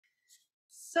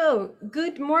So,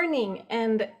 good morning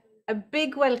and a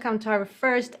big welcome to our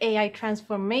first AI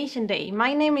Transformation Day.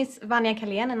 My name is Vanja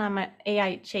Kalén and I'm an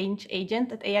AI change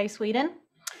agent at AI Sweden.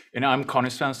 And I'm Conny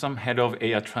Svensson, head of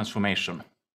AI transformation.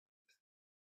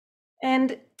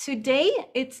 And today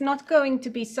it's not going to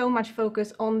be so much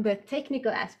focus on the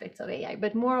technical aspects of AI,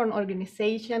 but more on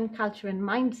organization, culture, and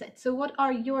mindset. So, what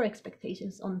are your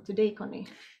expectations on today, Conny?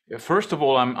 First of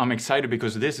all, I'm excited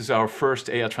because this is our first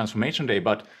AI Transformation Day,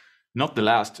 but not the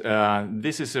last.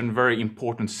 This is a very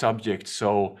important subject,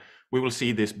 so we will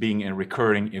see this being a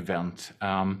recurring event.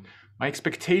 My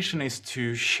expectation is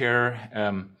to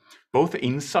share both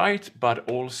insight, but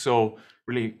also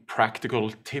really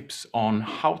practical tips on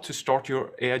how to start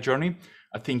your AI journey.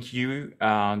 I think you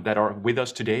that are with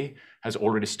us today has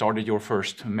already started your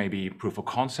first maybe proof of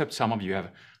concept. Some of you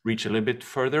have reached a little bit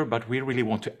further, but we really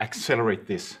want to accelerate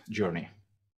this journey.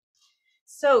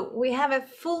 So we have a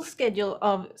full schedule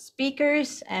of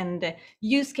speakers and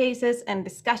use cases and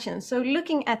discussions. So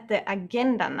looking at the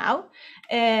agenda now,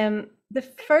 the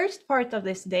first part of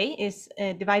this day is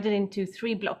divided into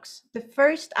 3 blocks. The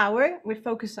first hour, we're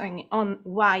focusing on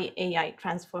why AI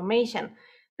transformation.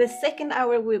 The second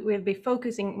hour, we will be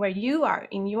focusing where you are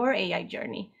in your AI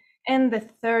journey. And the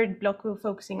third block, we're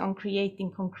focusing on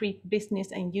creating concrete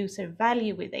business and user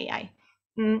value with AI.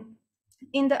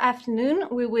 In the afternoon,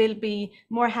 we will be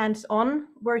more hands-on,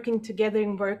 working together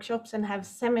in workshops and have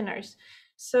seminars.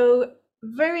 So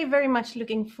very, very much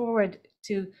looking forward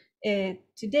to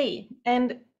today.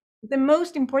 And the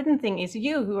most important thing is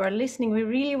you who are listening, we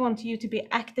really want you to be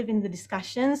active in the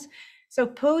discussions. So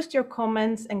post your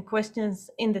comments and questions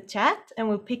in the chat and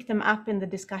we'll pick them up in the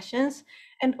discussions.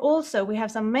 And also we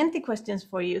have some Menti questions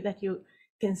for you that you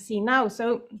can see now.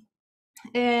 So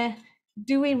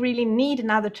do we really need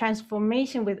another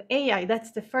transformation with AI?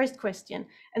 That's the first question.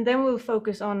 And then we'll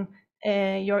focus on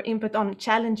your input on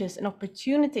challenges and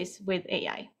opportunities with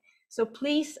AI. So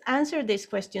please answer these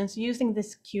questions using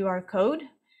this QR code.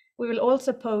 We will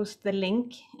also post the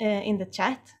link in the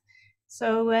chat.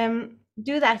 So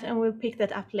do that and we'll pick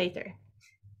that up later.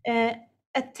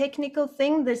 A technical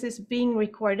thing, this is being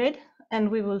recorded and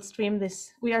we will stream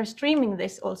this. We are streaming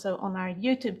this also on our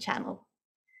YouTube channel.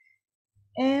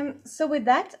 So with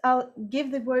that, I'll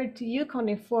give the word to you,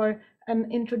 Conny, for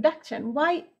an introduction.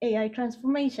 Why AI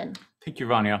transformation? Thank you,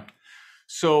 Vanja.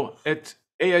 So at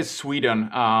AI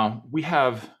Sweden, we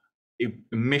have a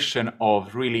mission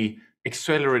of really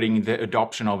accelerating the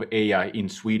adoption of AI in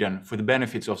Sweden for the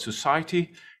benefits of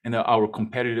society and our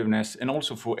competitiveness, and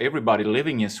also for everybody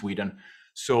living in Sweden.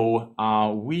 So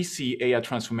we see AI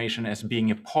transformation as being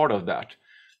a part of that.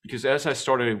 Because as I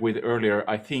started with earlier,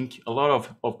 I think a lot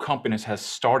of companies have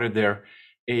started their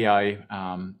AI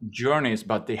journeys,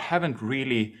 but they haven't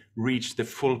really reached the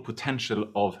full potential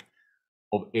of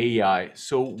AI.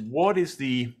 So what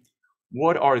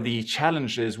are the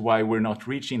challenges why we're not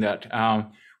reaching that?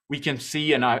 We can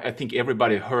see, and I think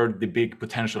everybody heard the big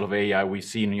potential of AI. We've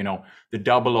seen, the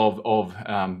double of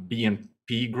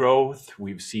BNP growth.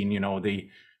 We've seen, the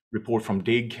report from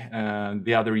DIG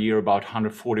the other year about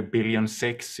 140 billion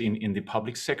in the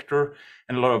public sector,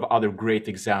 and a lot of other great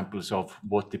examples of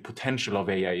what the potential of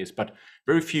AI is. But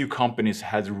very few companies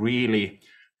has really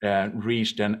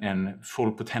reached an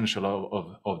full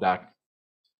potential of that.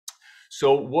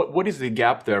 So what is the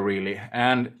gap there really?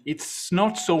 And it's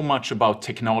not so much about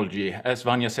technology. As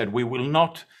Vanja said, we will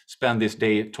not spend this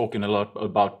day talking a lot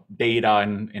about data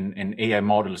and AI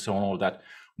models and all that.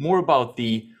 More about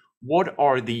what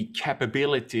are the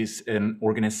capabilities an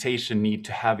organization need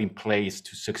to have in place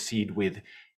to succeed with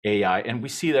AI? And we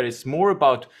see that it's more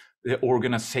about the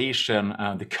organization,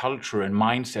 the culture and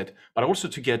mindset, but also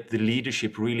to get the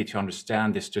leadership really to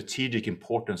understand the strategic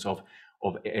importance of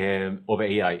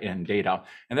AI and data.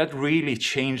 And that really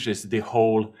changes the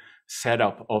whole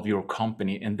setup of your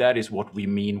company. And that is what we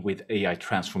mean with AI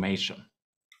transformation.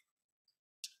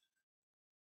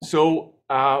 So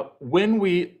when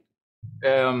we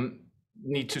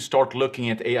need to start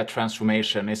looking at AI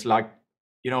transformation, it's like,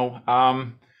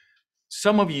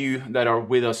 some of you that are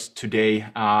with us today,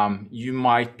 you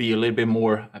might be a little bit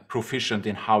more proficient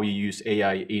in how you use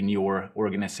AI in your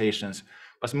organizations.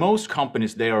 But most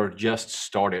companies, they are just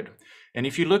started. And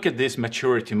if you look at this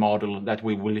maturity model that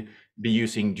we will be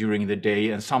using during the day,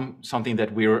 and something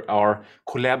that we are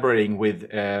collaborating with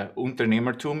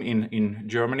Unternehmertum in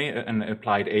Germany and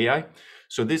Applied AI.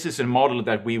 So this is a model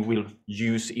that we will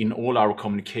use in all our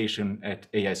communication at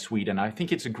AI Sweden. I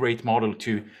think it's a great model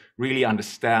to really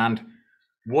understand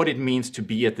what it means to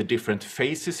be at the different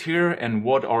phases here and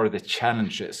what are the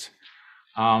challenges.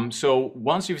 So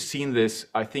once you've seen this,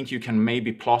 I think you can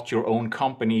maybe plot your own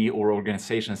company or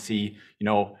organization, see,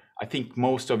 I think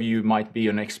most of you might be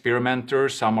an experimenter,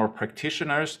 some are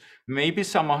practitioners, maybe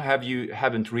some of you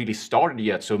haven't really started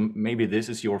yet. So maybe this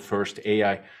is your first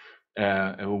AI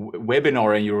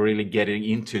webinar and you're really getting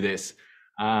into this.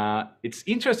 It's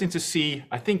interesting to see,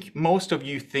 I think most of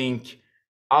you think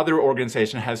other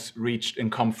organization has reached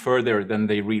and come further than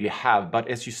they really have. But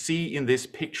as you see in this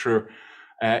picture,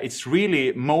 it's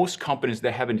really most companies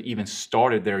that haven't even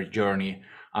started their journey.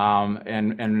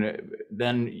 And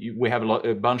then we have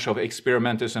a bunch of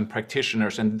experimenters and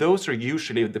practitioners, and those are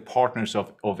usually the partners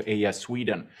of AI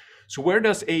Sweden. So where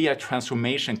does AI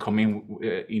transformation come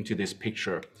into this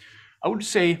picture? I would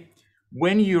say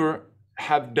when you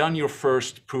have done your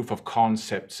first proof of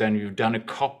concepts and you've done a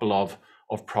couple of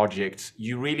projects,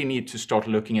 you really need to start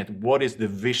looking at what is the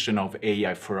vision of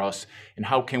AI for us and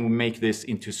how can we make this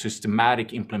into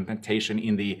systematic implementation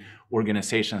in the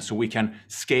organization so we can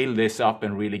scale this up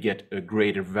and really get a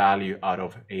greater value out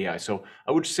of AI. So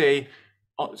I would say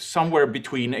somewhere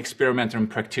between experimenter and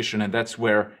practitioner, that's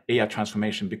where AI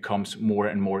transformation becomes more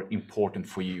and more important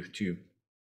for you to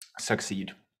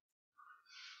succeed.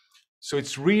 So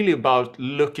it's really about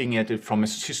looking at it from a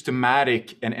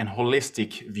systematic and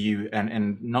holistic view,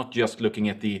 and not just looking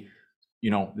at the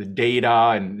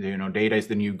data, and data is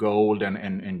the new gold,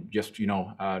 and just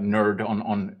nerd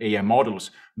on AI models.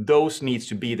 Those needs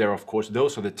to be there, of course.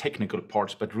 Those are the technical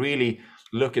parts, but really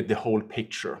look at the whole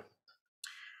picture.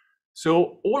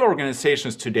 So all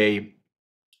organizations today,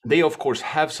 they of course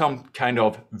have some kind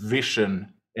of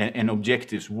vision and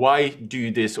objectives. Why do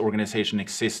this organization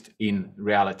exist in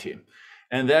reality?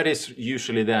 And that is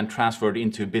usually then transferred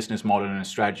into a business model and a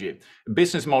strategy. A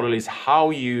business model is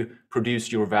how you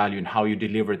produce your value and how you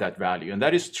deliver that value. And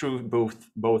that is true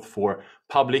both for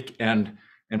public and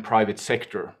private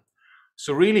sector.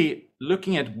 So really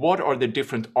looking at what are the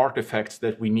different artifacts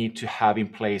that we need to have in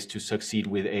place to succeed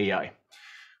with AI.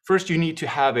 First, you need to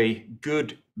have a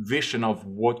good vision of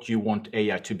what you want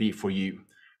AI to be for you,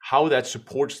 how that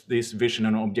supports this vision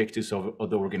and objectives of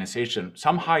the organization.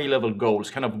 Some high-level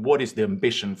goals, kind of what is the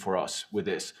ambition for us with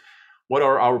this? What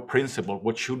are our principles?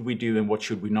 What should we do and what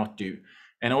should we not do?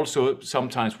 And also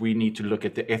sometimes we need to look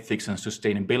at the ethics and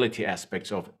sustainability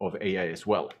aspects of AI as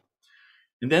well.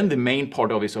 And then the main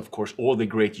part of it is, of course, all the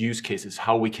great use cases,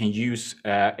 how we can use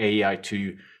AI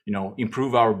to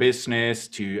improve our business,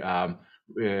 to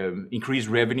increase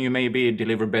revenue, maybe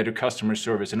deliver better customer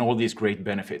service, and all these great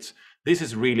benefits. This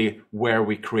is really where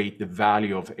we create the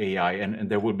value of AI, and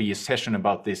there will be a session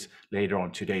about this later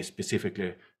on today,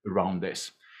 specifically around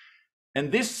this.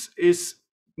 And this is,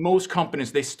 most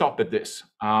companies, they stop at this.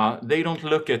 They don't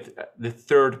look at the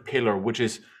third pillar, which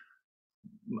is,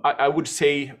 I would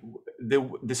say,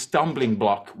 the stumbling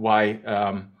block why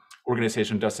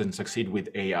organization doesn't succeed with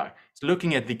AI. It's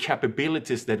looking at the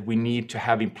capabilities that we need to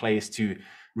have in place to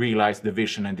realize the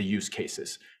vision and the use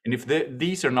cases. And if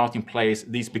these are not in place,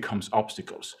 these becomes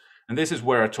obstacles. And this is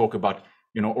where I talk about,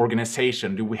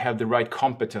 organization. Do we have the right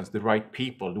competence, the right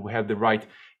people? Do we have the right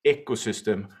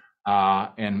ecosystem,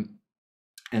 and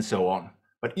so on?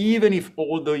 But even if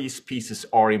all these pieces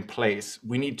are in place,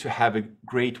 we need to have a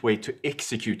great way to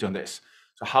execute on this.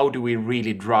 So how do we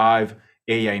really drive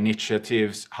AI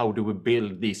initiatives? How do we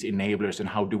build these enablers, and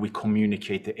how do we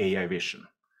communicate the AI vision?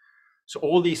 So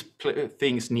all these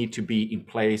things need to be in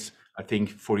place, I think,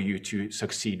 for you to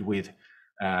succeed with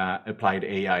applied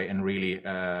AI and really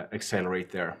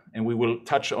accelerate there. And we will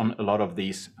touch on a lot of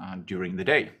these during the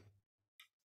day.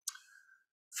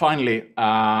 Finally,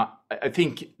 I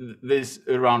think this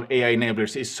around AI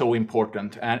enablers is so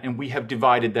important, and we have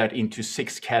divided that into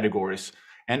 6 categories.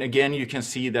 And again, you can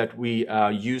see that we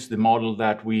use the model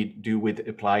that we do with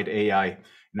applied AI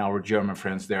and our German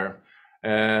friends there.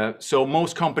 So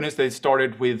most companies, they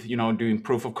started with doing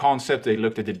proof of concept. They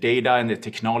looked at the data and the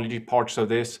technology parts of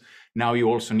this. Now you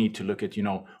also need to look at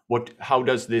how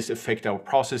does this affect our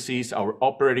processes, our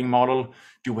operating model?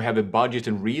 Do we have a budget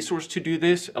and resource to do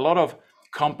this? A lot of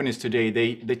companies today,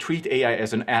 they treat AI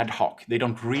as an ad hoc. They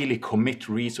don't really commit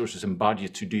resources and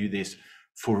budget to do this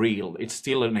for real. It's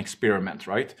still an experiment,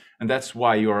 right? And that's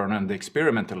why you're on the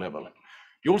experimental level.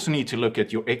 You also need to look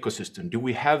at your ecosystem. Do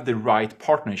we have the right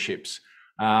partnerships?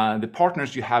 The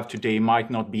partners you have today might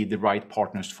not be the right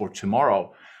partners for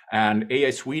tomorrow. And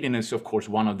AI Sweden is, of course,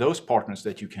 one of those partners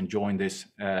that you can join this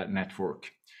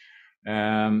network.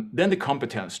 Then the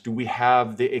competence. Do we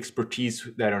have the expertise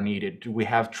that are needed? Do we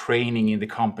have training in the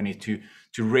company to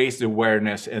raise the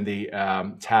awareness and the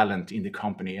talent in the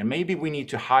company? And maybe we need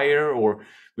to hire, or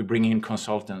we bring in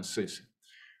consultants.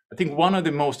 I think one of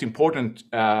the most important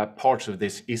parts of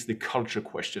this is the culture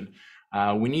question.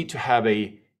 We need to have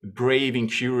a brave and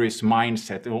curious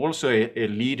mindset, and also a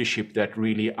leadership that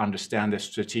really understand the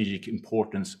strategic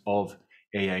importance of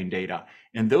AI in data.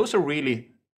 And those are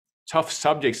really tough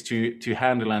subjects to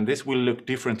handle, and this will look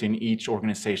different in each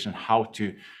organization, how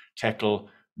to tackle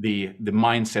the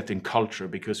mindset and culture,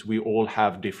 because we all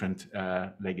have different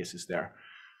legacies there.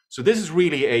 So this is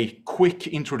really a quick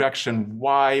introduction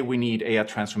why we need AI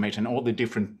transformation, all the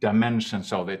different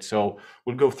dimensions of it. So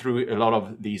we'll go through a lot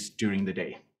of these during the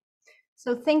day.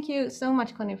 So thank you so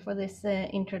much, Conny, for this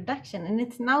introduction. And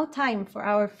it's now time for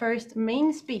our first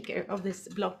main speaker of this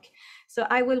block. So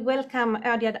I will welcome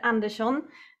Ödgärd Andersson,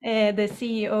 the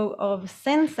CEO of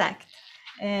Zenseact.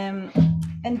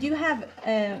 And you have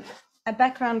a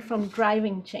background from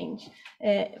driving change,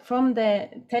 from the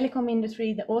telecom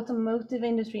industry, the automotive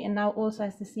industry, and now also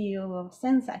as the CEO of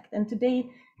Zenseact. And today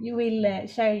you will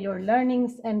share your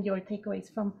learnings and your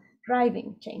takeaways from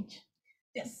driving change.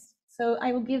 Yes. So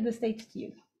I will give the stage to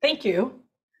you. Thank you.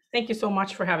 Thank you so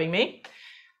much for having me.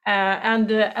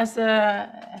 As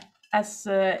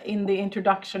in the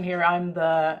introduction here, I'm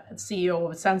the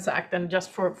CEO of Zenseact. And just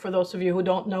for those of you who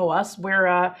don't know us, we're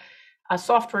a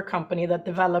software company that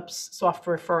develops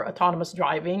software for autonomous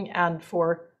driving and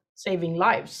for saving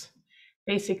lives.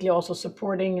 Basically also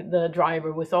supporting the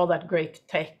driver with all that great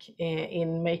tech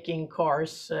in making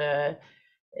cars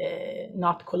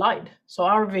not collide. So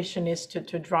our vision is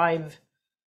to drive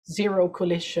zero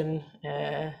collision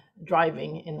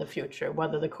driving in the future,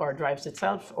 whether the car drives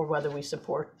itself or whether we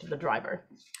support the driver.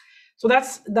 So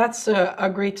that's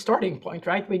a great starting point,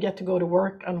 right? We get to go to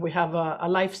work and we have a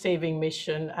life-saving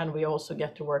mission, and we also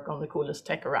get to work on the coolest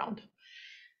tech around.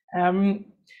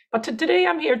 But today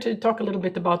I'm here to talk a little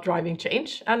bit about driving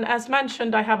change. And as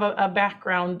mentioned, I have a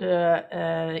background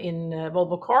in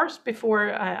Volvo Cars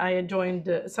before I joined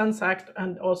Zenseact,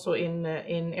 and also in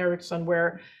Ericsson,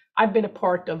 where I've been a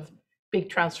part of big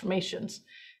transformations.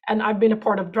 And I've been a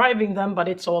part of driving them, but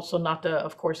it's also not,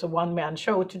 of course, a one-man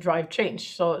show to drive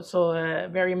change. So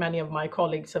very many of my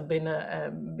colleagues have been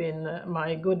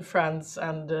my good friends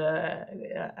and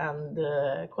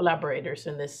collaborators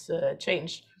in this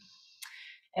change.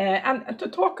 And to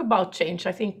talk about change,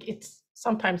 I think it's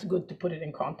sometimes good to put it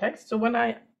in context. So when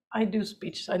I do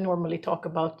speeches, I normally talk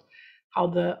about how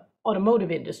the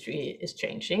automotive industry is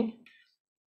changing.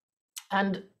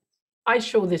 And I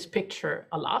show this picture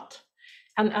a lot.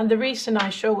 And the reason I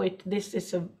show it, this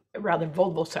is a rather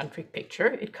Volvo-centric picture.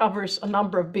 It covers a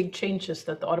number of big changes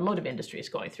that the automotive industry is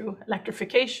going through.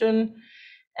 Electrification,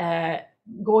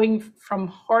 going from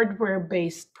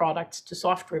hardware-based products to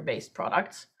software-based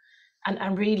products,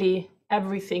 and really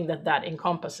everything that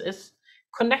encompasses.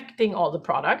 Connecting all the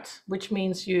products, which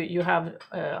means you have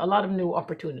a lot of new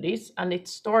opportunities. And it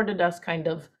started as kind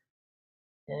of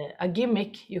a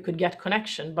gimmick. You could get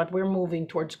connection, but we're moving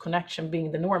towards connection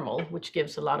being the normal, which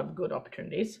gives a lot of good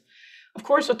opportunities. Of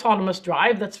course, autonomous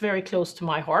drive, that's very close to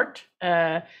my heart.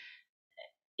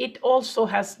 It also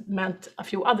has meant a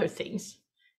few other things.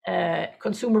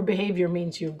 Consumer behavior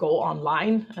means you go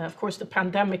online. Of course, the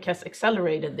pandemic has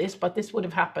accelerated this, but this would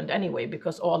have happened anyway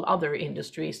because all other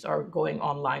industries are going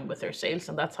online with their sales,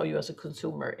 and that's how you as a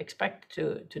consumer expect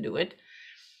to do it.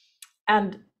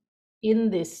 And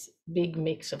in this big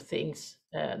mix of things,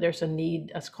 there's a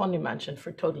need, as Conny mentioned,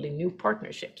 for totally new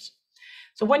partnerships.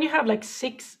 So when you have like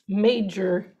 6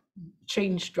 major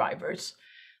change drivers,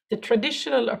 the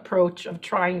traditional approach of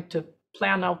trying to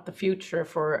plan out the future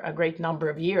for a great number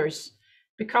of years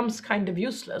becomes kind of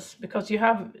useless, because you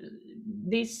have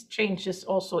these changes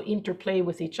also interplay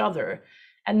with each other,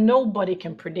 and nobody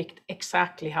can predict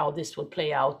exactly how this will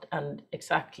play out and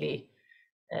exactly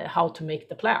how to make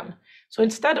the plan. So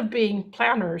instead of being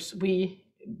planners, we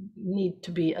need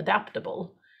to be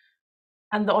adaptable.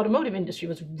 And the automotive industry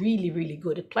was really, really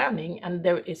good at planning, and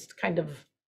there is kind of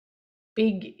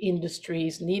big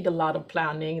industries need a lot of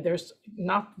planning. There's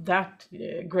not that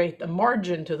great a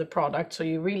margin to the product, so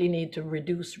you really need to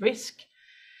reduce risk.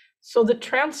 So the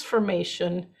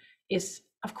transformation is,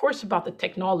 of course, about the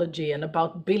technology and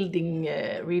about building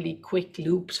really quick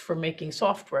loops for making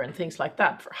software and things like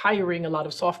that, for hiring a lot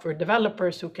of software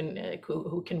developers who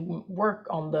can work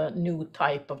on the new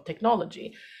type of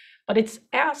technology. But it's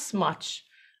as much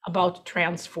about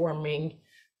transforming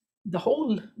the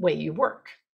whole way you work.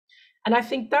 And I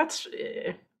think that's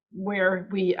where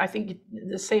I think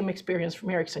the same experience from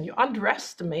Ericsson, you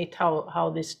underestimate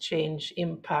how this change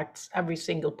impacts every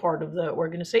single part of the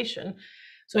organization.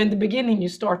 So in the beginning, you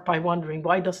start by wondering,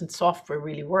 why doesn't software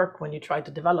really work when you try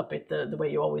to develop it the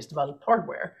way you always develop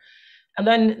hardware? And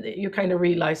then you kind of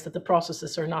realize that the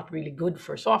processes are not really good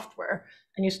for software,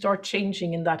 and you start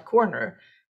changing in that corner.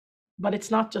 But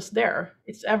it's not just there,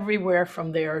 it's everywhere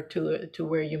from there to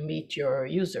where you meet your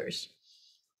users.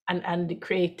 And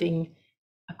creating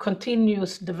a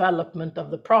continuous development of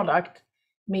the product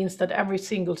means that every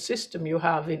single system you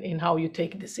have in how you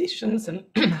take decisions and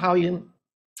how you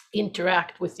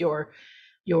interact with your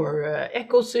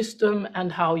ecosystem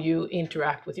and how you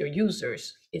interact with your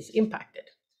users is impacted.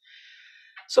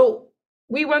 So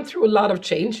we went through a lot of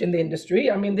change in the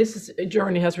industry. I mean,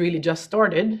 journey has really just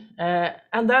started.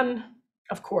 And then,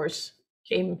 of course,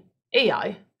 came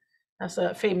AI. As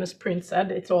a famous prince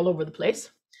said, it's all over the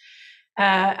place.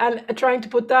 And trying to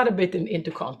put that a bit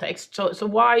into context. So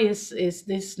why is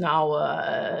this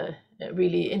now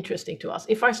really interesting to us?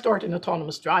 If I start in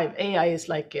autonomous drive, AI is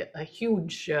like a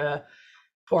huge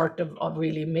part of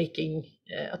really making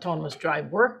autonomous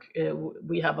drive work.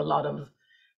 We have a lot of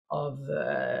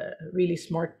really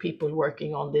smart people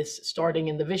working on this, starting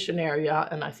in the vision area,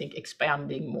 and I think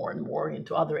expanding more and more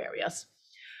into other areas.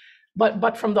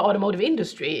 But from the automotive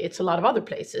industry, it's a lot of other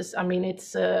places. I mean,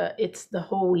 it's the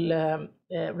whole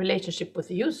relationship with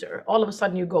the user. All of a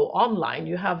sudden, you go online,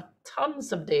 you have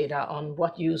tons of data on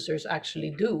what users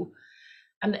actually do,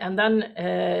 and then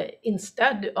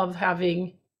instead of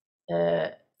having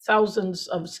thousands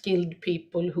of skilled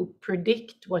people who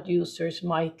predict what users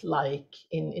might like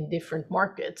in different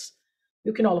markets,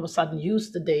 you can all of a sudden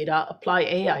use the data, apply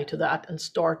AI to that, and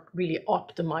start really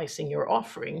optimizing your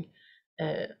offering,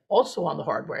 also on the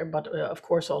hardware, but of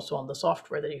course also on the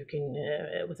software that you can,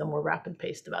 with a more rapid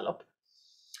pace, develop.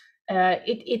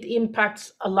 It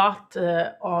impacts a lot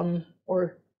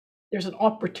there's an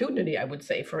opportunity, I would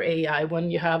say, for AI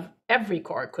when you have every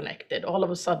car connected. All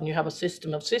of a sudden you have a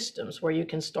system of systems where you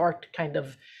can start kind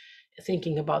of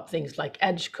thinking about things like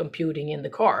edge computing in the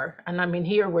car. And I mean,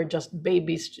 here we're just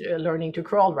babies learning to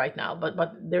crawl right now, but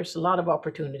there's a lot of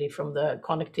opportunity from the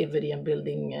connectivity and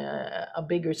building a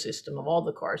bigger system of all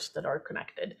the cars that are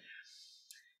connected.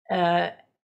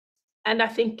 And I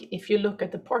think if you look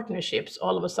at the partnerships,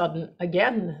 all of a sudden,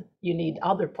 again, you need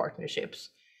other partnerships.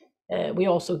 We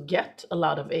also get a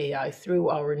lot of AI through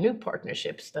our new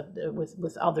partnerships that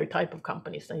with other type of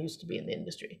companies that used to be in the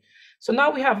industry. So now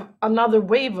we have another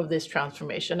wave of this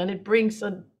transformation, and it brings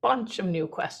a bunch of new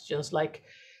questions like,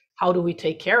 how do we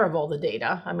take care of all the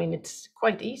data? I mean, it's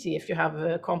quite easy if you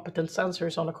have competent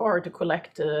sensors on a car to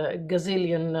collect a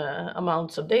gazillion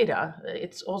amounts of data.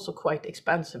 It's also quite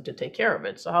expensive to take care of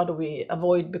it. So how do we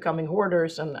avoid becoming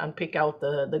hoarders and pick out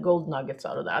the gold nuggets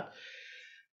out of that?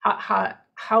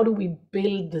 How do we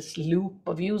build this loop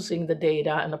of using the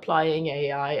data and applying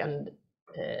AI and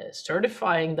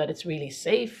certifying that it's really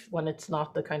safe when it's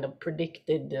not the kind of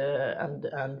predicted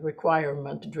and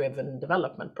requirement-driven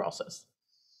development process?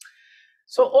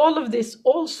 So all of this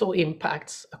also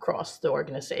impacts across the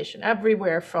organization,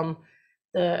 everywhere from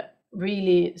the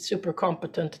really super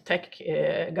competent tech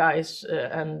guys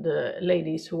and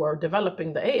ladies who are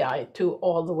developing the AI to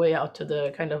all the way out to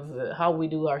the kind of how we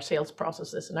do our sales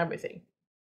processes and everything.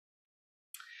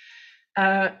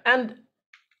 And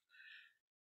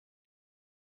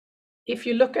if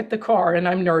you look at the car, and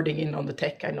I'm nerding in on the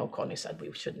tech, I know Conny said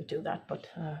we shouldn't do that, but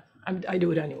I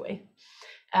do it anyway.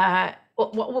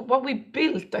 What we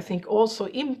built, I think, also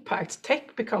impacts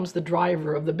tech, becomes the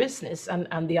driver of the business,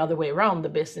 and the other way around, the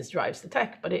business drives the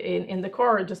tech. But in the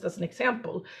car, just as an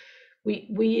example,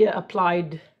 we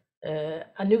applied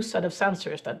a new set of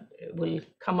sensors that will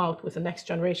come out with the next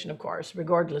generation of cars,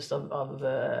 regardless of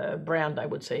brand. I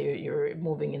would say you're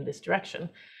moving in this direction.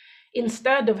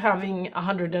 Instead of having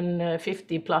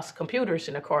 150 plus computers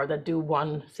in a car that do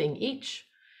one thing each,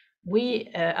 we,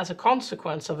 as a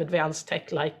consequence of advanced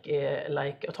tech like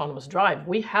autonomous drive,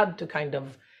 we had to kind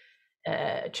of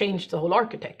change the whole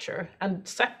architecture and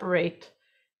separate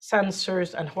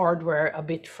sensors and hardware a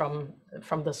bit from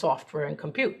the software and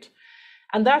compute.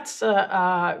 And that's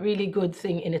a really good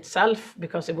thing in itself,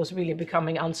 because it was really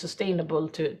becoming unsustainable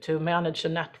to manage a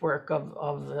network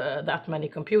of that many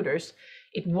computers.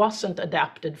 It wasn't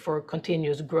adapted for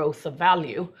continuous growth of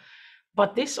value.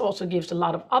 But this also gives a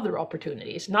lot of other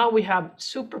opportunities. Now we have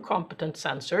super competent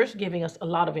sensors giving us a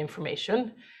lot of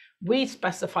information. We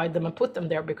specified them and put them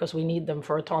there because we need them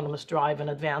for autonomous drive and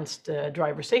advanced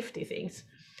driver safety things.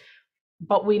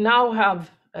 But we now have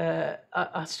a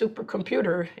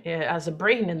supercomputer as a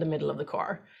brain in the middle of the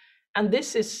car. And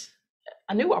this is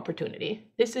a new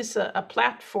opportunity. This is a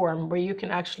platform where you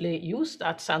can actually use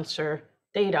that sensor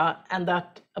data and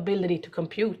that ability to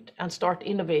compute and start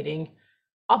innovating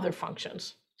other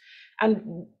functions.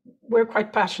 And we're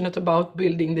quite passionate about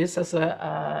building this as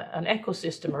an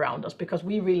ecosystem around us, because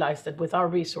we realize that with our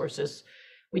resources,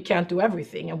 we can't do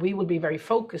everything, and we will be very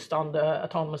focused on the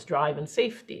autonomous drive and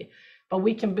safety. But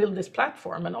we can build this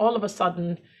platform, and all of a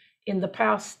sudden, in the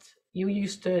past, you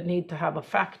used to need to have a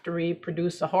factory,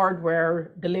 produce a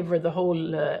hardware, deliver the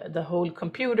whole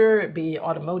computer, be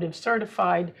automotive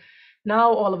certified.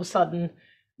 Now, all of a sudden,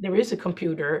 there is a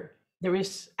computer, there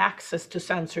is access to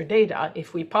sensor data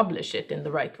if we publish it in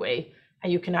the right way,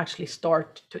 and you can actually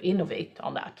start to innovate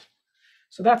on that.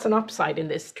 So that's an upside in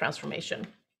this transformation.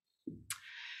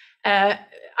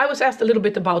 I was asked a little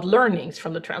bit about learnings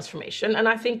from the transformation, and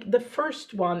I think the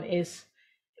first one is,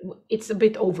 it's a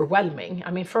bit overwhelming.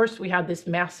 I mean, first we had this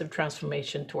massive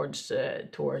transformation towards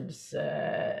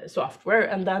software,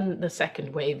 and then the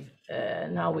second wave.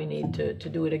 Now we need to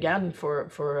do it again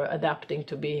for adapting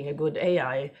to being a good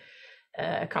AI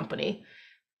company.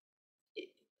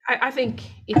 I think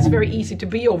it's very easy to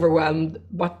be overwhelmed,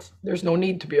 but there's no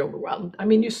need to be overwhelmed. I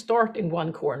mean, you start in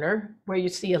one corner where you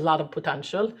see a lot of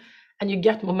potential, and you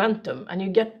get momentum, and you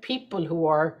get people who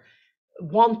are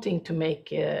wanting to make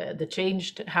the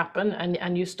change to happen,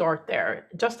 and you start there.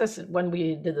 Just as when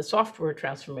we did the software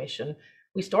transformation,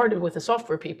 we started with the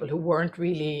software people who weren't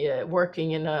really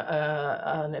working in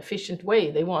an efficient way.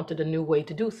 They wanted a new way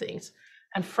to do things.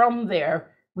 And from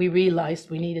there, we realized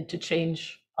we needed to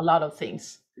change a lot of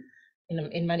things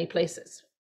in many places.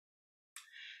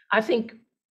 I think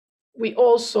we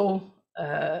also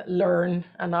learn,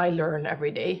 and I learn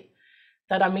every day,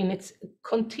 that, I mean, it's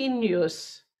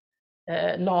continuous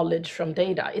knowledge from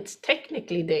data. It's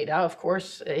technically data, of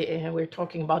course, we're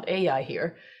talking about AI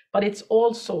here, but it's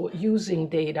also using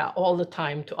data all the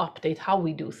time to update how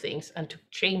we do things and to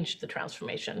change the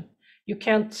transformation. You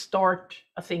can't start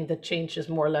a thing that changes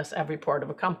more or less every part of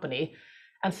a company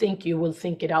and think you will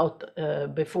think it out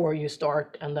before you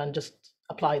start and then just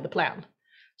apply the plan.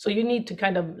 So you need to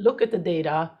kind of look at the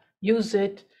data, use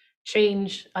it,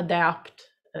 change, adapt,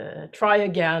 try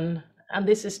again. And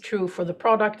this is true for the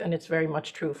product, and it's very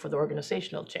much true for the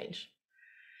organizational change.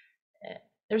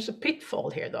 There's a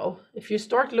pitfall here, though. If you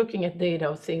start looking at data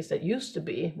of things that used to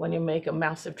be, when you make a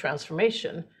massive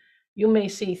transformation, you may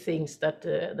see things that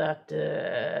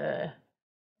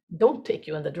don't take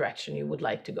you in the direction you would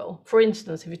like to go. For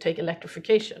instance, if you take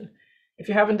electrification, if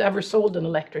you haven't ever sold an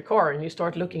electric car and you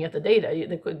start looking at the data,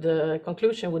 the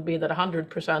conclusion would be that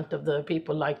 100% of the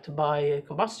people like to buy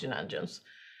combustion engines.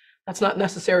 That's not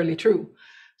necessarily true.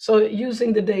 So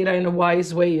using the data in a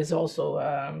wise way is also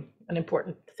an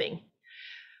important thing.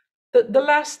 The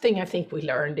last thing I think we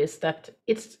learned is that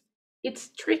it's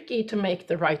tricky to make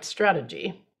the right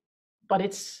strategy, but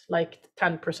it's like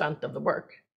 10% of the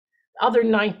work. The other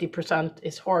 90%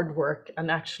 is hard work and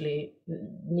actually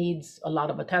needs a lot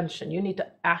of attention. You need to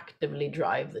actively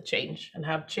drive the change and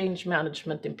have change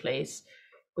management in place.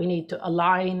 We need to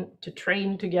align, to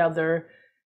train together,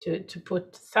 to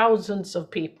put thousands of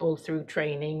people through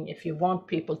training. If you want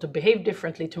people to behave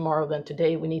differently tomorrow than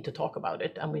today, we need to talk about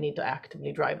it, and we need to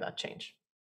actively drive that change.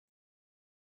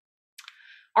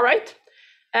 All right.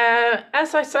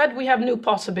 As I said, we have new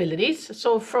possibilities.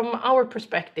 So from our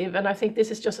perspective, and I think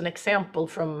this is just an example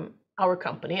from our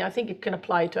company, I think it can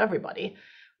apply to everybody.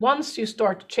 Once you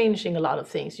start changing a lot of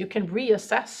things, you can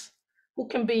reassess who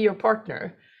can be your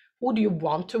partner. Who do you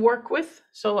want to work with?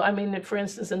 So, I mean, for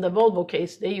instance, in the Volvo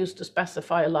case, they used to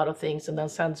specify a lot of things and then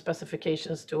send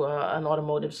specifications to an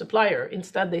automotive supplier.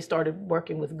 Instead, they started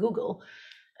working with Google,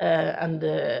 and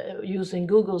using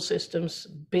Google systems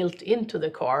built into the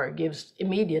car gives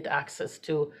immediate access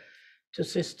to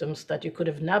systems that you could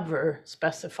have never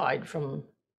specified from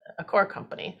a car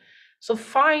company. So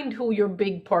find who your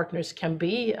big partners can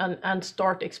be and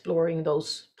start exploring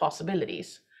those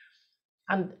possibilities.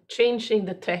 And changing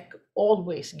the tech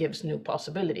always gives new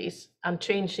possibilities, and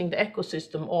changing the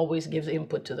ecosystem always gives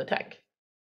input to the tech.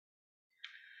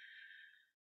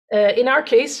 In our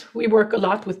case, we work a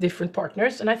lot with different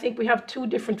partners, and I think we have two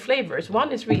different flavors.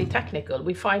 One is really technical.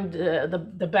 We find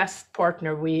the best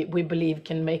partner we believe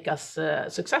can make us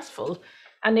successful.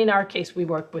 And in our case, we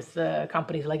work with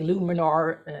companies like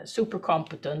Luminar, super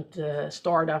competent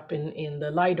startup in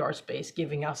the LiDAR space,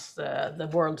 giving us the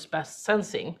world's best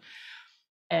sensing.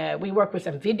 We work with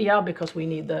NVIDIA because we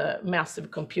need the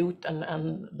massive compute,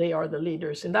 and they are the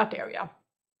leaders in that area.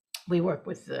 We work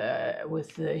with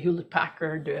Hewlett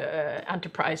Packard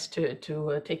Enterprise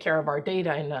to take care of our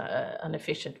data in an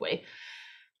efficient way.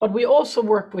 But we also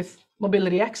work with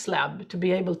Mobility X Lab to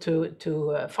be able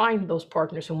to find those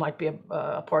partners who might be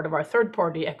a part of our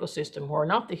third-party ecosystem who are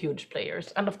not the huge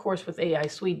players. And of course, with AI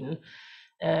Sweden,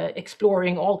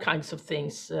 exploring all kinds of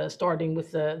things, starting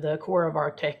with the core of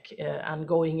our tech and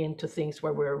going into things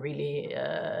where we're really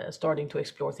starting to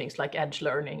explore things like edge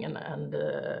learning and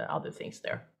other things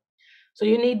there. So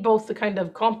you need both the kind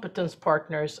of competence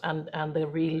partners and the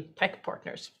real tech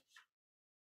partners.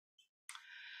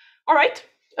 All right,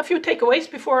 a few takeaways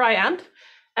before I end.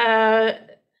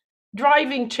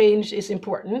 Driving change is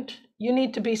important. You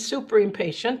need to be super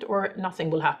impatient or nothing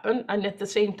will happen. And at the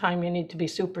same time, you need to be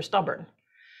super stubborn.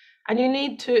 And you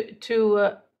need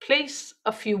to place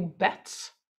a few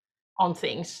bets on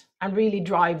things and really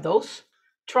drive those.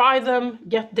 Try them,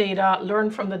 get data,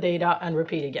 learn from the data, and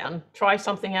repeat again. Try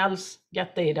something else,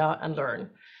 get data, and learn,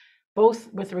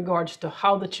 both with regards to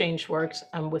how the change works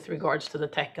and with regards to the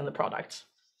tech and the products.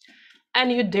 And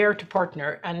you dare to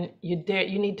partner, and you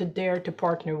need to dare to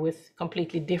partner with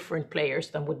completely different players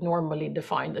than would normally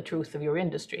define the truth of your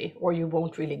industry, or you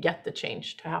won't really get the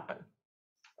change to happen.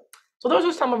 So those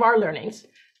are some of our learnings.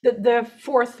 The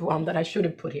fourth one that I should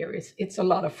have put here is it's a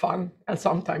lot of fun and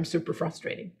sometimes super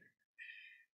frustrating.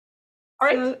 All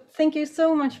right. So thank you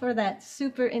so much for that.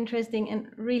 Super interesting and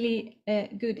really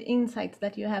good insights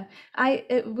that you have.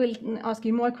 I will ask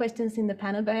you more questions in the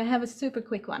panel, but I have a super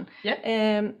quick one. Yeah.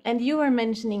 And you were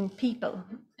mentioning people.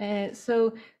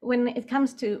 So when it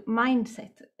comes to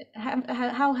mindset,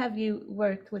 how have you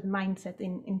worked with mindset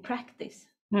in practice?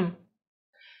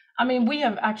 I mean, we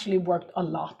have actually worked a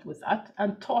lot with that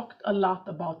and talked a lot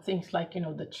about things like,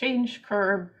 the change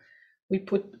curve. We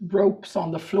put ropes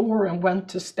on the floor and went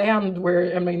to stand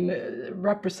where,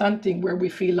 representing where we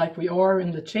feel like we are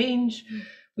in the change.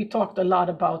 We talked a lot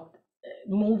about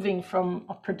moving from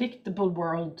a predictable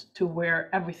world to where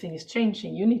everything is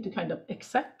changing. You need to kind of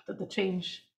accept that the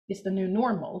change is the new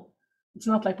normal. It's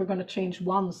not like we're going to change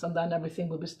once and then everything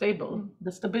will be stable.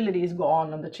 The stability is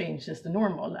gone and the change is the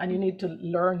normal. And you need to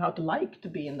learn how to like to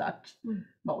be in that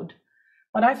mode.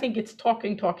 But I think it's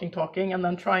talking, and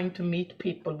then trying to meet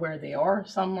people where they are.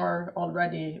 Some are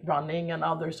already running and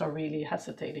others are really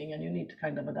hesitating, and you need to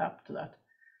kind of adapt to that.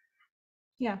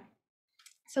 Yeah.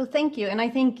 So thank you. And I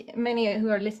think many who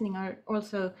are listening are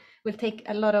also will take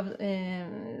a lot of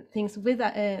things with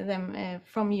them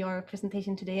from your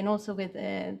presentation today, and also with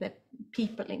the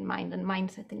people in mind and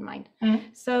mindset in mind.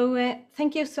 So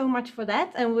thank you so much for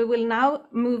that. And we will now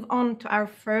move on to our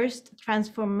first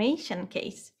transformation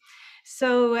case.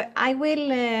 So I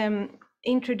will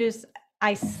introduce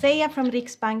Isaiah from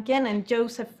Riksbanken and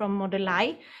Joseph from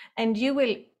Modulai, and you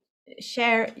will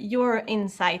share your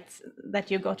insights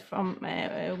that you got from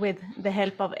with the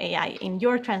help of AI in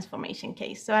your transformation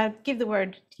case. So I'll give the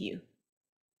word to you.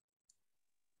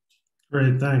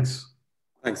 Great, thanks.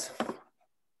 Thanks.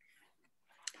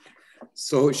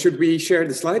 So should we share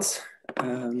the slides?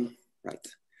 Right.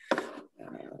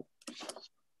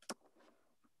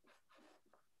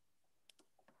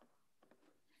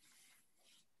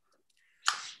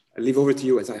 I'll leave over to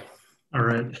you, Isaiah. All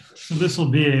right, so this will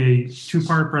be a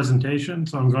two-part presentation.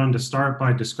 So I'm going to start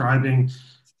by describing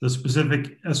a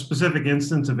specific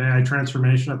instance of AI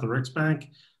transformation at the Riksbank.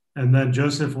 And then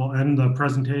Joseph will end the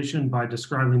presentation by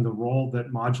describing the role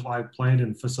that Modulai played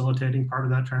in facilitating part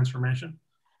of that transformation.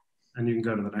 And you can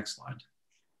go to the next slide.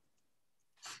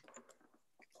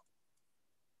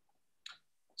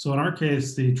 So in our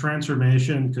case, the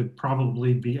transformation could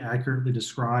probably be accurately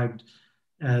described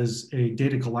as a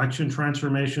data collection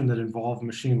transformation that involved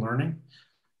machine learning.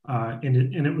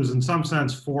 And it was in some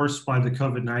sense forced by the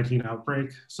COVID-19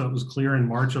 outbreak. So it was clear in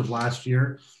March of last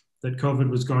year that COVID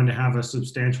was going to have a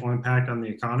substantial impact on the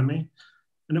economy.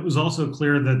 And it was also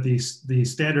clear that the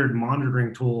standard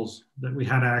monitoring tools that we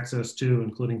had access to,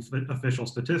 including official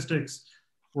statistics,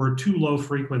 were too low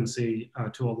frequency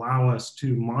to allow us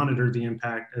to monitor the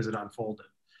impact as it unfolded.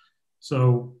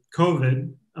 So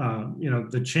COVID,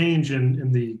 the change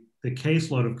in the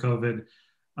caseload of COVID,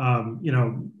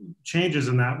 changes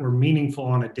in that were meaningful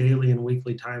on a daily and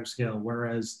weekly timescale,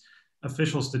 whereas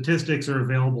official statistics are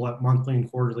available at monthly and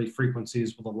quarterly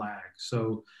frequencies with a lag.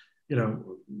 So,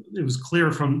 it was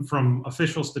clear from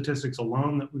official statistics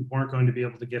alone that we weren't going to be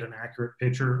able to get an accurate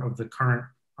picture of the current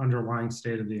underlying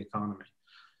state of the economy.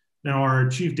 Now, our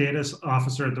chief data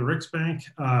officer at the Riksbank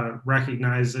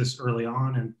recognized this early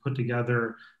on and put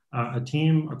together a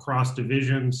team across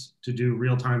divisions to do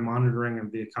real-time monitoring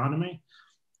of the economy.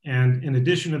 And in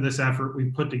addition to this effort, we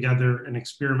put together an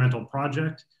experimental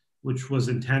project, which was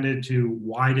intended to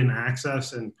widen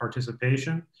access and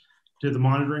participation to the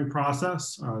monitoring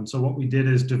process. So what we did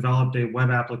is developed a web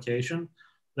application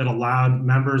that allowed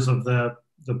members of the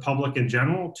public in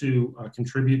general to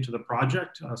contribute to the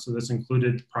project. So this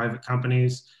included private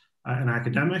companies and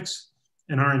academics.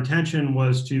 And our intention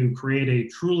was to create a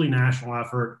truly national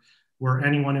effort where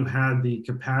anyone who had the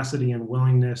capacity and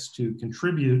willingness to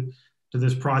contribute to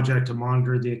this project to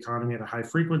monitor the economy at a high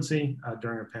frequency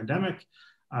during a pandemic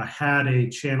had a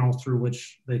channel through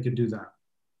which they could do that.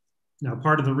 Now,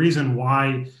 part of the reason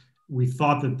why we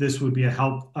thought that this would be a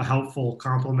helpful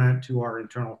complement to our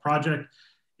internal project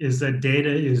is that data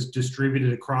is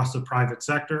distributed across the private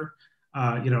sector.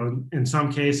 In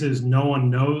some cases, no one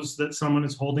knows that someone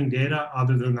is holding data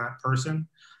other than that person.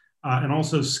 And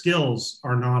also skills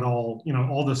are not all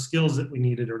the skills that we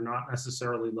needed are not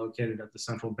necessarily located at the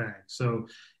central bank. So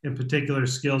in particular,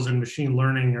 skills in machine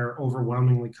learning are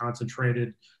overwhelmingly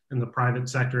concentrated in the private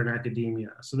sector and academia.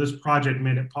 So this project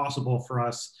made it possible for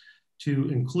us to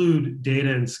include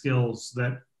data and skills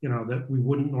that, that we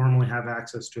wouldn't normally have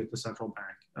access to at the central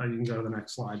bank. You can go to the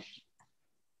next slide.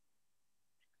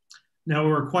 Now,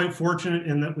 we were quite fortunate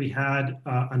in that we had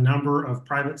a number of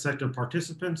private sector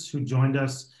participants who joined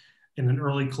us in an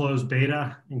early closed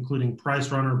beta, including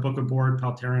PriceRunner, Book of Board,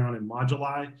 Palterion, and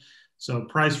Modulai. So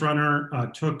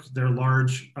PriceRunner took their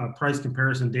large price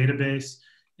comparison database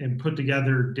and put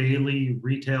together daily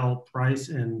retail price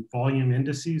and volume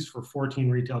indices for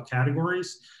 14 retail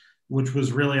categories, which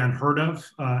was really unheard of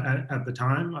at the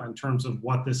time in terms of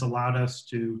what this allowed us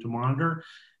to monitor.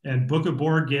 And Book of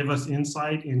Board gave us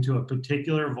insight into a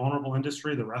particular vulnerable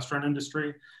industry, the restaurant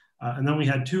industry. And then we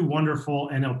had two wonderful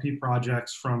NLP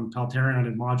projects from Palterion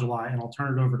and Modulai, and I'll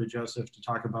turn it over to Joseph to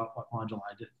talk about what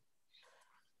Modulai did.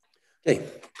 Okay,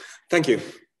 thank you.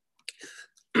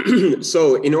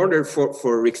 So in order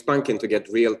for Riksbanken to get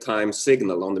real-time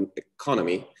signal on the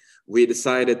economy, we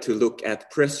decided to look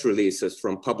at press releases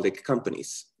from public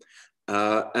companies.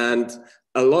 And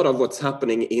a lot of what's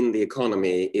happening in the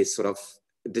economy is sort of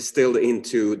distilled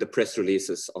into the press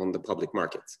releases on the public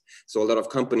market. So a lot of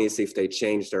companies, if they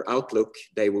change their outlook,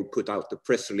 they will put out the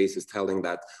press releases telling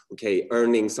that, okay,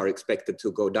 earnings are expected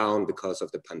to go down because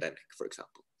of the pandemic, for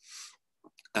example.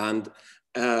 And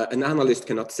an analyst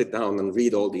cannot sit down and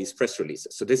read all these press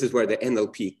releases. So this is where the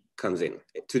NLP comes in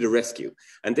to the rescue.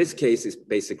 And this case is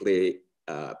basically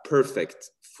perfect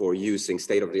for using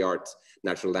state-of-the-art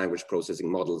natural language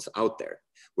processing models out there,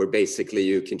 where basically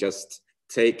you can just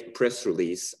take a press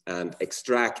release and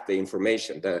extract the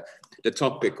information, the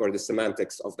topic or the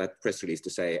semantics of that press release to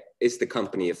say, is the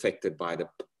company affected by the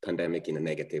pandemic in a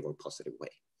negative or positive way?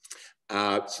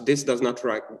 So this does not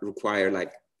require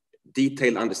like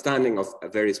detailed understanding of a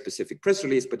very specific press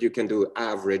release, but you can do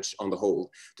average on the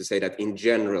whole to say that in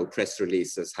general, press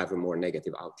releases have a more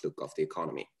negative outlook of the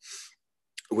economy,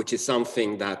 which is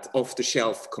something that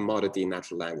off-the-shelf commodity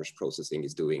natural language processing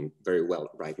is doing very well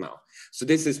right now. So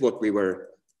this is what we were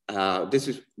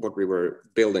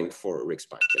building for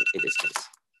Riksbanken in this case.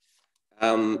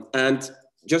 And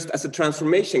just as a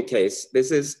transformation case,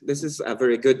 this is a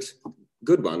very good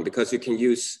one because you can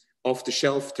use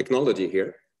off-the-shelf technology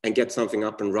here and get something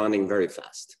up and running very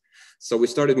fast. So we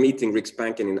started meeting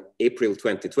Riksbanken in April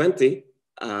 2020.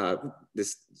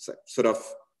 This sort of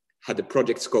had the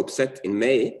project scope set in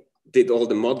May, did all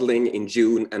the modeling in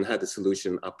June, and had the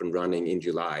solution up and running in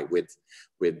July with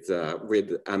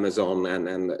Amazon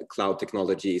and cloud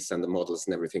technologies and the models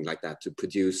and everything like that to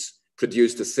produce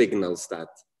the signals that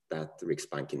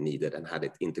Riksbanken needed and had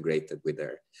it integrated with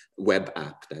their web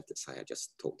app that Saya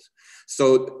just told.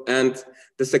 So, and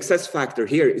the success factor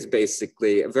here is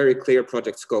basically a very clear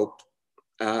project scope.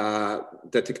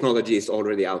 The technology is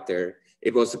already out there.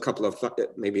 It was a couple of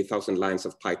maybe 1,000 lines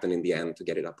of Python in the end to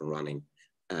get it up and running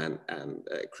and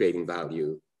creating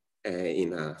value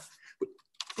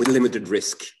with limited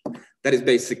risk. That is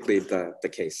basically the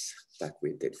case that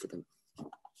we did for them.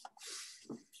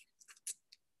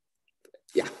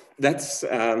 Yeah, that's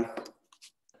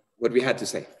what we had to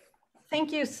say.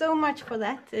 Thank you so much for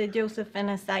that, Joseph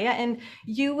and Saya. And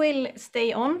you will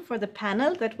stay on for the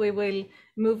panel that we will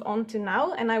move on to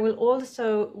now. And I will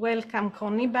also welcome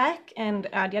Conny back and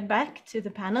Ödgärd back to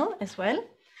the panel as well.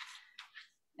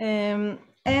 The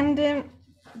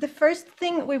first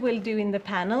thing we will do in the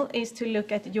panel is to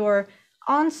look at your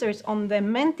answers on the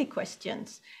Menti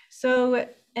questions. So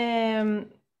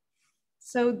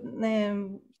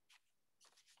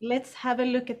let's have a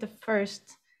look at the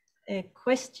first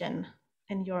question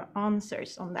and your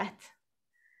answers on that.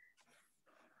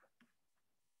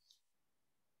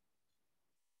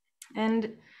 And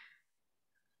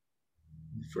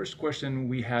the first question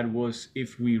we had was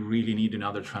if we really need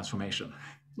another transformation.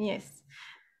 Yes,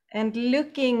 and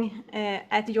looking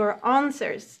at your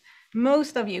answers,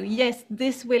 most of you, yes,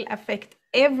 this will affect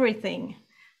everything.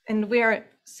 And we are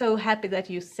so happy that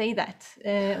you say that.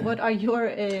 What are your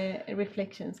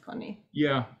reflections, Conny?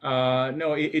 Yeah,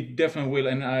 no, it definitely will.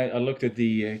 And I looked at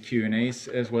the Q&As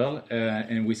as well,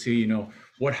 and we see,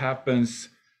 what happens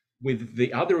with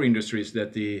the other industries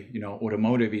that the,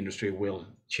 automotive industry will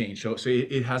change. So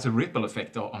it has a ripple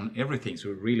effect on everything. So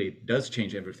it really does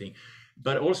change everything.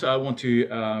 But also I want to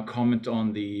comment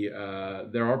on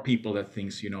there are people that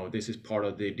thinks, this is part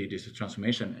of the digital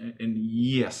transformation. And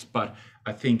yes, but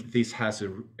I think this has a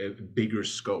bigger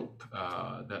scope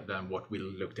than what we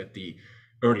looked at the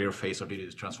earlier phase of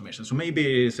digital transformation. So maybe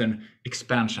it is an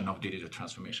expansion of digital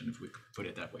transformation, if we put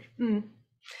it that way.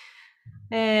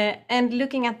 And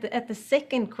looking at the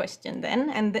second question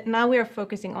then, and now we are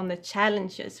focusing on the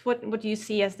challenges. What do you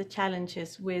see as the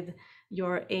challenges with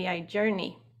your AI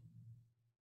journey?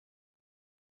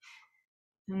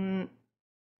 It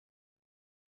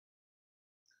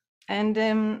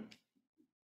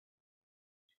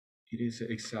is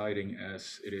exciting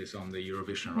as it is on the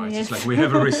Eurovision, right? Yes. It's like we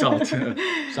have a result.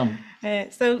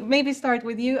 So maybe start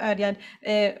with you, Ödgärd.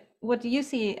 What do you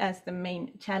see as the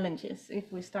main challenges,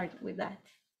 if we start with that?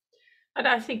 And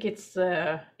I think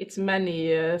it's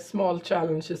many small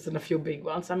challenges and a few big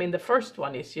ones. I mean, the first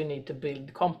one is you need to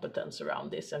build competence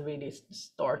around this and really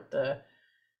start the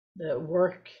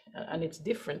work, and it's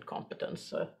different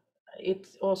competence. It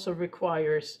also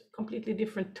requires completely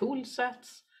different tool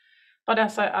sets. But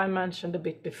as I mentioned a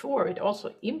bit before, it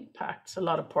also impacts a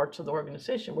lot of parts of the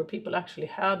organization where people actually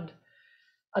had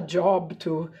a job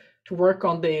to work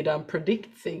on data and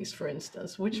predict things, for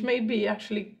instance, which may be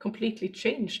actually completely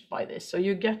changed by this. So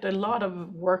you get a lot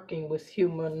of working with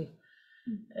human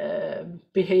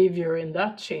behavior in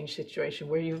that change situation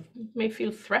where you may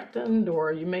feel threatened,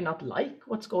 or you may not like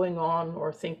what's going on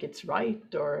or think it's right,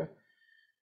 or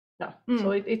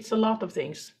so it's a lot of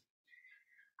things.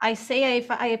 I say,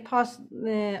 if I pass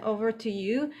over to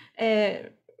you,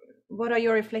 what are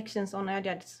your reflections on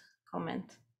Ödgärd's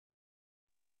comment?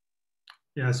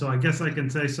 Yeah, so I guess I can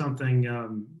say something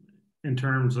in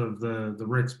terms of the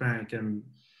Riksbank, and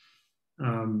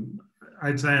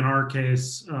I'd say in our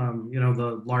case,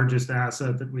 the largest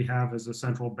asset that we have as a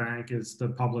central bank is the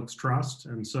public's trust,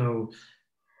 and so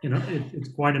it's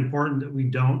quite important that we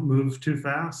don't move too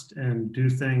fast and do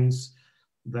things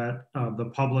that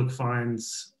the public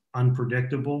finds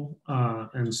unpredictable,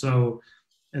 and so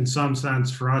in some sense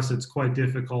for us it's quite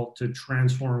difficult to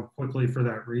transform quickly for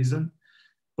that reason.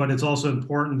 But it's also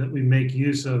important that we make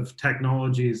use of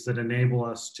technologies that enable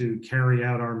us to carry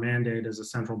out our mandate as a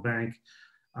central bank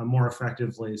more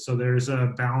effectively. So there's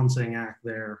a balancing act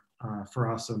there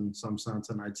for us in some sense,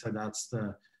 and I'd say that's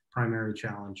the primary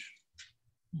challenge.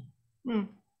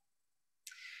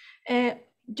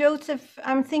 Joseph,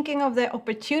 I'm thinking of the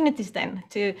opportunities then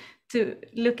to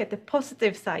look at the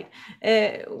positive side.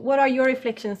 What are your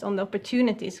reflections on the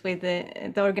opportunities with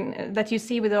that you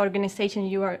see with the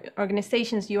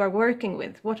organizations you are working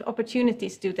with? What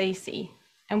opportunities do they see,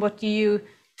 and what do you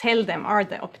tell them are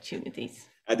the opportunities?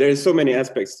 There are so many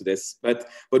aspects to this, but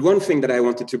one thing that I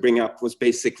wanted to bring up was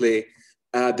basically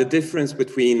the difference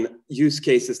between use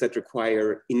cases that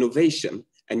require innovation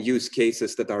and use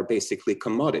cases that are basically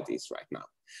commodities right now.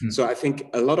 So I think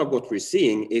a lot of what we're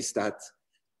seeing is that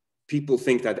people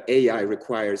think that AI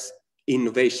requires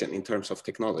innovation in terms of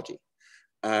technology,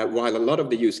 while a lot of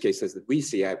the use cases that we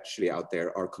see actually out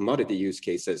there are commodity use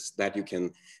cases that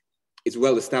it's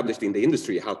well established in the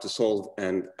industry how to solve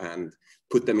and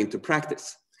put them into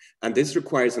practice. And this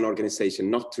requires an organization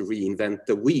not to reinvent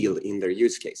the wheel in their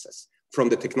use cases from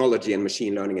the technology and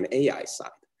machine learning and AI side.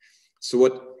 So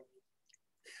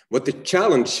what the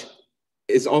challenge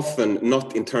is often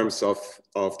not in terms of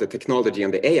the technology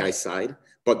and the AI side,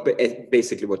 but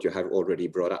basically what you have already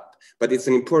brought up. But it's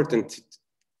important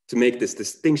to make this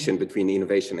distinction between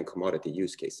innovation and commodity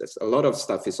use cases. A lot of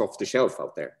stuff is off the shelf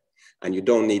out there, and you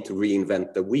don't need to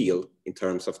reinvent the wheel in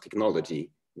terms of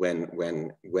technology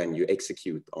when you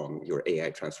execute on your AI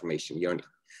transformation journey.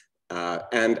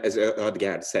 And as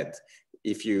Ödgärd said,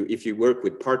 if you work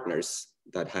with partners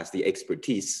that has the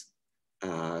expertise,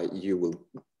 you will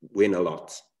win a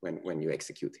lot when you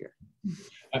execute here.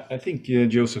 I think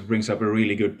Joseph brings up a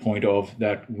really good point of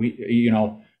that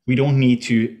we don't need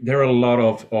to, there are a lot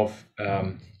of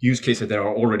use cases that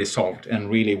are already solved, and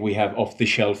really we have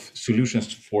off-the-shelf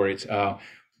solutions for it.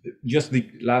 Just the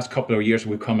last couple of years,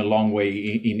 we've come a long way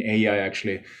in AI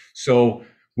actually. So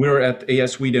we're at AI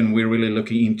Sweden, we're really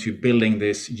looking into building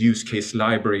this use case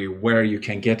library where you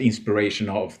can get inspiration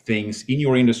of things in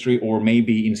your industry or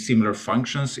maybe in similar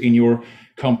functions in your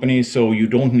company. So you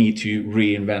don't need to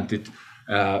reinvent it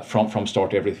from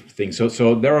start everything.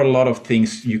 So there are a lot of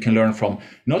things you can learn from,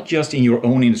 not just in your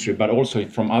own industry, but also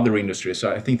from other industries.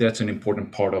 So I think that's an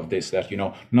important part of this, that, you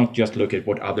know, not just look at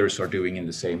what others are doing in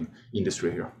the same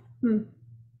industry here.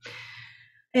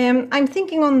 I'm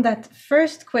thinking on that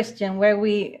first question where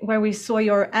we saw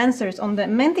your answers on the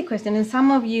Menti question, and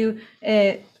some of you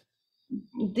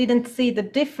didn't see the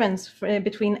difference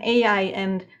between AI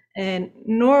and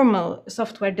normal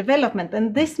software development,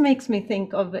 and this makes me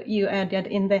think of you, Ödgärd,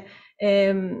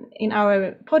 in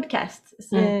our podcast,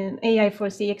 AI for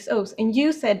CXOs, and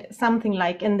you said something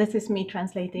like, and this is me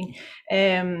translating,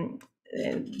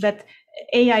 that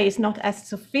AI is not as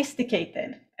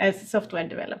sophisticated as software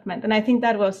development, and I think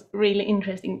that was really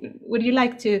interesting. Would you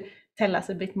like to tell us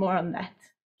a bit more on that?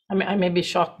 I mean, I may be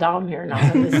shot down here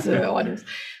now in this audience.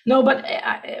 No, but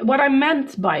what I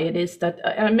meant by it is that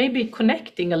maybe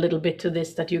connecting a little bit to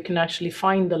this, that you can actually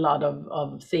find a lot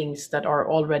of things that are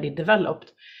already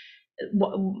developed.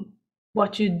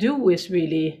 What you do is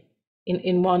really,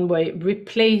 in one way,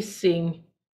 replacing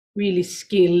really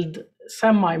skilled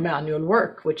semi-manual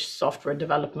work, which software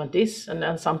development is,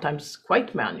 and sometimes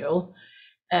quite manual,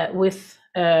 with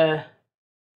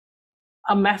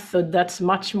a method that's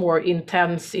much more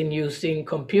intense in using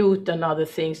compute and other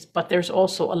things, but there's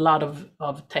also a lot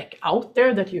of tech out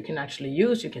there that you can actually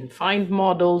use. You can find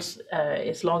models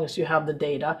as long as you have the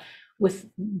data. With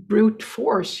brute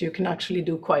force, you can actually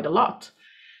do quite a lot.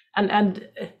 And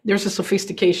there's a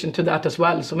sophistication to that as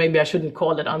well. So maybe I shouldn't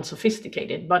call it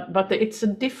unsophisticated, but it's a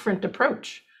different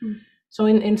approach. So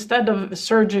instead of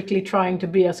surgically trying to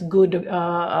be as good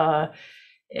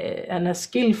and as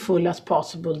skillful as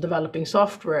possible developing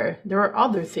software, there are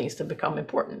other things that become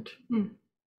important.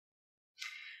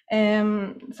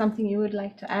 Something you would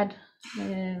like to add?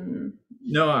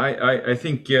 No, I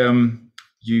think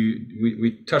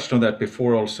we touched on that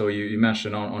before. Also, you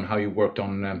mentioned on how you worked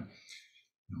on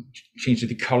changing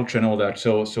the culture and all that.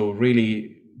 So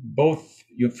really, both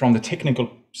from the technical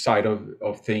side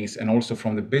of things and also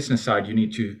from the business side, you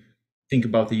need to think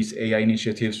about these AI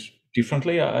initiatives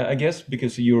differently, I guess,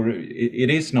 because it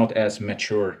is not as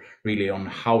mature really on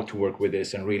how to work with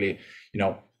this and really, you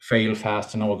know, fail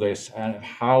fast and all this. And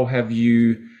how have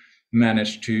you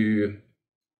managed to,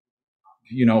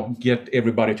 you know, get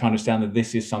everybody to understand that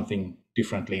this is something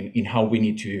differently in how we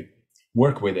need to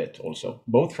work with it also,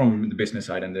 both from the business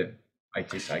side and the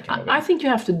IT side? I think you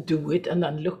have to do it and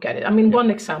then look at it. I mean, one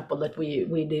example that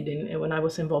we did when I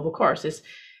was in Volvo Cars is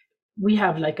we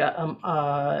have like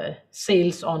a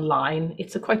sales online.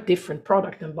 It's a quite different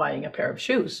product than buying a pair of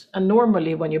shoes. And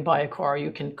normally when you buy a car, you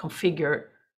can configure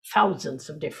thousands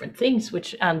of different things,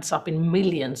 which ends up in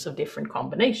millions of different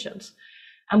combinations.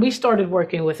 And we started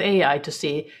working with AI to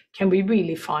see, can we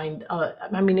really find,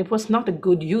 I mean, it was not a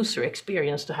good user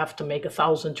experience to have to make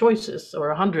 1,000 choices or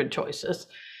 100 choices.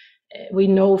 We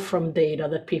know from data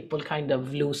that people kind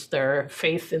of lose their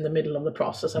faith in the middle of the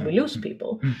process, and we lose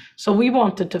people. So we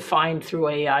wanted to find through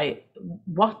AI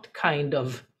what kind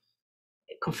of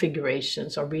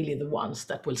configurations are really the ones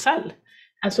that will sell.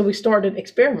 And so we started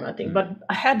experimenting, but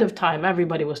ahead of time,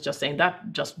 everybody was just saying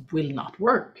that just will not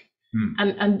work.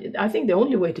 And I think the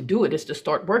only way to do it is to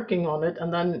start working on it,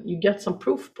 and then you get some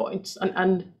proof points.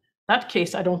 And that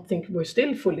case, I don't think we're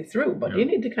still fully through, but you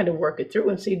need to kind of work it through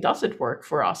and see, does it work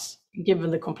for us, given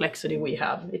the complexity we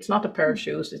have? It's not a pair of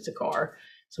shoes, it's a car.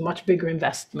 It's a much bigger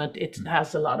investment. It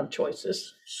has a lot of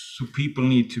choices. So people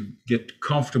need to get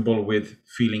comfortable with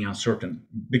feeling uncertain,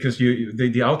 because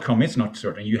the outcome is not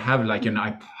certain. You have like an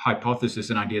hypothesis,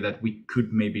 an idea that we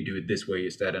could maybe do it this way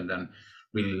instead, and then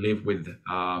really live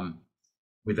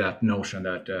with that notion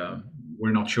that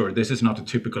we're not sure. This is not a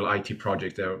typical IT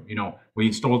project. There, you know, we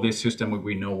install this system,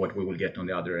 we know what we will get on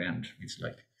the other end. It's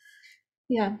like,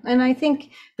 yeah, and I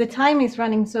think the time is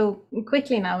running so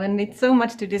quickly now, and it's so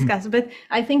much to discuss, but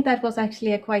I think that was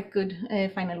actually a quite good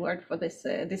final word for this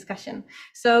discussion.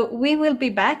 So we will be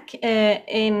back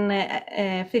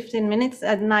in 15 minutes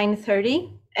at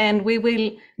 9:30, and we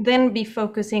will then be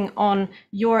focusing on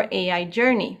your AI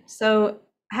journey. So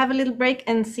have a little break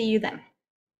and see you then.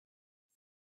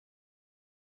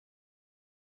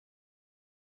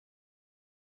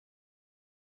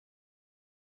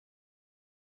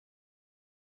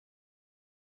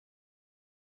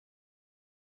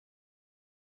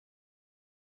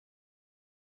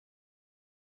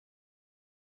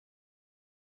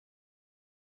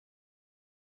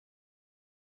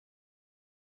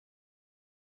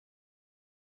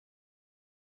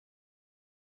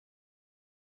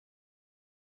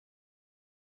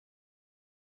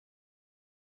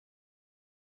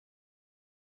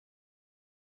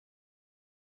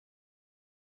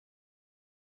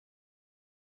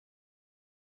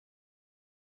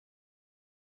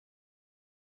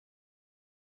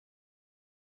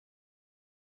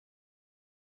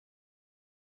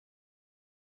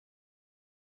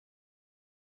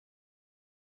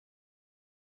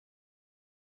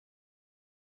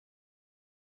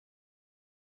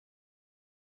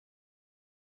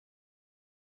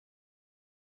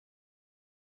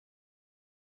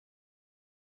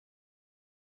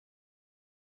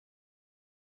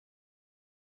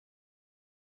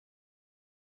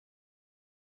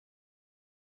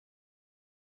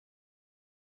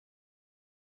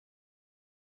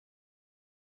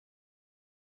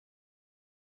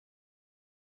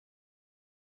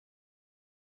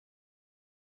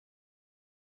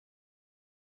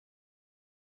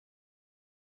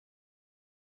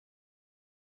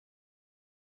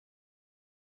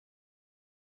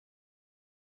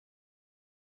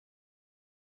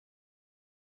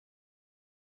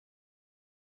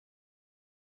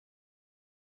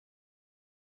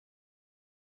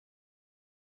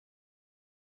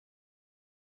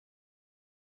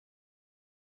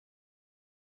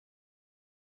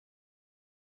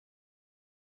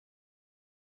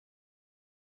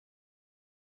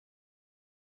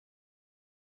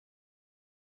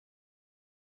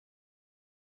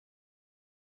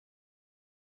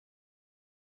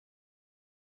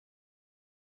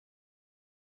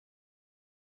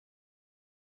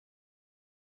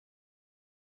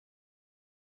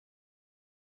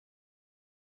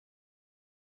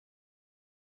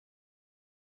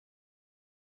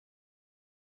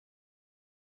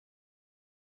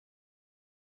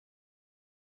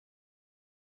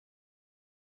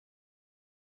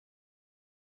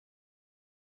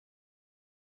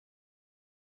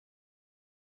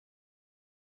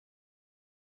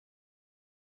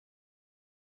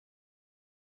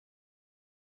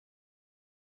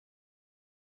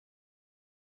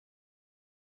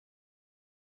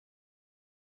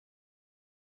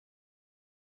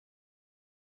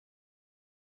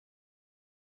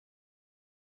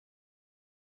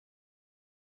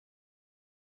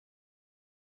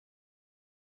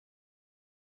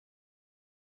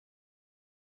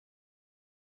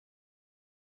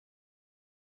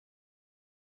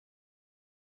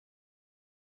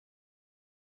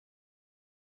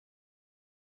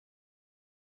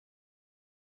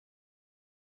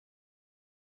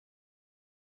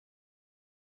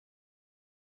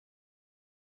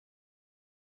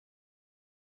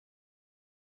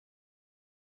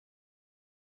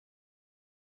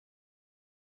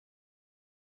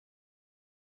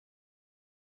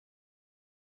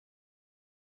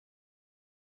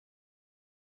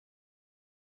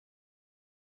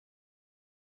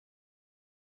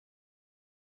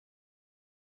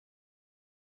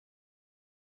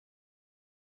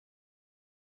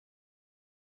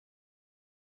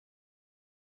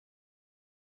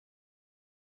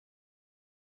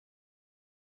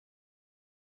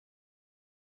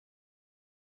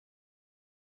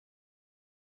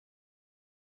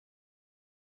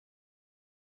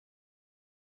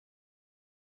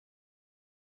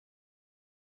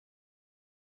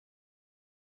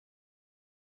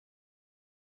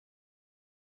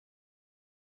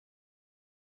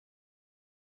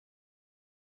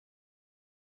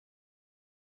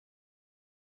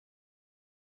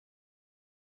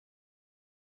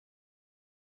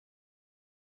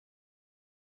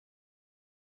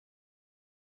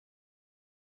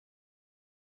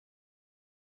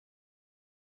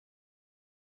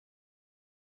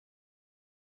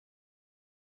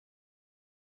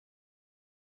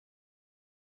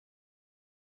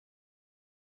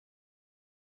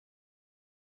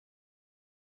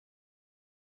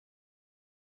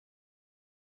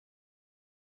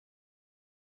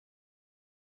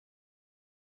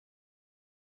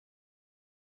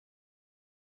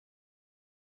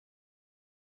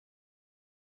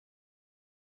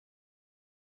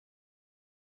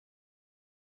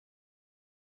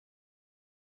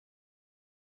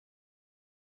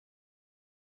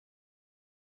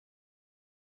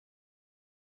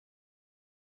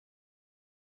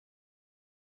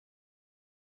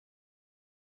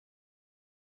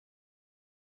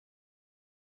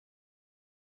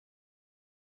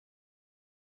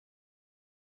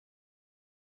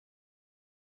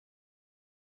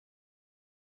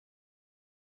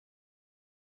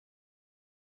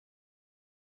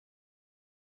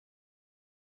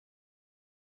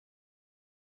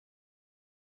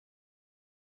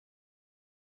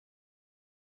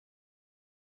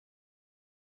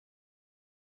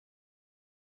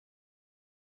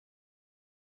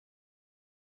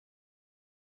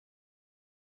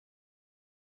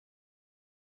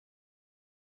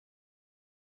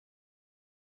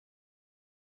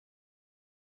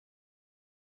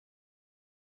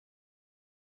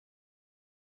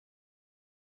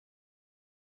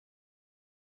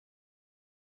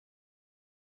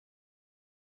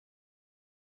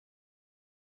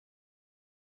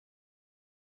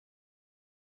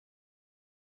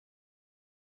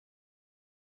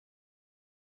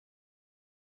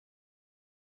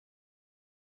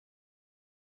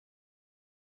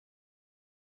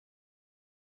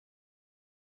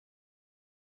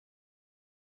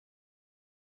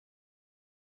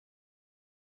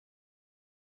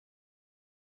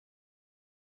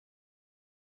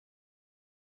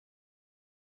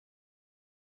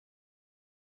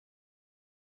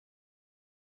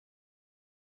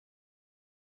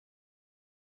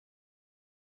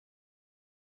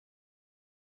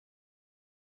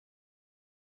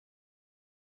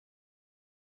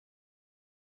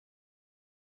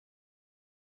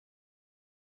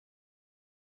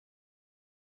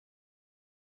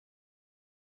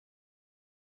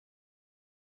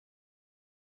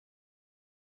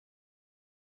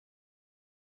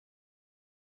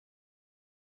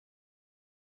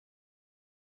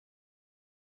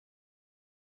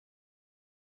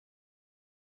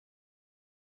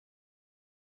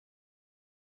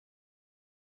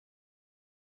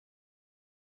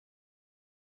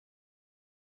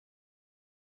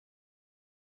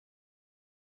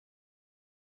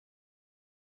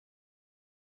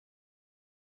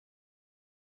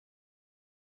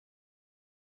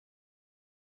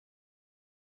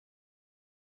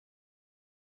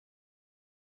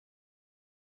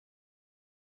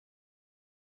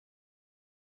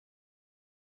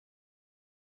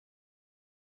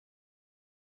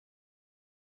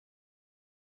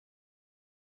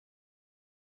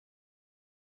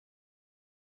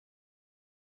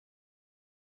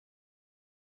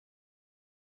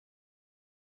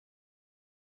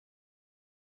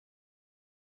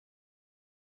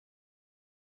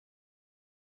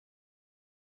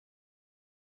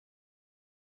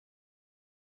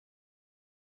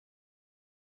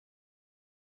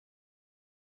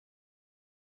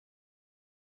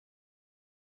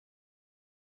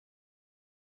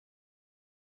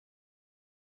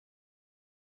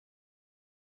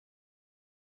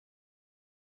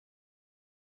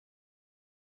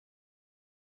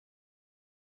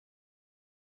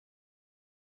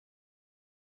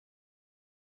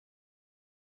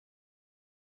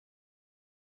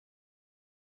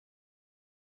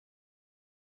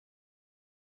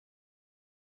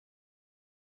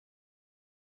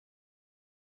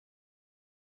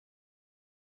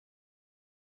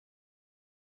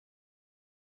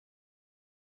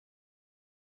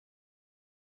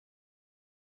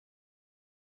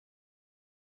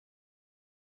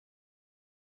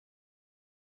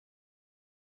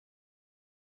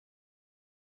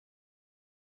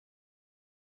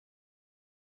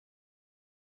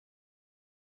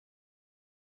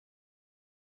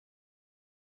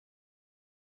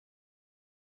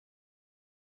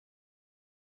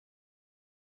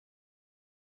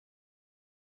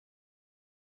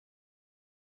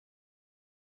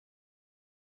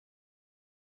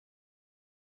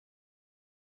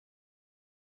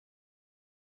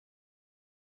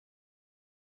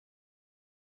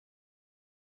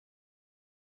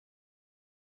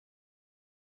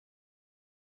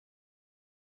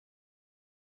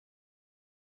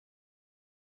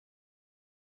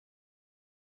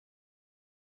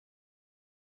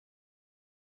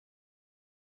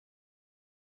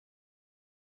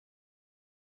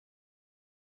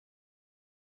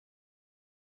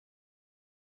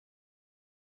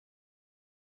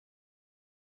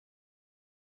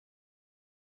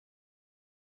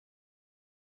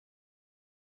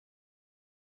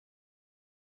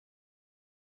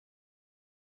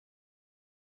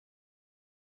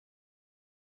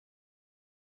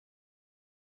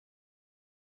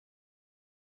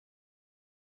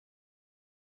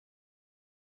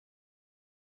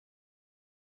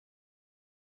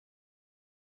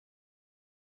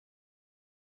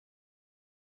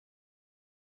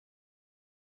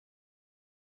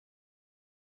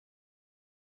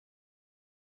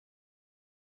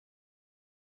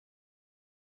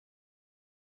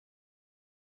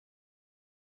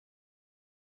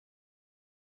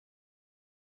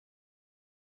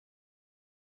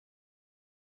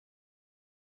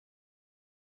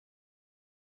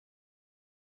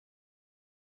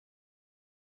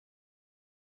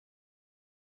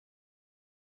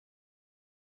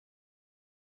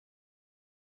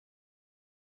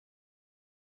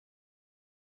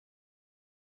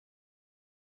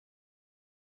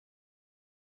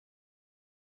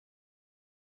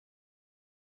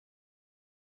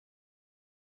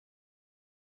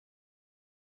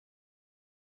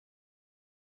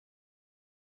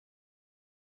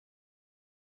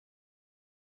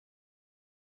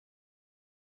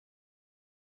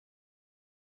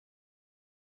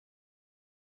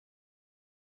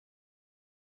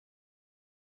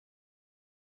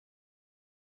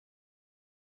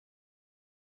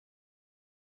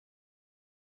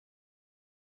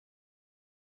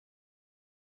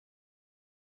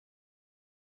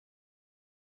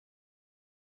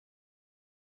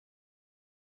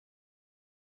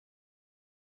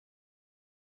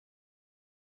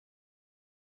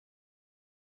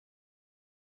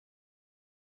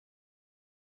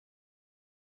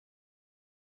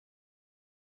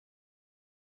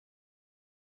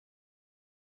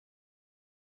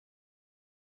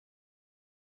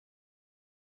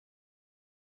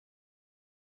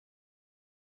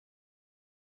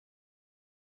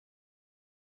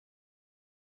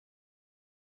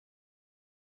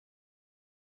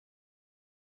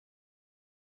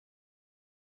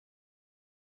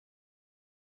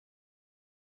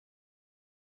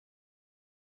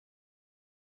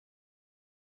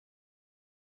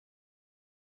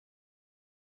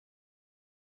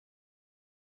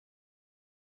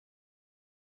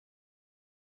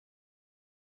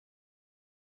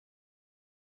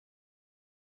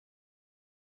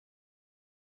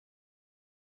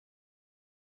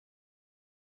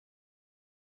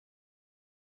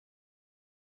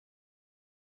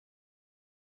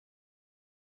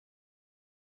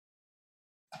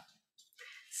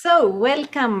 So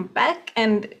welcome back,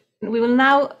 and we will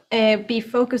now be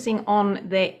focusing on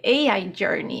the AI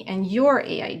journey and your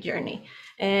AI journey.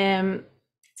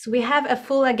 So we have a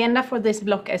full agenda for this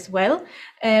block as well.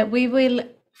 We will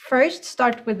first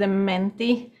start with the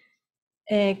Menti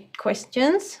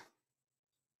questions.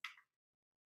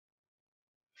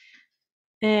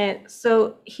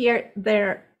 So here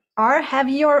there are, have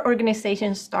your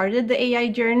organization started the AI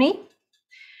journey?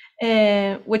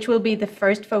 Which will be the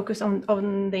first focus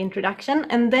on the introduction,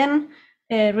 and then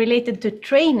related to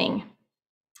training.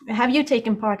 Have you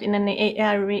taken part in an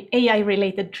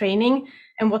AI-related training,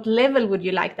 and what level would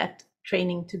you like that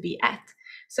training to be at?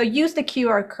 So use the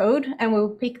QR code and we'll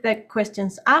pick the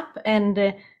questions up,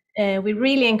 and we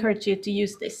really encourage you to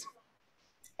use this.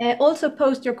 Also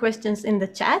post your questions in the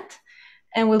chat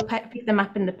and we'll pick them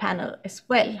up in the panel as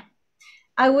well.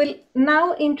 I will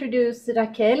now introduce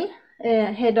Raquel,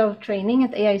 Head of Training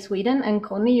at AI Sweden, and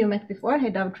Conny, you met before,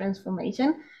 Head of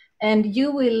Transformation, and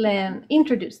you will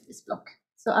introduce this block.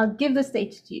 So I'll give the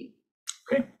stage to you.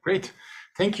 Okay, great.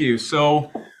 Thank you. So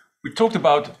we talked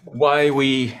about why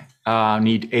we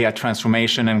need AI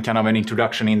transformation and kind of an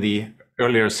introduction in the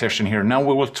earlier session here. Now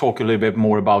we will talk a little bit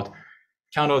more about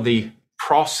kind of the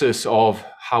process of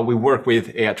how we work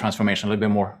with AI transformation, a little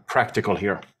bit more practical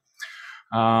here.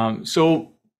 So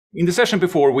in the session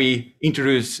before, we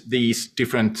introduced these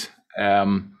different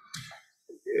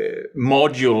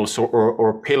modules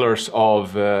or pillars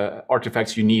of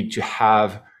artifacts you need to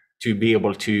have to be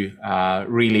able to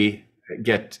really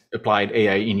get applied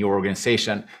AI in your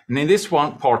organization. And in this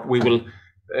one part, we will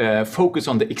focus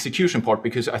on the execution part,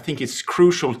 because I think it's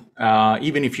crucial,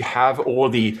 even if you have all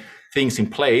the things in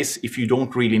place, if you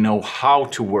don't really know how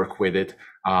to work with it,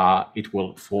 it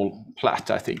will fall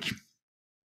flat, I think.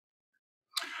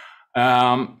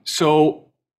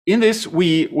 So in this,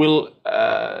 we will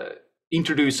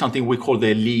introduce something we call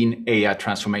the Lean AI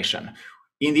transformation.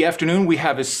 In the afternoon, we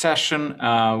have a session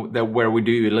where we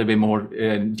do a little bit more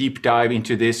deep dive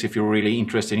into this, if you're really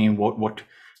interested in what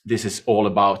this is all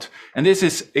about. And this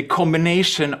is a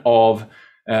combination of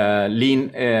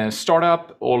lean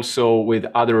startup, also with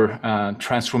other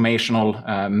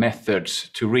transformational methods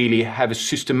to really have a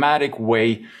systematic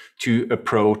way to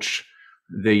approach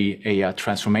the AI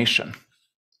transformation.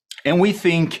 And we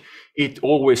think it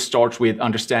always starts with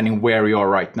understanding where you are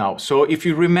right now. So if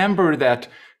you remember that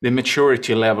the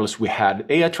maturity levels we had,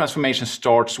 AI transformation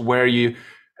starts where you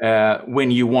when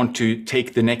you want to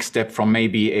take the next step from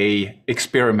maybe a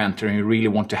experimenter and you really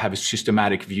want to have a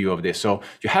systematic view of this. So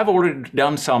you have already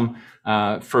done some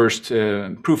first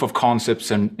proof of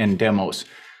concepts and demos.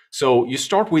 So you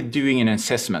start with doing an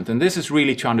assessment, and this is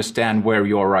really to understand where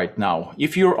you are right now.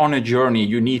 If you're on a journey,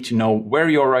 you need to know where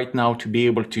you are right now to be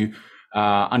able to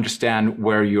understand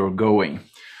where you're going.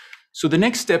 So the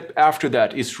next step after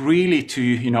that is really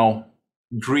to,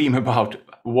 dream about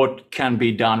what can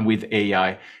be done with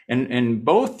AI, and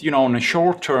both, on a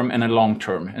short term and a long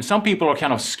term. And some people are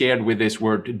kind of scared with this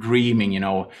word dreaming,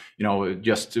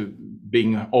 just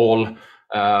being all,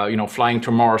 flying to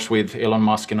Mars with Elon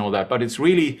Musk and all that. But it's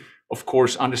really, of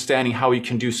course, understanding how you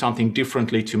can do something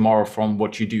differently tomorrow from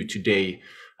what you do today.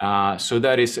 So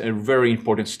that is a very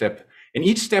important step. And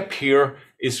each step here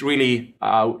is really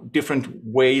different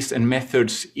ways and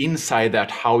methods inside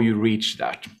that, how you reach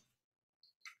that.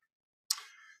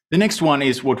 The next one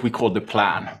is what we call the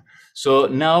plan. So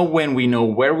now when we know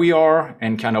where we are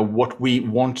and kind of what we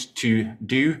want to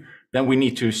do, then we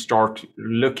need to start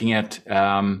looking at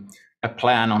a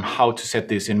plan on how to set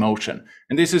this in motion.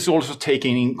 And this is also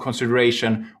taking in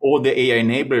consideration all the AI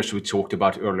enablers we talked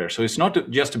about earlier. So it's not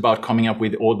just about coming up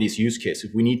with all these use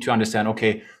cases. We need to understand,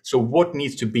 okay, so what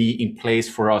needs to be in place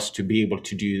for us to be able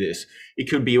to do this? It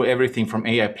could be everything from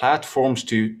AI platforms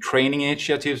to training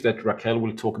initiatives that Raquel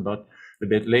will talk about a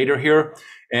bit later here.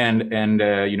 And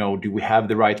do we have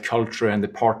the right culture and the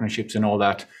partnerships and all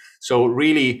that? So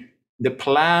really, the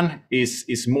plan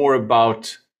is more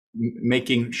about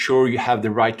making sure you have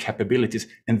the right capabilities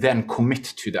and then commit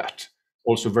to that.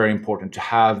 Also very important to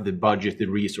have the budget, the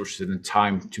resources, and the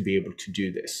time to be able to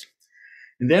do this.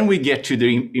 And then we get to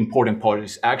the important part,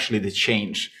 is actually the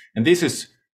change. And this is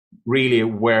really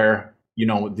where,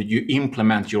 you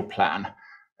implement your plan.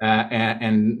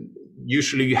 And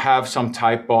usually you have some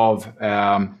type of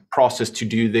process to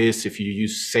do this if you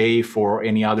use SAFe or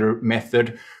any other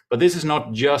method. But this is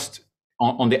not just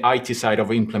on the IT side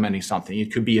of implementing something.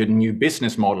 It could be a new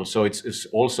business model. So it's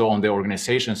also on the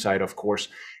organization side, of course,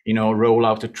 roll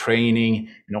out the training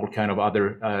and all kind of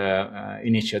other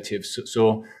initiatives.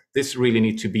 So this really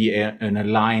needs to be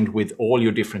aligned with all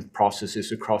your different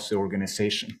processes across the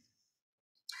organization.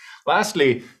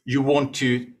 Lastly, you want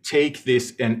to take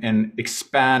this and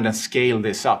expand and scale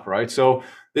this up, right? So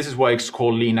this is why it's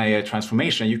called lean AI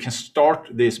transformation. You can start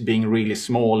this being really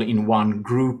small in one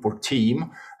group or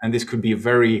team, and this could be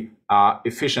very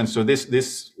efficient. So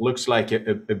this looks like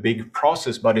a big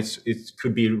process, but it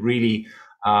could be really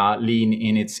lean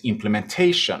in its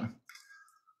implementation.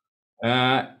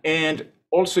 And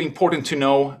also important to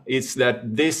know is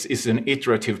that this is an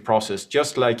iterative process.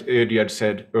 Just like Ödgärd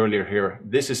said earlier here,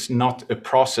 this is not a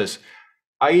process.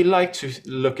 I like to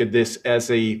look at this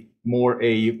as a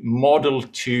model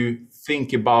to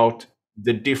think about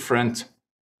the different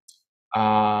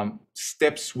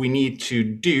steps we need to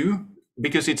do,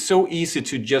 because it's so easy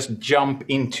to just jump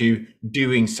into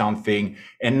doing something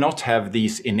and not have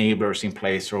these enablers in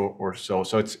place or so.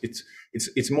 So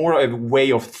it's more a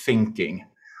way of thinking.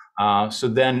 So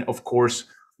then, of course,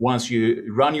 once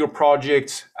you run your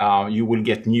project, you will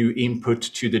get new input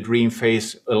to the dream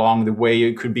phase along the way.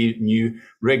 It could be new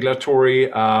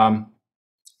regulatory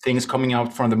things coming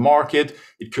out from the market.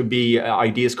 It could be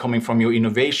ideas coming from your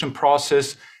innovation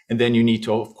process. And then you need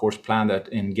to, of course, plan that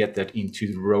and get that into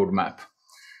the roadmap.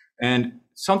 And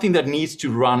something that needs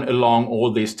to run along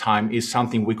all this time is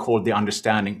something we call the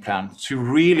understanding plan. To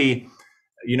really,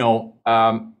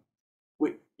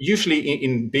 usually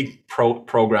in big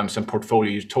programs and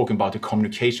portfolio, you're talking about a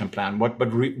communication plan.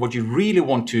 What you really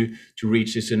want to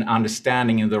reach is an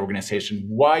understanding in the organization.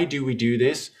 Why do we do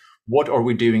this? What are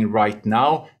we doing right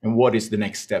now? And what is the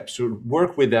next step? So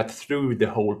work with that through the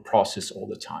whole process all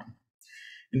the time.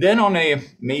 And then on a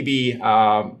maybe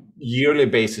yearly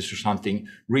basis or something,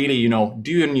 really,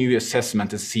 do a new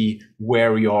assessment and see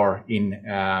where you are in,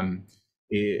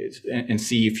 and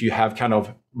see if you have kind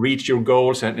of reached your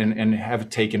goals and have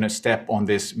taken a step on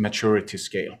this maturity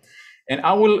scale. And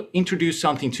I will introduce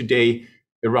something today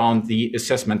around the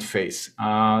assessment phase.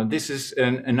 This is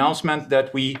an announcement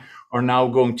that we are now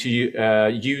going to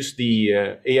use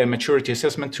the AI maturity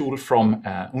assessment tool from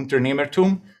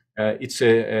Unternehmertum. It's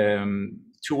a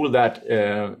tool that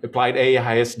Applied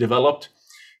AI has developed.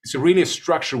 It's a really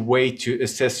structured way to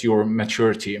assess your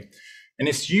maturity. And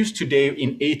it's used today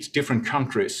in 8 different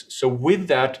countries. So with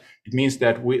that, it means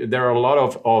that there are a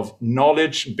lot of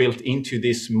knowledge built into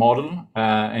this model,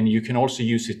 and you can also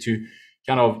use it to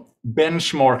kind of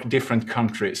benchmark different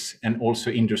countries and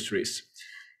also industries.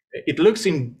 It looks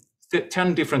in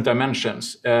 10 different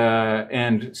dimensions,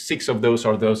 and 6 of those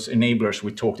are those enablers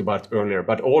we talked about earlier,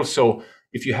 but also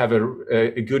if you have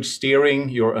a good steering,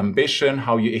 your ambition,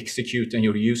 how you execute, and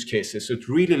your use cases. So it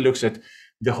really looks at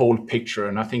the whole picture,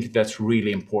 and I think that's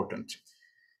really important.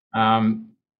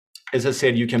 As I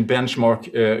said, you can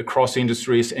benchmark across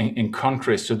industries and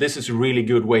countries. So this is a really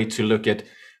good way to look at,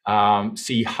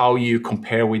 see how you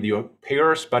compare with your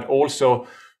peers, but also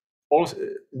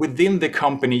within the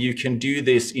company, you can do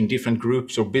this in different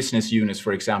groups or business units,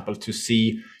 for example, to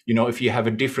see, if you have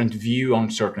a different view on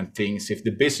certain things, if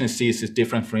the business sees it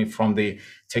different from the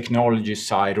technology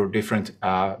side or different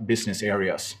business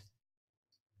areas.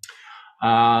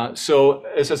 So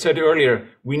as I said earlier,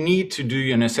 we need to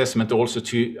do an assessment also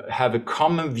to have a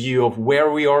common view of where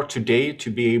we are today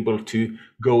to be able to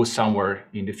go somewhere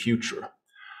in the future.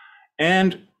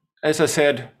 And as I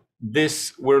said,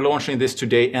 we're launching this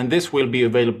today, and this will be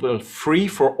available free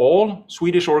for all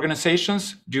Swedish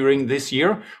organizations during this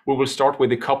year. We will start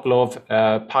with a couple of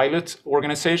pilot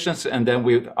organizations and then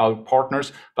with our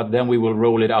partners, but then we will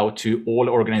roll it out to all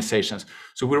organizations.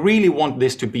 So we really want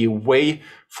this to be a way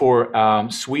for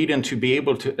Sweden to be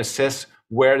able to assess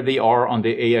where they are on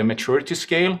the AI maturity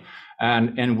scale,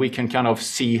 and we can kind of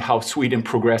see how Sweden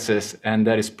progresses, and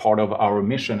that is part of our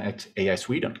mission at AI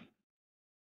Sweden.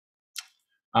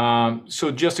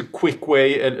 So just a quick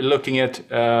way at looking at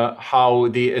how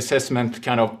the assessment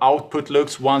kind of output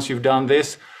looks once you've done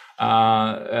this.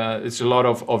 It's a lot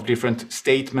of different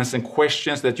statements and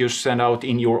questions that you send out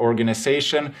in your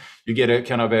organization. You get a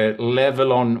kind of a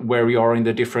level on where you are in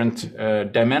the different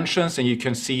dimensions, and you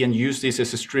can see and use this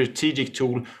as a strategic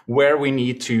tool where we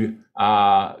need to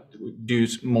do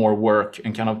more work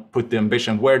and kind of put the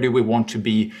ambition. Where do we want to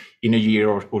be in a year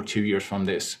or 2 years from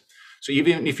this? So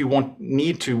even if you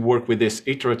need to work with this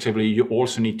iteratively, you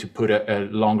also need to put a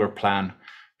longer plan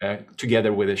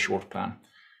together with a short plan.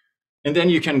 And then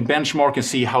you can benchmark and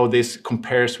see how this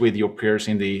compares with your peers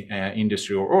in the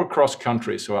industry or across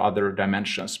countries or other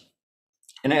dimensions.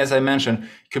 And as I mentioned,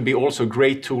 it could be also a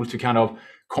great tool to kind of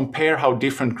compare how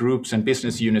different groups and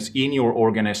business units in your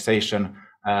organization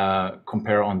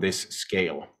compare on this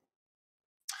scale.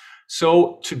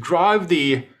 So to drive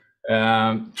the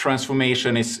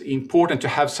transformation, it's important to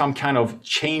have some kind of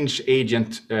change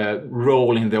agent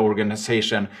role in the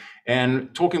organization.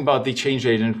 And talking about the change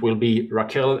agent will be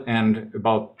Raquel, and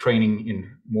about training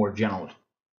in more general.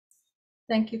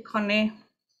 Thank you, Conny.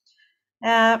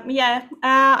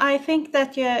 I think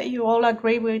that you all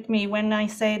agree with me when I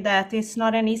say that it's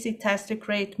not an easy task to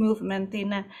create movement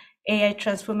in an AI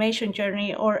transformation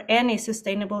journey, or any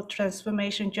sustainable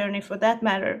transformation journey for that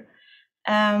matter.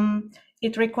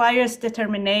 It requires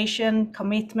determination,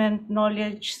 commitment,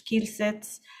 knowledge, skill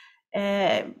sets,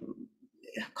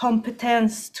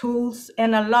 competence, tools,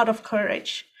 and a lot of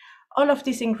courage. All of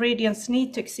these ingredients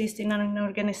need to exist in an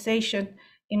organization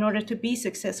in order to be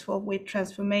successful with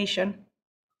transformation.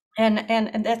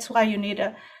 And that's why you need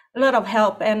a lot of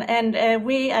help. And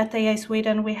we at AI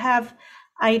Sweden, we have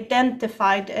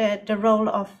identified the role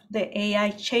of the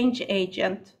AI change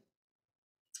agent,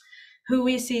 who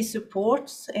we see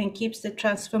supports and keeps the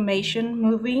transformation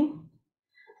moving.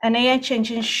 An AI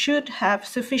change agent should have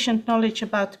sufficient knowledge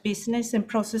about business and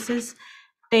processes,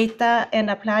 data and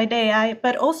applied AI,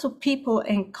 but also people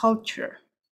and culture.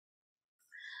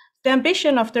 The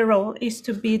ambition of the role is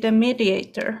to be the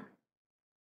mediator.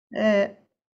 The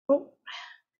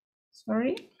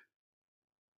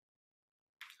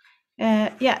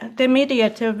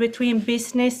mediator between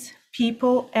business,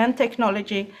 people, and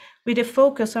technology, with a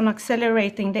focus on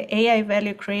accelerating the AI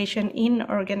value creation in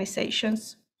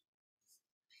organizations.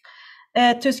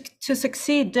 To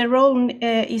succeed, the role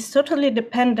is totally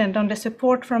dependent on the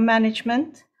support from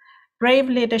management, brave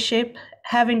leadership,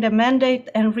 having the mandate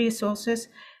and resources,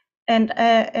 and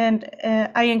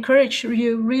I encourage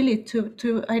you really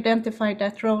to identify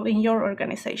that role in your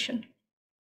organization.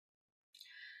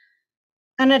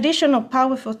 An additional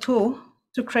powerful tool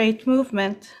to create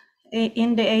movement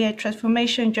in the AI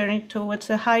transformation journey towards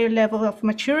a higher level of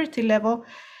maturity level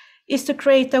is to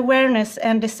create awareness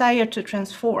and desire to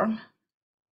transform.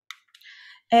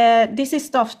 This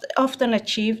is often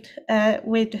achieved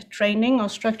with training or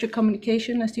structured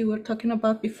communication, as you were talking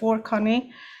about before,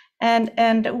 Conny.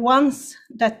 And once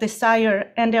that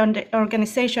desire and the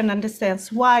organization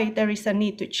understands why there is a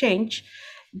need to change,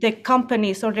 the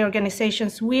companies or the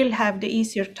organizations will have the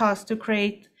easier task to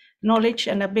create knowledge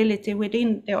and ability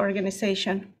within the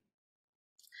organization.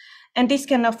 And this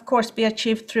can, of course, be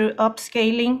achieved through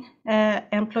upscaling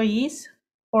employees,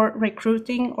 or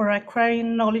recruiting or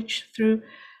acquiring knowledge through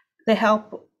the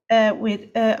help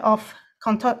of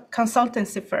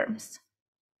consultancy firms.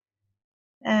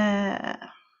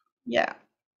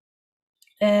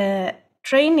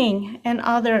 Training and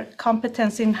other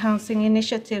competence-enhancing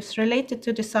initiatives related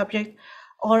to the subject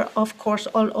are, of course,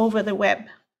 all over the web.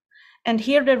 And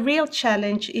here the real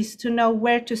challenge is to know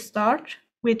where to start,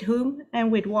 with whom,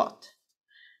 and with what.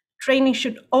 Training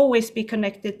should always be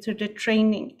connected to the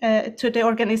to the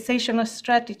organizational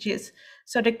strategies.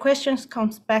 So the questions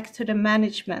comes back to the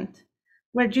management.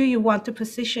 Where do you want to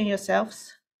position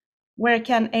yourselves? Where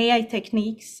can AI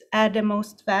techniques add the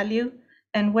most value?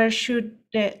 And where should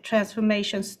the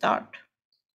transformation start?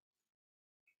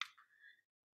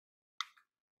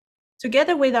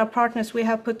 Together with our partners, we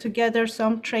have put together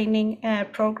some training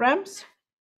programs.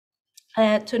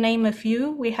 To name a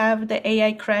few, we have the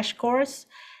AI Crash Course,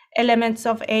 Elements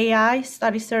of AI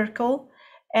Study Circle,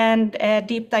 and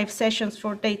deep dive sessions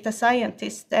for data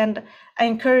scientists. And I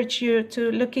encourage you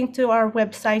to look into our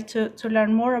website to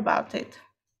learn more about it.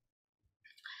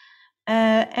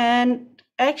 And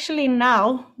actually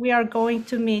now we are going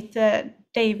to meet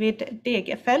David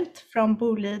Degerfeldt from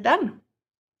Boliden.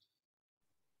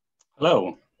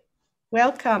 Hello.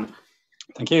 Welcome.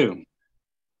 Thank you.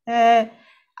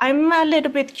 I'm a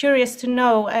little bit curious to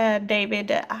know,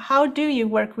 David, how do you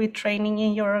work with training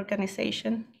in your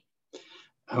organization?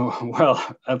 Oh, well,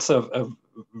 that's a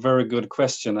very good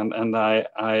question, and I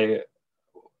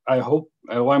hope.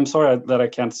 I'm sorry that I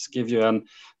can't give you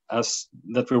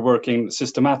that we're working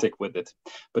systematic with it,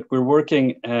 but we're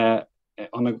working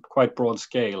on a quite broad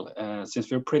scale. Since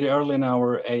we're pretty early in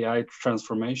our AI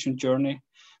transformation journey,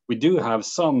 we do have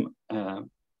some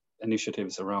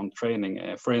initiatives around training.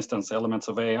 For instance, Elements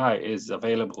of AI is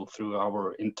available through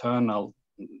our internal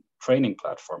training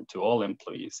platform to all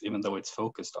employees, even though it's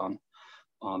focused on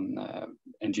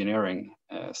engineering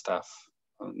staff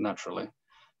naturally.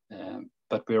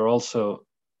 But we're also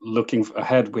looking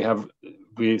ahead.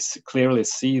 We clearly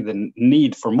see the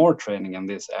need for more training in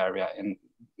this area in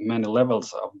many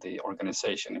levels of the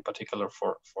organization, in particular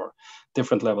for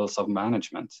different levels of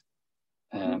management,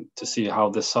 to see how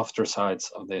the softer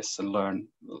sides of this and learn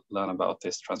about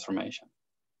this transformation.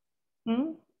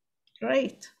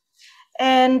 Great.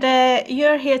 And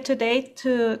you're here today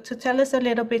to tell us a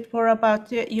little bit more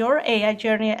about your AI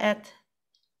journey at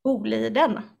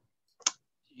Boliden.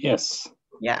 Yes.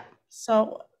 Yeah,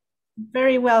 so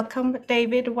very welcome,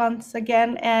 David, once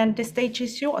again, and the stage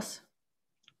is yours.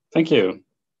 Thank you.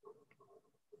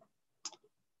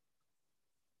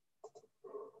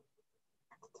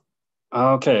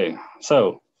 Okay,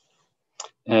 so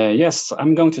yes,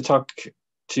 I'm going to talk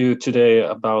to you today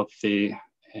about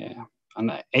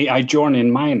an AI journey in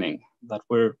mining that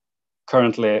we're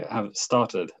currently have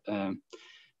started.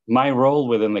 My role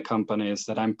within the company is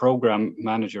that I'm program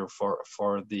manager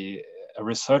for the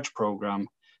research program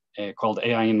called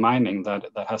AI in Mining that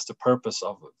has the purpose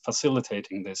of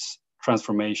facilitating this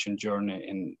transformation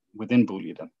journey within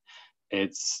Boliden.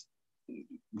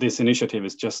 This initiative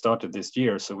is just started this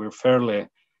year, so we're fairly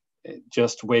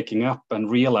just waking up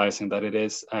and realizing that it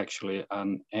is actually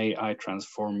an AI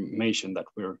transformation that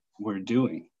we're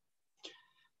doing.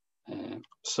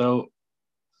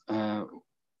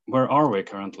 Where are we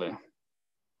currently?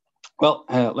 Well,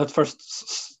 let's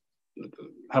first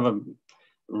have a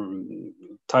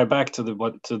tie back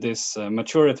to this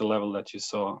maturity level that you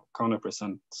saw Conny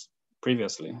present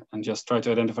previously, and just try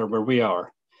to identify where we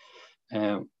are.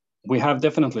 We have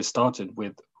definitely started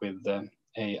with the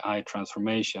AI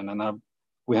transformation, and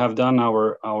we have done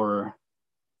our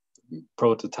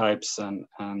prototypes and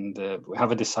we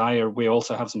have a desire. We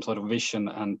also have some sort of vision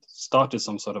and started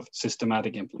some sort of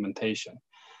systematic implementation.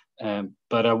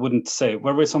 But I wouldn't say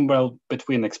we're somewhere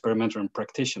between experimenter and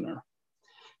practitioner,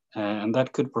 and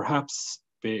that could perhaps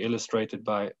be illustrated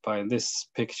by this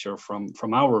picture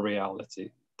from our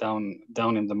reality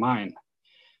down in the mine,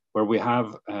 where we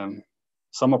have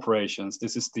some operations.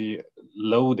 This is the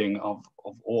loading of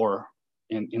ore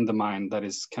in the mine that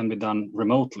can be done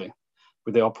remotely,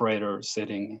 with the operator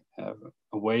sitting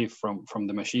away from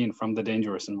the machine, from the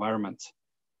dangerous environment,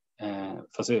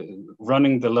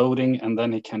 running the loading, and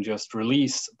then he can just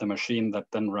release the machine that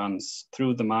then runs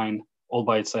through the mine all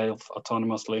by itself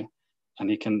autonomously, and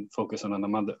he can focus on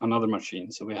another machine.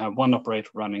 So we have one operator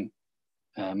running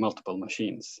multiple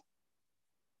machines.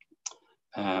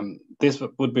 This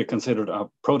would be considered a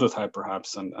prototype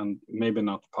perhaps, and maybe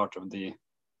not part of the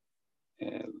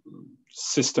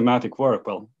systematic work,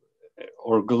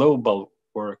 or global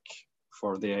work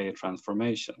for the AI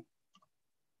transformation.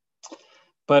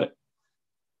 But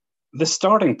the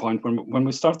starting point when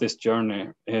we start this journey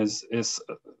is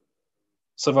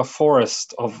sort of a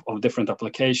forest of different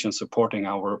applications supporting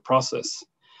our process.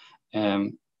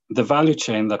 The value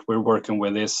chain that we're working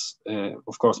with is,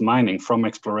 of course, mining, from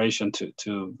exploration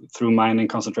through mining,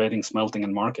 concentrating, smelting,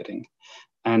 and marketing.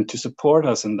 And to support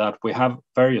us in that, we have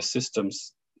various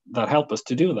systems that help us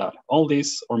to do that. All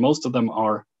these, or most of them,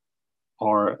 are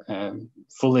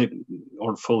fully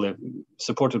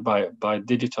supported by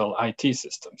digital IT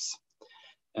systems.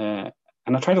 And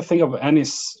I try to think of any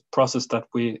process that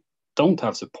we don't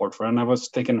have support for. And I was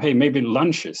thinking, hey, maybe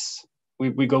lunches.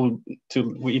 We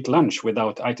eat lunch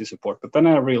without IT support. But then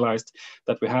I realized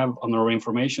that we have on our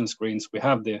information screens, we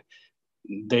have the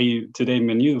day-to-day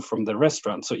menu from the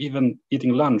restaurant. So even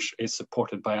eating lunch is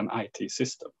supported by an IT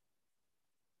system.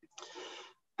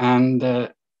 And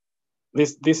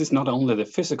this is not only the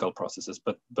physical processes,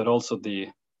 but also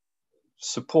the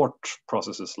support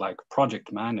processes like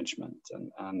project management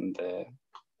and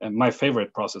my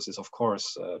favorite process is, of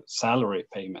course, salary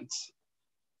payments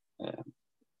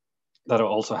that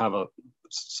also have a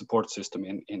support system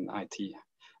in IT.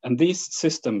 And these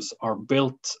systems are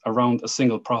built around a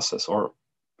single process, or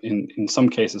in some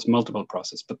cases multiple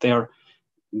processes, but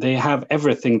they have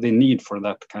everything they need for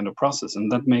that kind of process,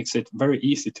 and that makes it very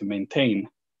easy to maintain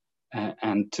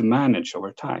and to manage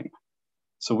over time.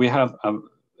 So we have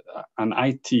an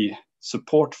IT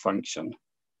support function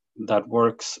that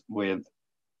works with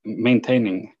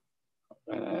maintaining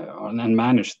and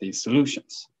manage these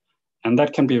solutions. And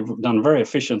that can be done very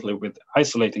efficiently with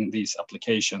isolating these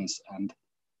applications and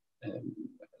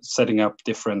setting up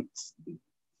different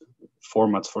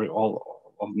formats for all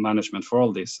of management for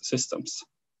all these systems.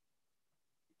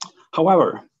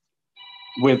 However,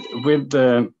 with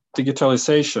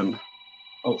digitalization,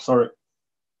 with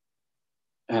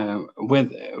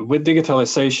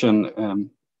digitalization,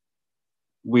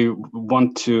 we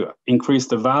want to increase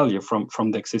the value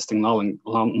from the existing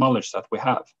knowledge that we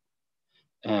have.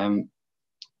 And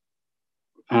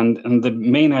the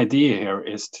main idea here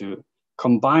is to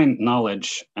combine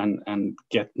knowledge and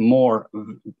get more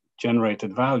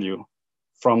generated value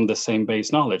from the same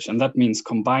base knowledge. And that means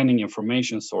combining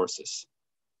information sources.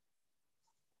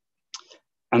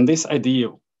 And this idea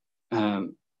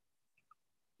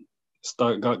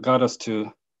got us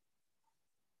to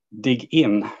dig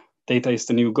in. Data is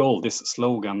the new gold, this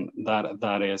slogan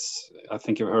that is, I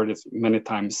think you've heard it many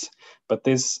times, but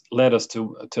this led us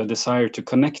to a desire to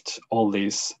connect all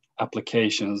these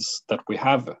applications that we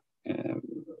have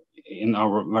in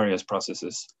our various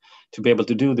processes to be able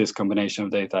to do this combination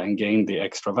of data and gain the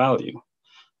extra value.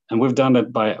 And we've done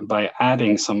it by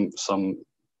adding some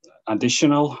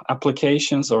additional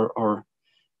applications or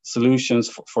solutions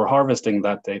for harvesting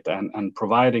that data and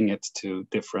providing it to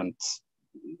different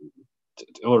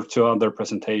or to other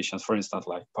presentations, for instance,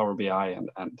 like Power BI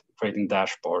and creating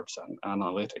dashboards and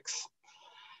analytics.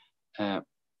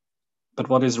 But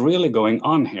what is really going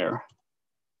on here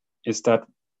is that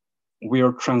we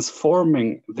are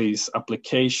transforming these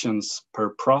applications per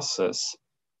process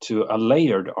to a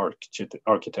layered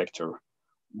architecture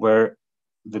where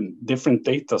the different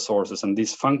data sources and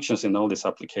these functions in all these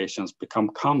applications become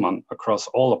common across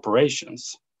all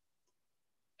operations.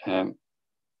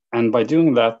 And by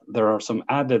doing that, there are some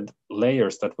added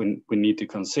layers that we need to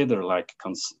consider, like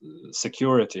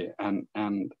security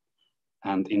and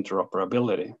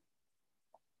interoperability.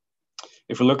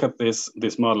 If we look at this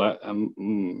model,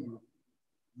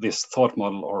 this thought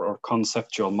model or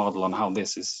conceptual model on how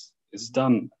this is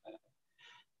done,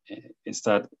 is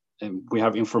that we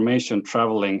have information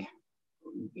traveling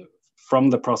from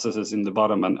the processes in the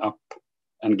bottom and up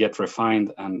and get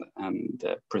refined and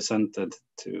presented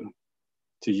to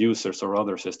users or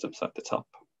other systems at the top.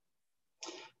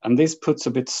 And this puts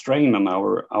a bit strain on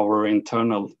our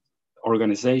internal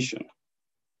organization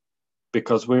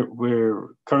because we're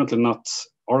currently not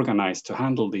organized to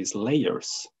handle these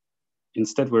layers.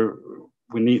 Instead,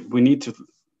 we need to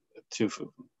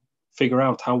figure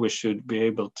out how we should be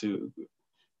able to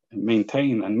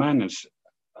maintain and manage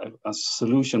a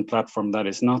solution platform that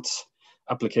is not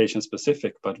application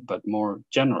specific but more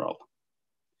general.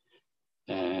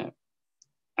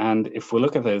 And if we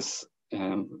look at this,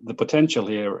 the potential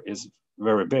here is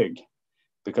very big,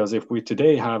 because if we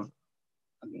today have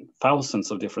thousands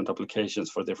of different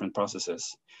applications for different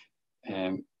processes,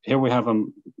 here we have a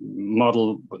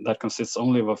model that consists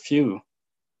only of a few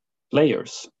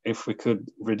layers. If we could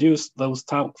reduce those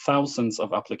thousands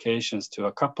of applications to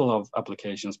a couple of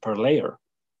applications per layer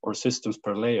or systems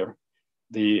per layer,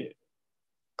 the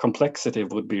complexity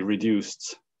would be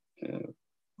reduced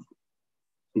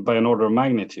by an order of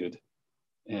magnitude.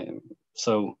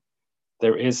 So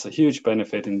there is a huge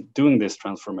benefit in doing this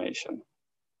transformation.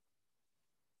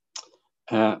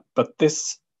 But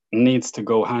this needs to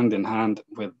go hand in hand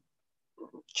with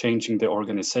changing the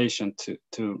organization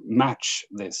to match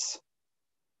this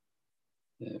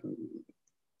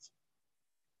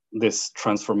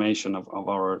transformation of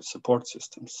our support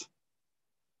systems.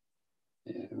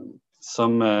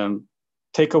 Some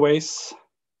takeaways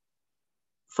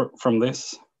from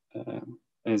this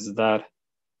is that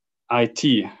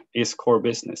IT is core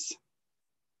business,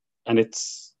 and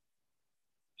it's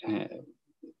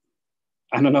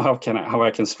I don't know how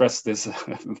I can stress this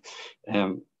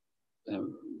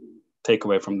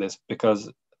takeaway from this, because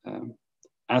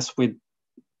as we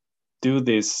do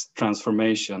this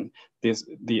transformation,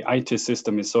 the IT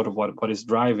system is sort of what is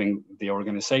driving the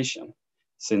organization,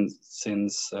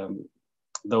 since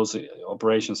those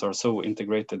operations are so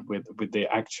integrated with the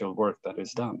actual work that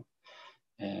is done.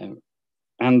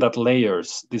 And that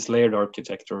this layered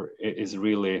architecture is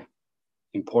really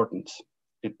important.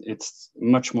 It's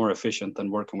much more efficient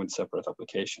than working with separate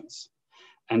applications.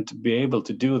 And to be able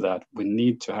to do that, we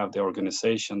need to have the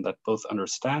organization that both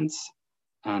understands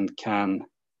and can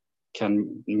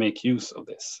make use of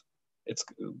this. It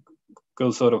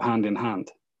goes sort of hand in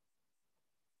hand.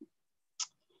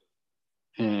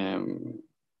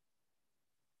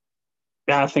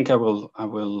 Yeah, I think I will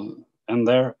end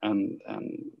there and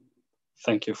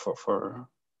thank you for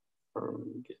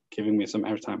giving me some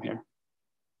airtime here.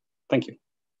 Thank you.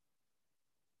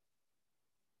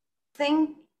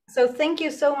 Thank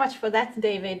you so much for that,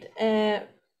 David.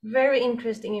 Very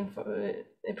interesting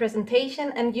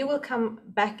presentation, and you will come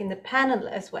back in the panel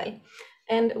as well.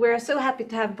 And we're so happy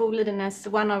to have Boliden as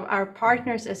one of our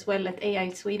partners as well at AI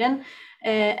Sweden.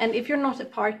 And if you're not a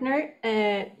partner,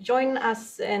 join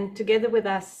us and together with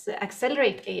us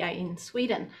accelerate AI in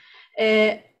Sweden.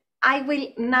 I will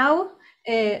now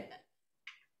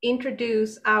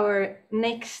introduce our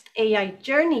next AI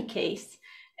journey case.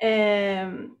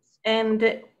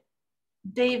 And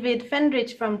David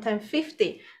Fendrich from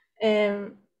 1050.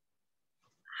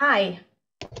 Hi.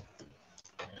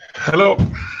 Hello.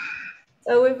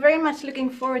 So we're very much looking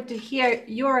forward to hear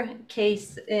your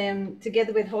case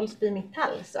together with Holsby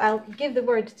Mittal. So I'll give the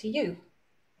word to you.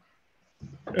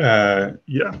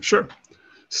 Yeah, sure.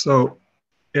 So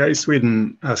AI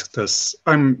Sweden asked us,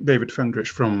 I'm David Fendrich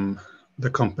from the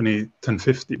company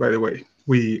 1050, by the way.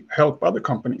 We help other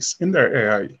companies in their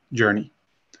AI journey.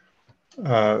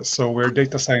 So we're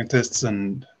data scientists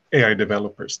and AI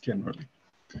developers generally.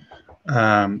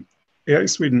 AI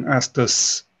Sweden asked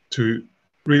us to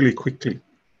really quickly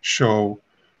show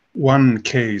one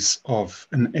case of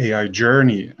an AI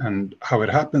journey and how it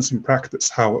happens in practice,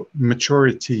 how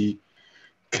maturity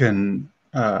can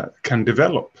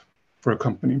develop for a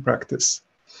company in practice.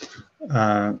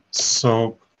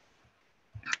 So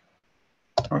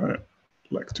I'd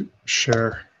like to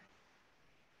share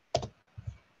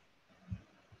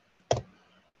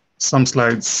some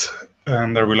slides,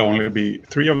 and there will only be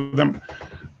 3 of them.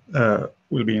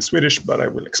 Will be in Swedish, but I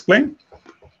will explain.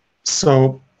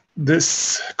 So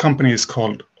this company is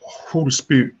called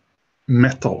Holsby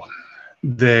Metal.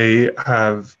 They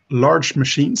have large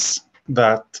machines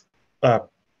that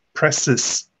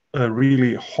presses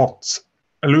really hot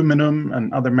aluminum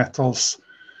and other metals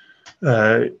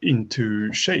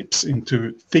into shapes,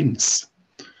 into things,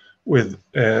 with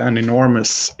an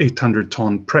enormous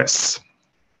 800-ton press,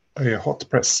 a hot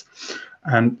press.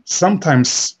 And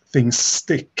sometimes things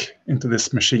stick into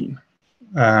this machine,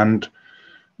 and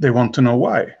they want to know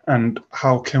why, and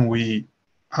how can we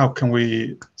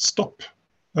stop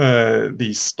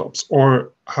these stops,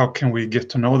 or how can we get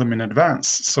to know them in advance?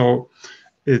 So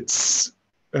it's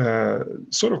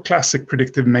sort of classic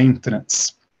predictive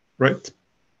maintenance, right?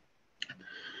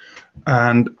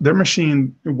 And their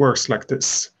machine works like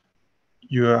this.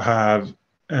 You have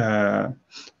a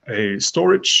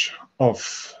storage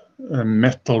of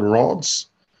metal rods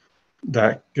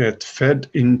that get fed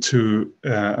into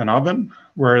an oven,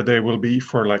 where they will be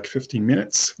for like 15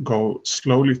 minutes, go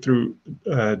slowly through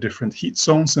different heat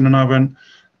zones in an oven,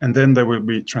 and then they will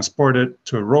be transported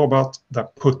to a robot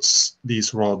that puts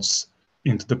these rods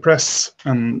into the press,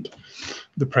 and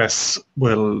the press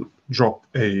will drop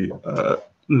a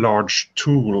large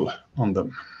tool on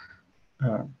them.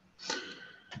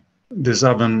 This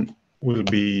oven will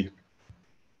be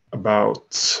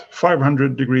about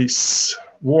 500 degrees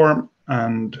warm,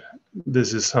 and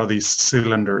this is how these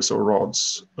cylinders or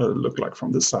rods look like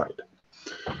from the side.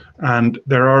 And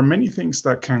there are many things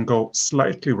that can go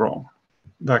slightly wrong,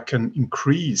 that can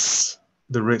increase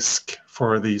the risk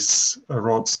for these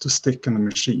rods to stick in the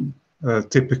machine.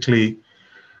 Typically,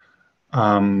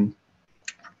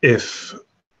 if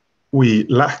we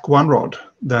lack one rod,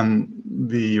 then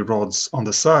the rods on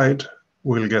the side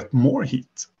will get more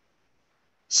heat.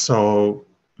 So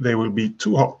they will be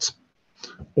too hot.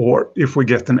 Or if we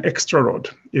get an extra rod,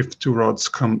 if 2 rods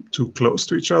come too close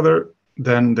to each other,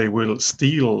 then they will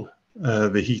steal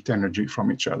the heat energy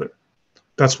from each other.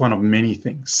 That's one of many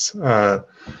things.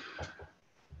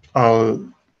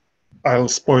 I'll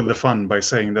spoil the fun by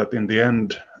saying that in the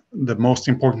end, the most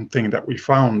important thing that we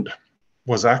found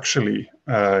was actually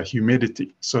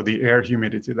humidity. So the air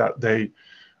humidity, that they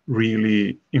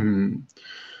really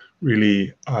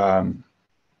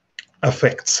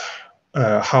affects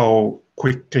how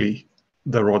quickly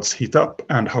the rods heat up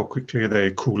and how quickly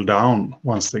they cool down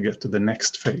once they get to the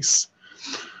next phase.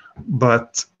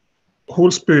 But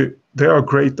Holsby, they are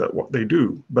great at what they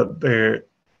do, but they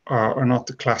are not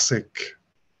the classic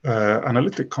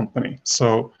analytic company.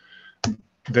 So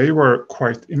they were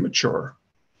quite immature.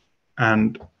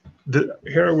 And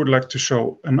here I would like to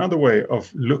show another way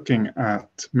of looking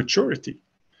at maturity.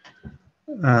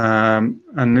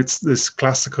 And it's this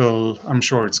classical, I'm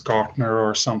sure it's Gartner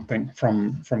or something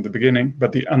from the beginning,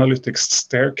 but the analytics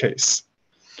staircase.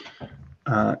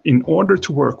 In order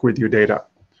to work with your data,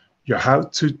 you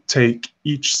have to take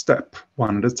each step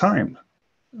one at a time.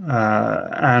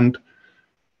 And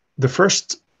the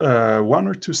first 1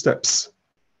 or 2 steps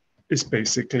is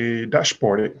basically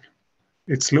dashboarding.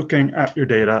 It's looking at your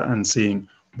data and seeing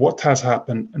what has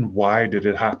happened and why did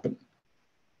it happen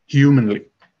humanly.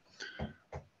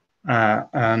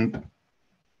 And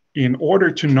in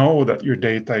order to know that your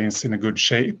data is in a good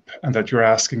shape and that you're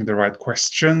asking the right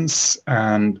questions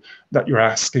and that you're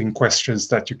asking questions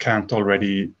that you can't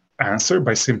already answer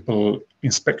by simple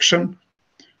inspection,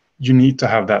 you need to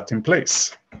have that in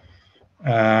place.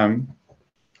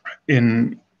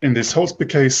 In this Holsby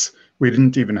case, we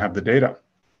didn't even have the data.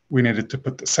 We needed to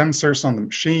put the sensors on the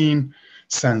machine,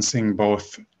 sensing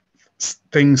both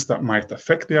things that might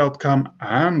affect the outcome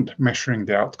and measuring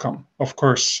the outcome. Of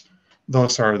course,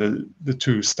 those are the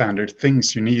 2 standard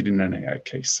things you need in an AI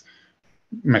case.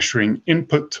 Measuring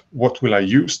input, what will I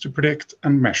use to predict,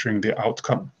 and measuring the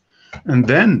outcome. And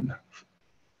then,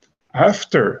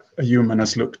 after a human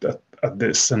has looked at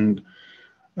this and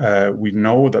we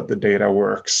know that the data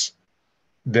works,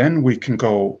 then we can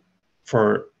go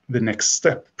for the next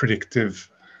step, predictive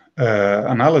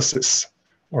analysis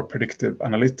or predictive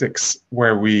analytics,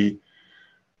 where we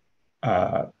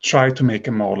try to make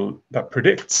a model that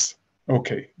predicts,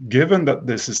 okay, given that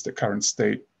this is the current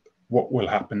state, what will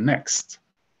happen next?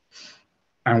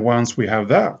 And once we have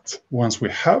that, once we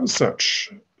have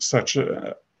such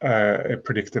a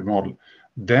predictive model,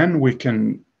 then we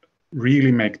can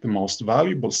really make the most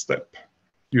valuable step.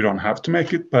 You don't have to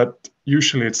make it, but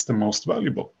usually it's the most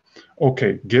valuable.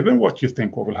 Okay, given what you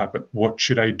think what will happen, what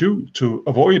should I do to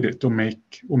avoid it, or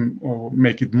make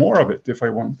it more of it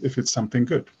if it's something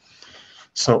good?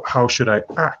 So how should I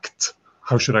act?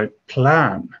 How should I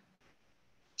plan?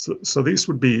 So these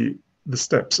would be the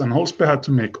steps, and Holsby had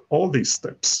to make all these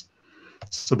steps.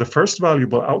 So the first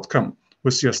valuable outcome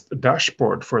was just a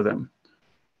dashboard for them,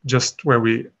 just where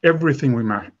everything we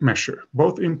measure,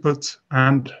 both input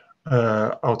and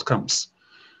outcomes,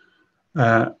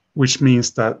 which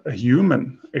means that a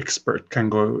human expert can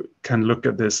look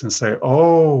at this and say,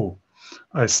 oh,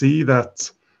 I see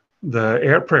that the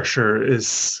air pressure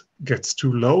gets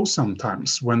too low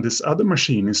sometimes when this other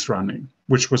machine is running,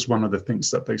 which was one of the things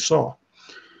that they saw.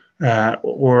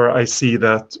 Or I see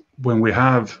that when we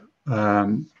have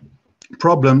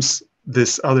problems,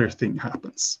 this other thing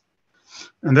happens.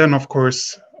 And then, of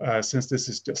course, since this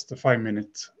is just a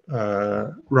 5-minute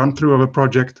run through of a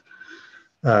project,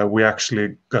 we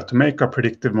actually got to make our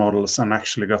predictive models and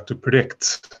actually got to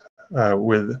predict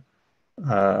with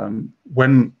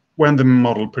when the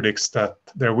model predicts that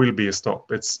there will be a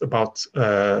stop. It's about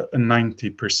a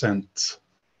 90%,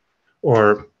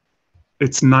 or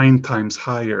it's 9 times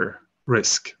higher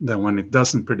risk than when it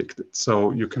doesn't predict it.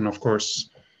 So you can, of course,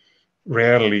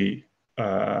 rarely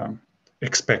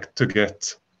expect to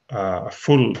get a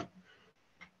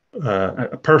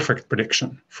perfect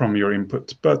prediction from your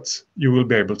input, but you will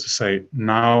be able to say,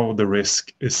 now the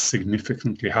risk is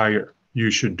significantly higher. You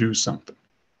should do something.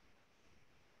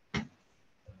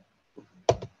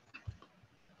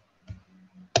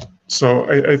 So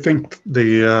I think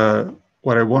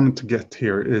what I wanted to get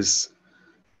here is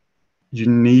you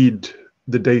need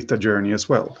the data journey as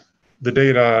well. The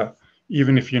data,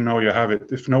 even if you know you have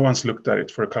it, if no one's looked at it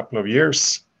for a couple of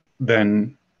years,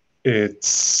 then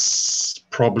it's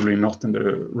probably not in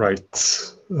the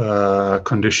right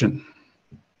condition.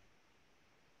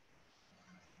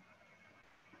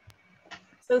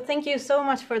 So thank you so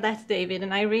much for that, David,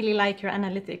 and I really like your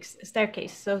analytics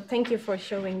staircase. So thank you for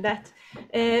showing that.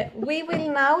 We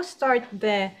will now start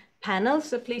the panel,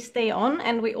 so please stay on.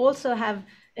 And we also have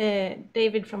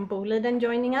David from Boliden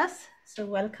joining us, so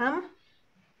welcome.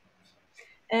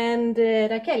 And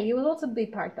Raquel, you will also be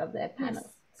part of the panel.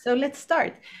 Yes. So let's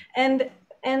start. And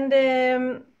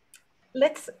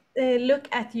let's look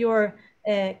at your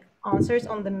answers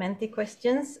on the Menti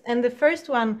questions. And the first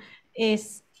one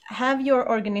is, have your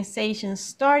organization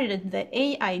started the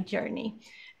AI journey?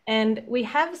 And we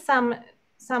have some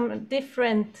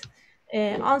different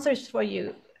answers for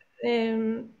you.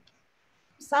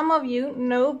 Some of you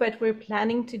know, but we're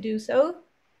planning to do so.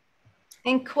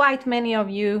 And quite many of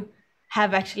you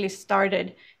have actually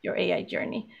started your AI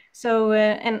journey. So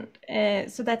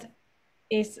so that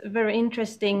is very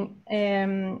interesting,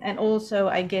 and also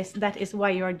I guess that is why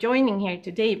you are joining here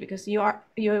today, because you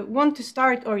want to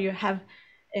start, or you have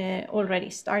already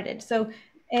started. So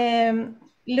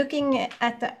looking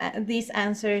at these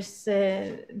answers,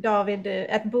 David,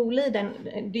 at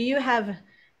Boliden, do you have,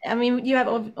 I mean, you have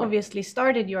obviously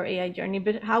started your AI journey,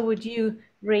 but how would you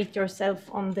rate yourself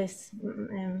on this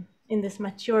in this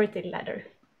maturity ladder?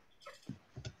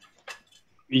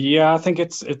 Yeah, I think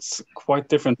it's quite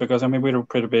different, because I mean, we're a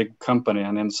pretty big company,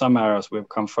 and in some areas we've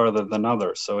come further than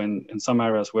others. So in some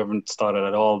areas we haven't started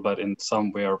at all, but in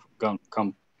some we have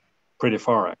come pretty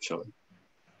far, actually.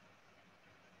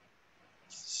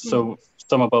 So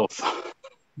some of both.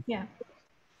 Yeah.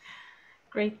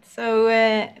 Great. So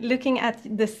looking at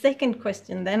the second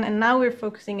question then, and now we're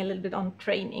focusing a little bit on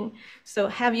training. So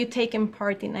have you taken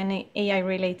part in any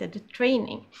AI-related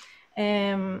training?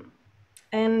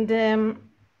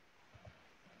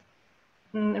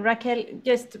 Raquel,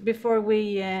 just before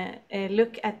we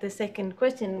look at the second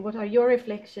question, what are your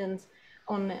reflections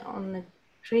on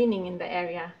training in the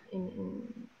area in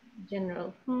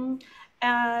general?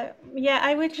 Yeah,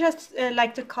 I would just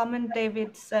like to comment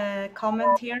David's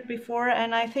comment here before,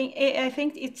 and I think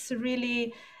it's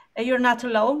really, you're not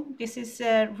alone. This is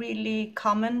really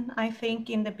common, I think,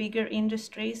 in the bigger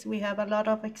industries. We have a lot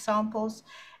of examples,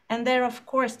 and there, of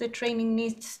course, the training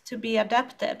needs to be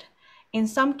adapted. In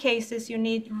some cases, you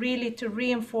need really to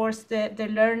reinforce the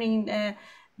learning,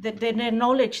 the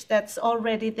knowledge that's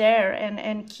already there,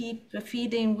 and keep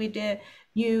feeding with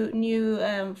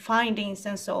new findings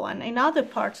and so on. In other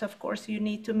parts, of course, you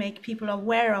need to make people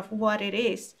aware of what it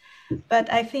is.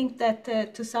 But I think that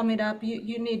to sum it up,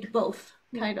 you need both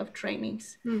kind of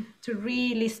trainings to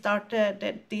really start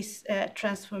this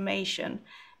transformation.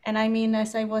 And I mean,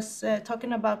 as I was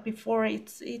talking about before,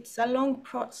 it's a long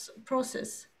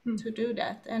process to do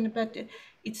that. But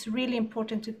it's really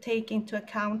important to take into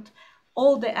account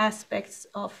all the aspects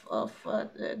of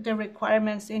the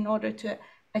requirements in order to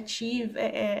achieve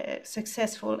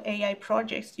successful AI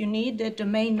projects. You need the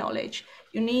domain knowledge,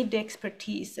 you need the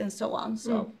expertise, and so on.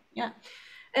 So yeah.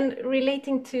 And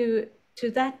relating to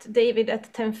that, David, at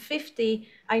 1050,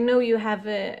 I know you have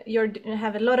a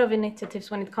lot of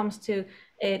initiatives when it comes to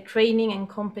training and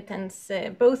competence,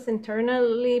 both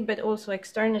internally but also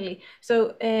externally.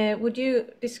 So would you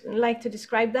like to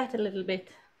describe that a little bit?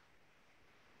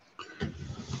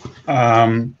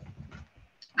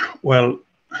 Well,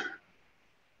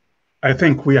 I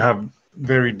think we have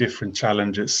very different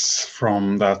challenges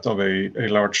from that of a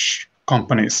large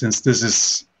company. Since this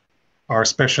is our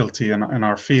specialty and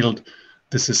our field,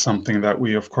 this is something that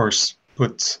we, of course,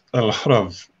 put a lot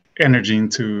of energy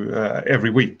into every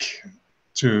week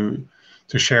to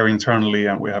share internally,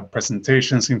 and we have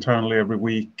presentations internally every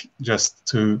week just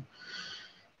to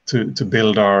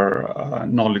build our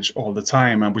knowledge all the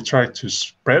time. And we try to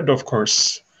spread, of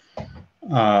course,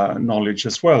 knowledge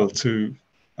as well.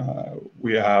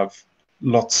 We have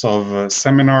lots of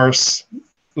seminars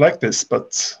like this,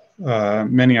 but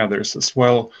many others as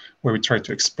well, where we try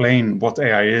to explain what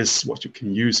AI is, what you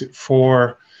can use it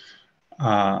for,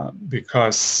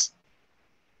 because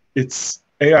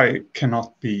AI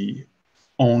cannot be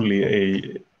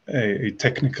only a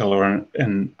technical or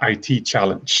an IT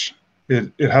challenge.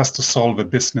 It has to solve a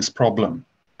business problem,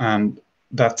 and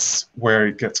that's where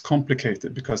it gets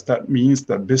complicated, because that means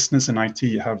that business and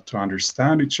IT have to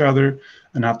understand each other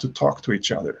and have to talk to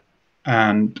each other.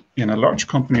 And in a large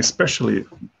company especially,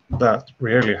 that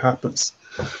rarely happens.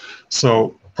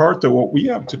 So part of what we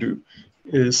have to do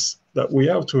is that we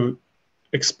have to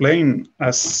explain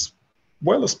as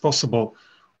well as possible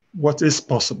what is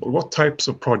possible, what types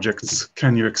of projects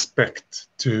can you expect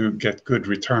to get good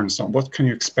returns on, what can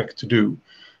you expect to do,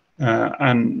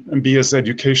 and be as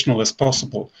educational as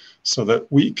possible, so that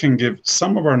we can give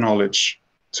some of our knowledge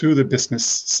to the business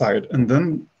side, and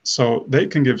then so they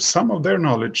can give some of their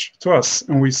knowledge to us,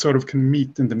 and we sort of can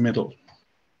meet in the middle.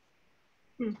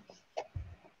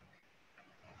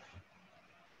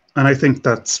 And I think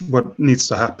that's what needs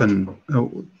to happen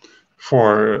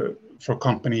for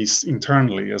companies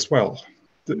internally as well.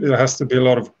 There has to be a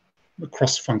lot of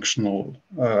cross-functional,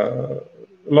 a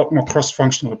lot more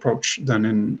cross-functional approach than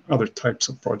in other types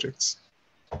of projects.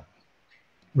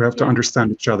 We have to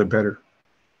understand each other better.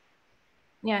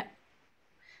 Yeah,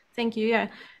 thank you. Yeah,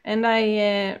 and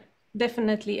I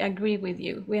definitely agree with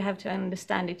you. We have to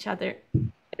understand each other.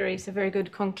 There is a very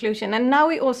good conclusion. And now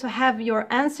we also have your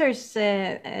answers.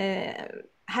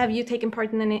 Have you taken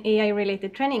part in an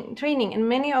AI-related training? And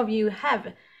many of you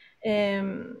have.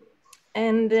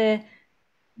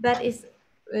 That is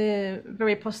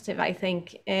very positive, I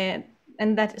think.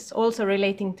 And that is also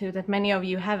relating to that many of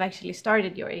you have actually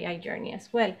started your AI journey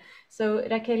as well. So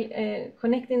Raquel,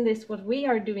 connecting this, what we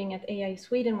are doing at AI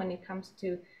Sweden when it comes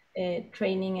to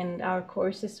training and our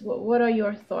courses, what are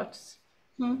your thoughts?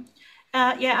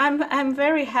 Yeah, I'm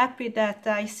very happy that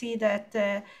I see that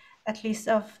at least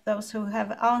of those who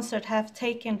have answered have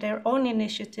taken their own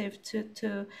initiative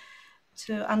to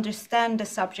understand the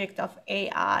subject of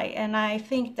AI. And I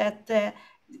think that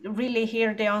really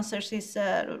here the answers is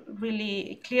a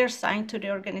really clear sign to the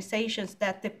organizations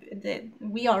that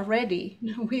we are ready.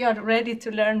 We are ready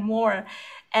to learn more.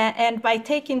 And by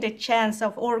taking the chance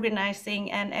of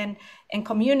organizing and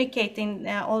communicating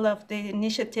all of the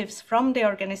initiatives from the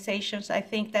organizations, I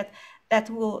think that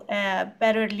will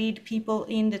better lead people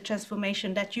in the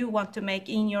transformation that you want to make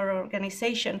in your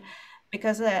organization.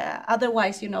 Because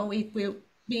otherwise, it will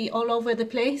be all over the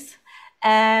place.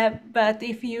 But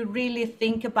if you really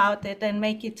think about it and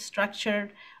make it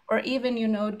structured, or even,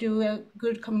 do a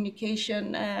good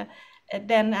communication,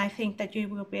 then I think that you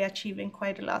will be achieving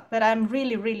quite a lot. But I'm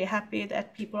really, really happy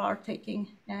that people are taking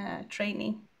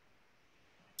training.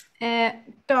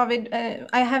 David,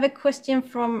 I have a question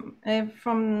from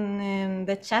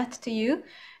the chat to you.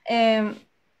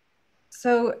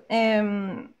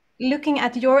 Looking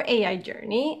at your AI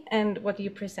journey and what you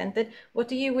presented, what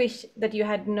do you wish that you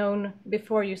had known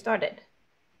before you started?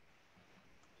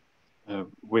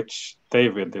 Which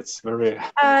David? It's very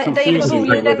confusing.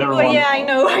 Yeah, I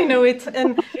know. It's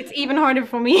even harder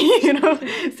for me,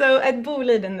 So at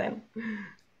Boliden then.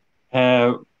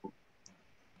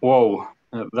 Whoa.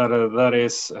 That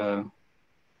is.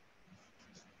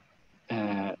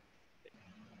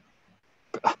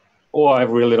 I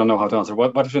really don't know how to answer.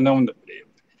 What if you know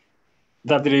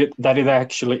that it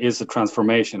actually is a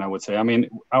transformation? I would say. I mean,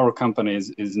 our company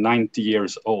is 90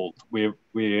 years old. We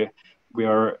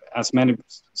are, as many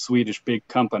Swedish big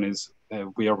companies,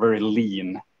 we are very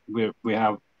lean. We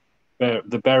have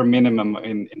the bare minimum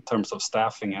in terms of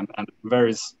staffing and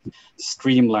very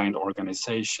streamlined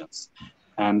organizations.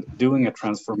 And doing a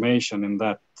transformation in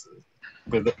that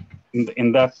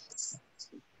in that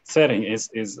setting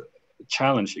is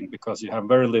challenging because you have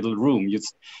very little room.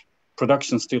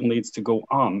 Production still needs to go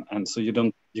on, and so you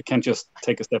can't just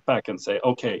take a step back and say,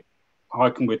 okay, how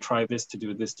can we try this to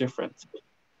do this different?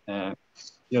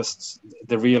 Just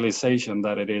the realization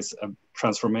that it is a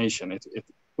transformation, it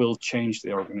will change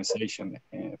the organization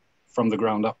from the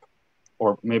ground up,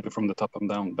 or maybe from the top and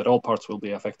down, but all parts will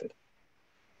be affected.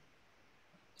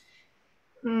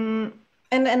 And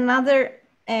another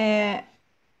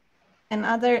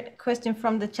question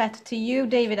from the chat to you,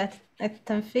 David, at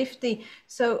 10:50.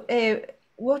 So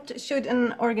what should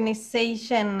an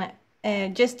organization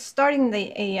just starting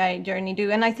the AI journey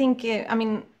do? And I think, I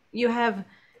mean, you have,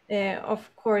 of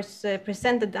course,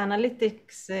 presented the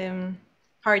analytics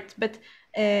part, but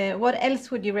what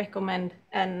else would you recommend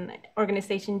an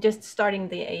organization just starting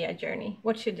the AI journey?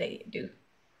 What should they do?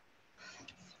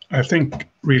 I think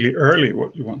really early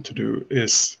what you want to do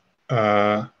is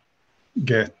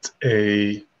get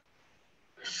a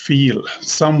feel.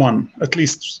 At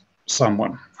least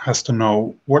someone has to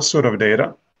know what sort of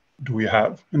data do we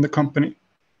have in the company,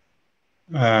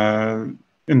 in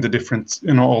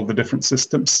all the different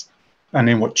systems, and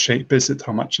in what shape is it,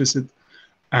 how much is it,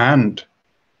 and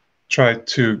try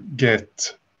to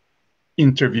get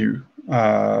interview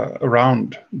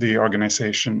around the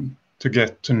organization to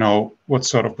get to know what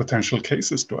sort of potential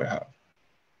cases do I have.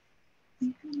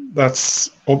 That's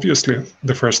obviously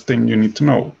the first thing you need to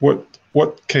know.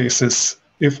 What cases,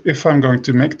 if I'm going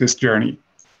to make this journey,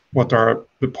 what are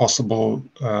the possible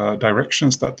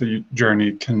directions that the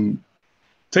journey can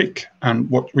take, and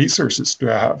what resources do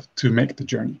I have to make the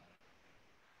journey?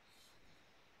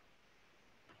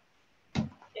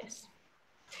 Yes.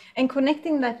 And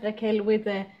connecting that, Raquel, with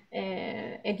the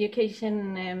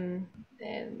educations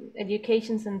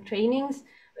and trainings,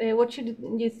 what should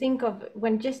you think of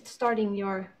when just starting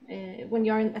your, when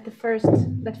you're at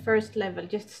that first level,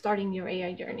 just starting your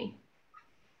AI journey?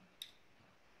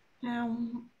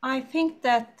 I think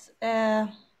that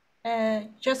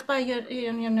just by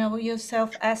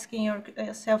yourself asking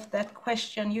yourself that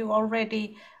question, you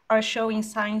already are showing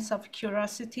signs of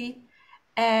curiosity,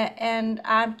 and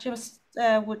I just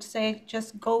would say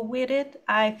just go with it.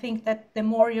 I think that the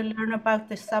more you learn about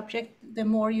the subject, the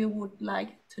more you would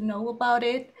like to know about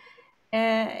it,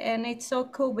 and it's so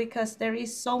cool because there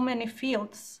is so many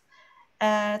fields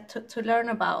to learn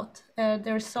about.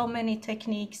 There are so many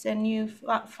techniques and new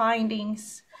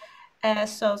findings.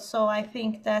 So I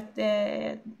think that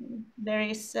there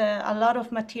is a lot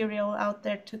of material out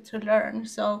there to learn.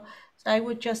 So I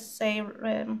would just say,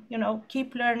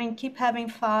 keep learning, keep having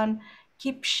fun,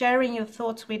 keep sharing your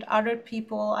thoughts with other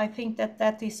people. I think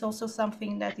that is also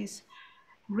something that is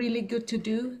really good to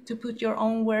do, to put your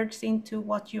own words into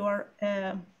what you are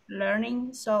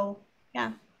learning. So,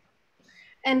 yeah.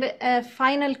 And a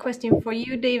final question for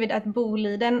you, David, at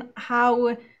Boliden.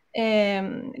 How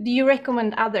do you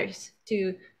recommend others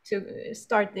to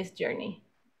start this journey?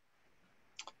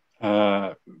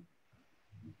 Well,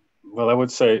 I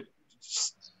would say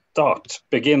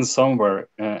begin somewhere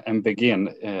and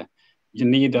begin. You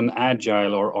need an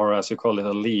agile, or as you call it,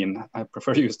 a lean. I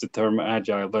prefer to use the term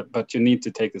agile, but you need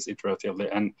to take this iteratively,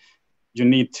 and you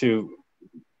need to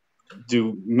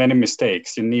do many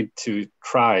mistakes. You need to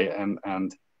try and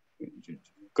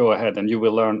go ahead, and you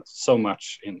will learn so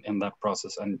much in that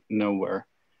process and know where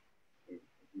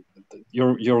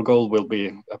your goal will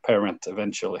be apparent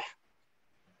eventually.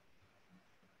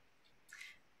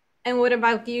 And what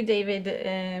about you, David,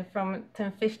 from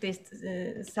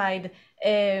 1050's side?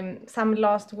 Some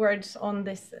last words on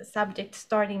this subject,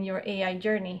 starting your AI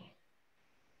journey?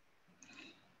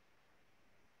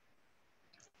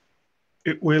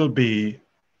 It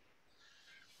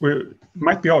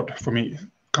might be odd for me,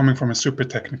 coming from a super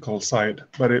technical side,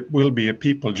 but it will be a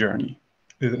people journey.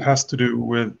 It has to do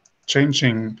with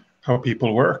changing how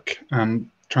people work and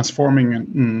transforming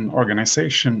an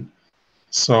organization.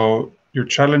 So your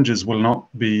challenges will not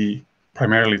be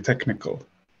primarily technical.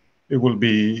 It will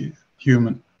be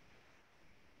human.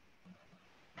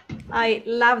 I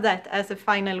love that as a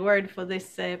final word for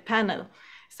this panel.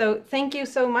 So thank you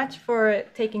so much for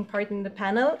taking part in the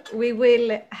panel. We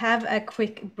will have a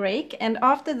quick break, and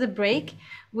after the break,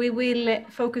 we will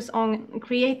focus on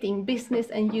creating business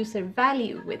and user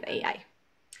value with AI.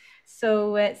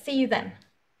 So see you then.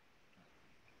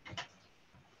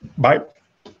 Bye.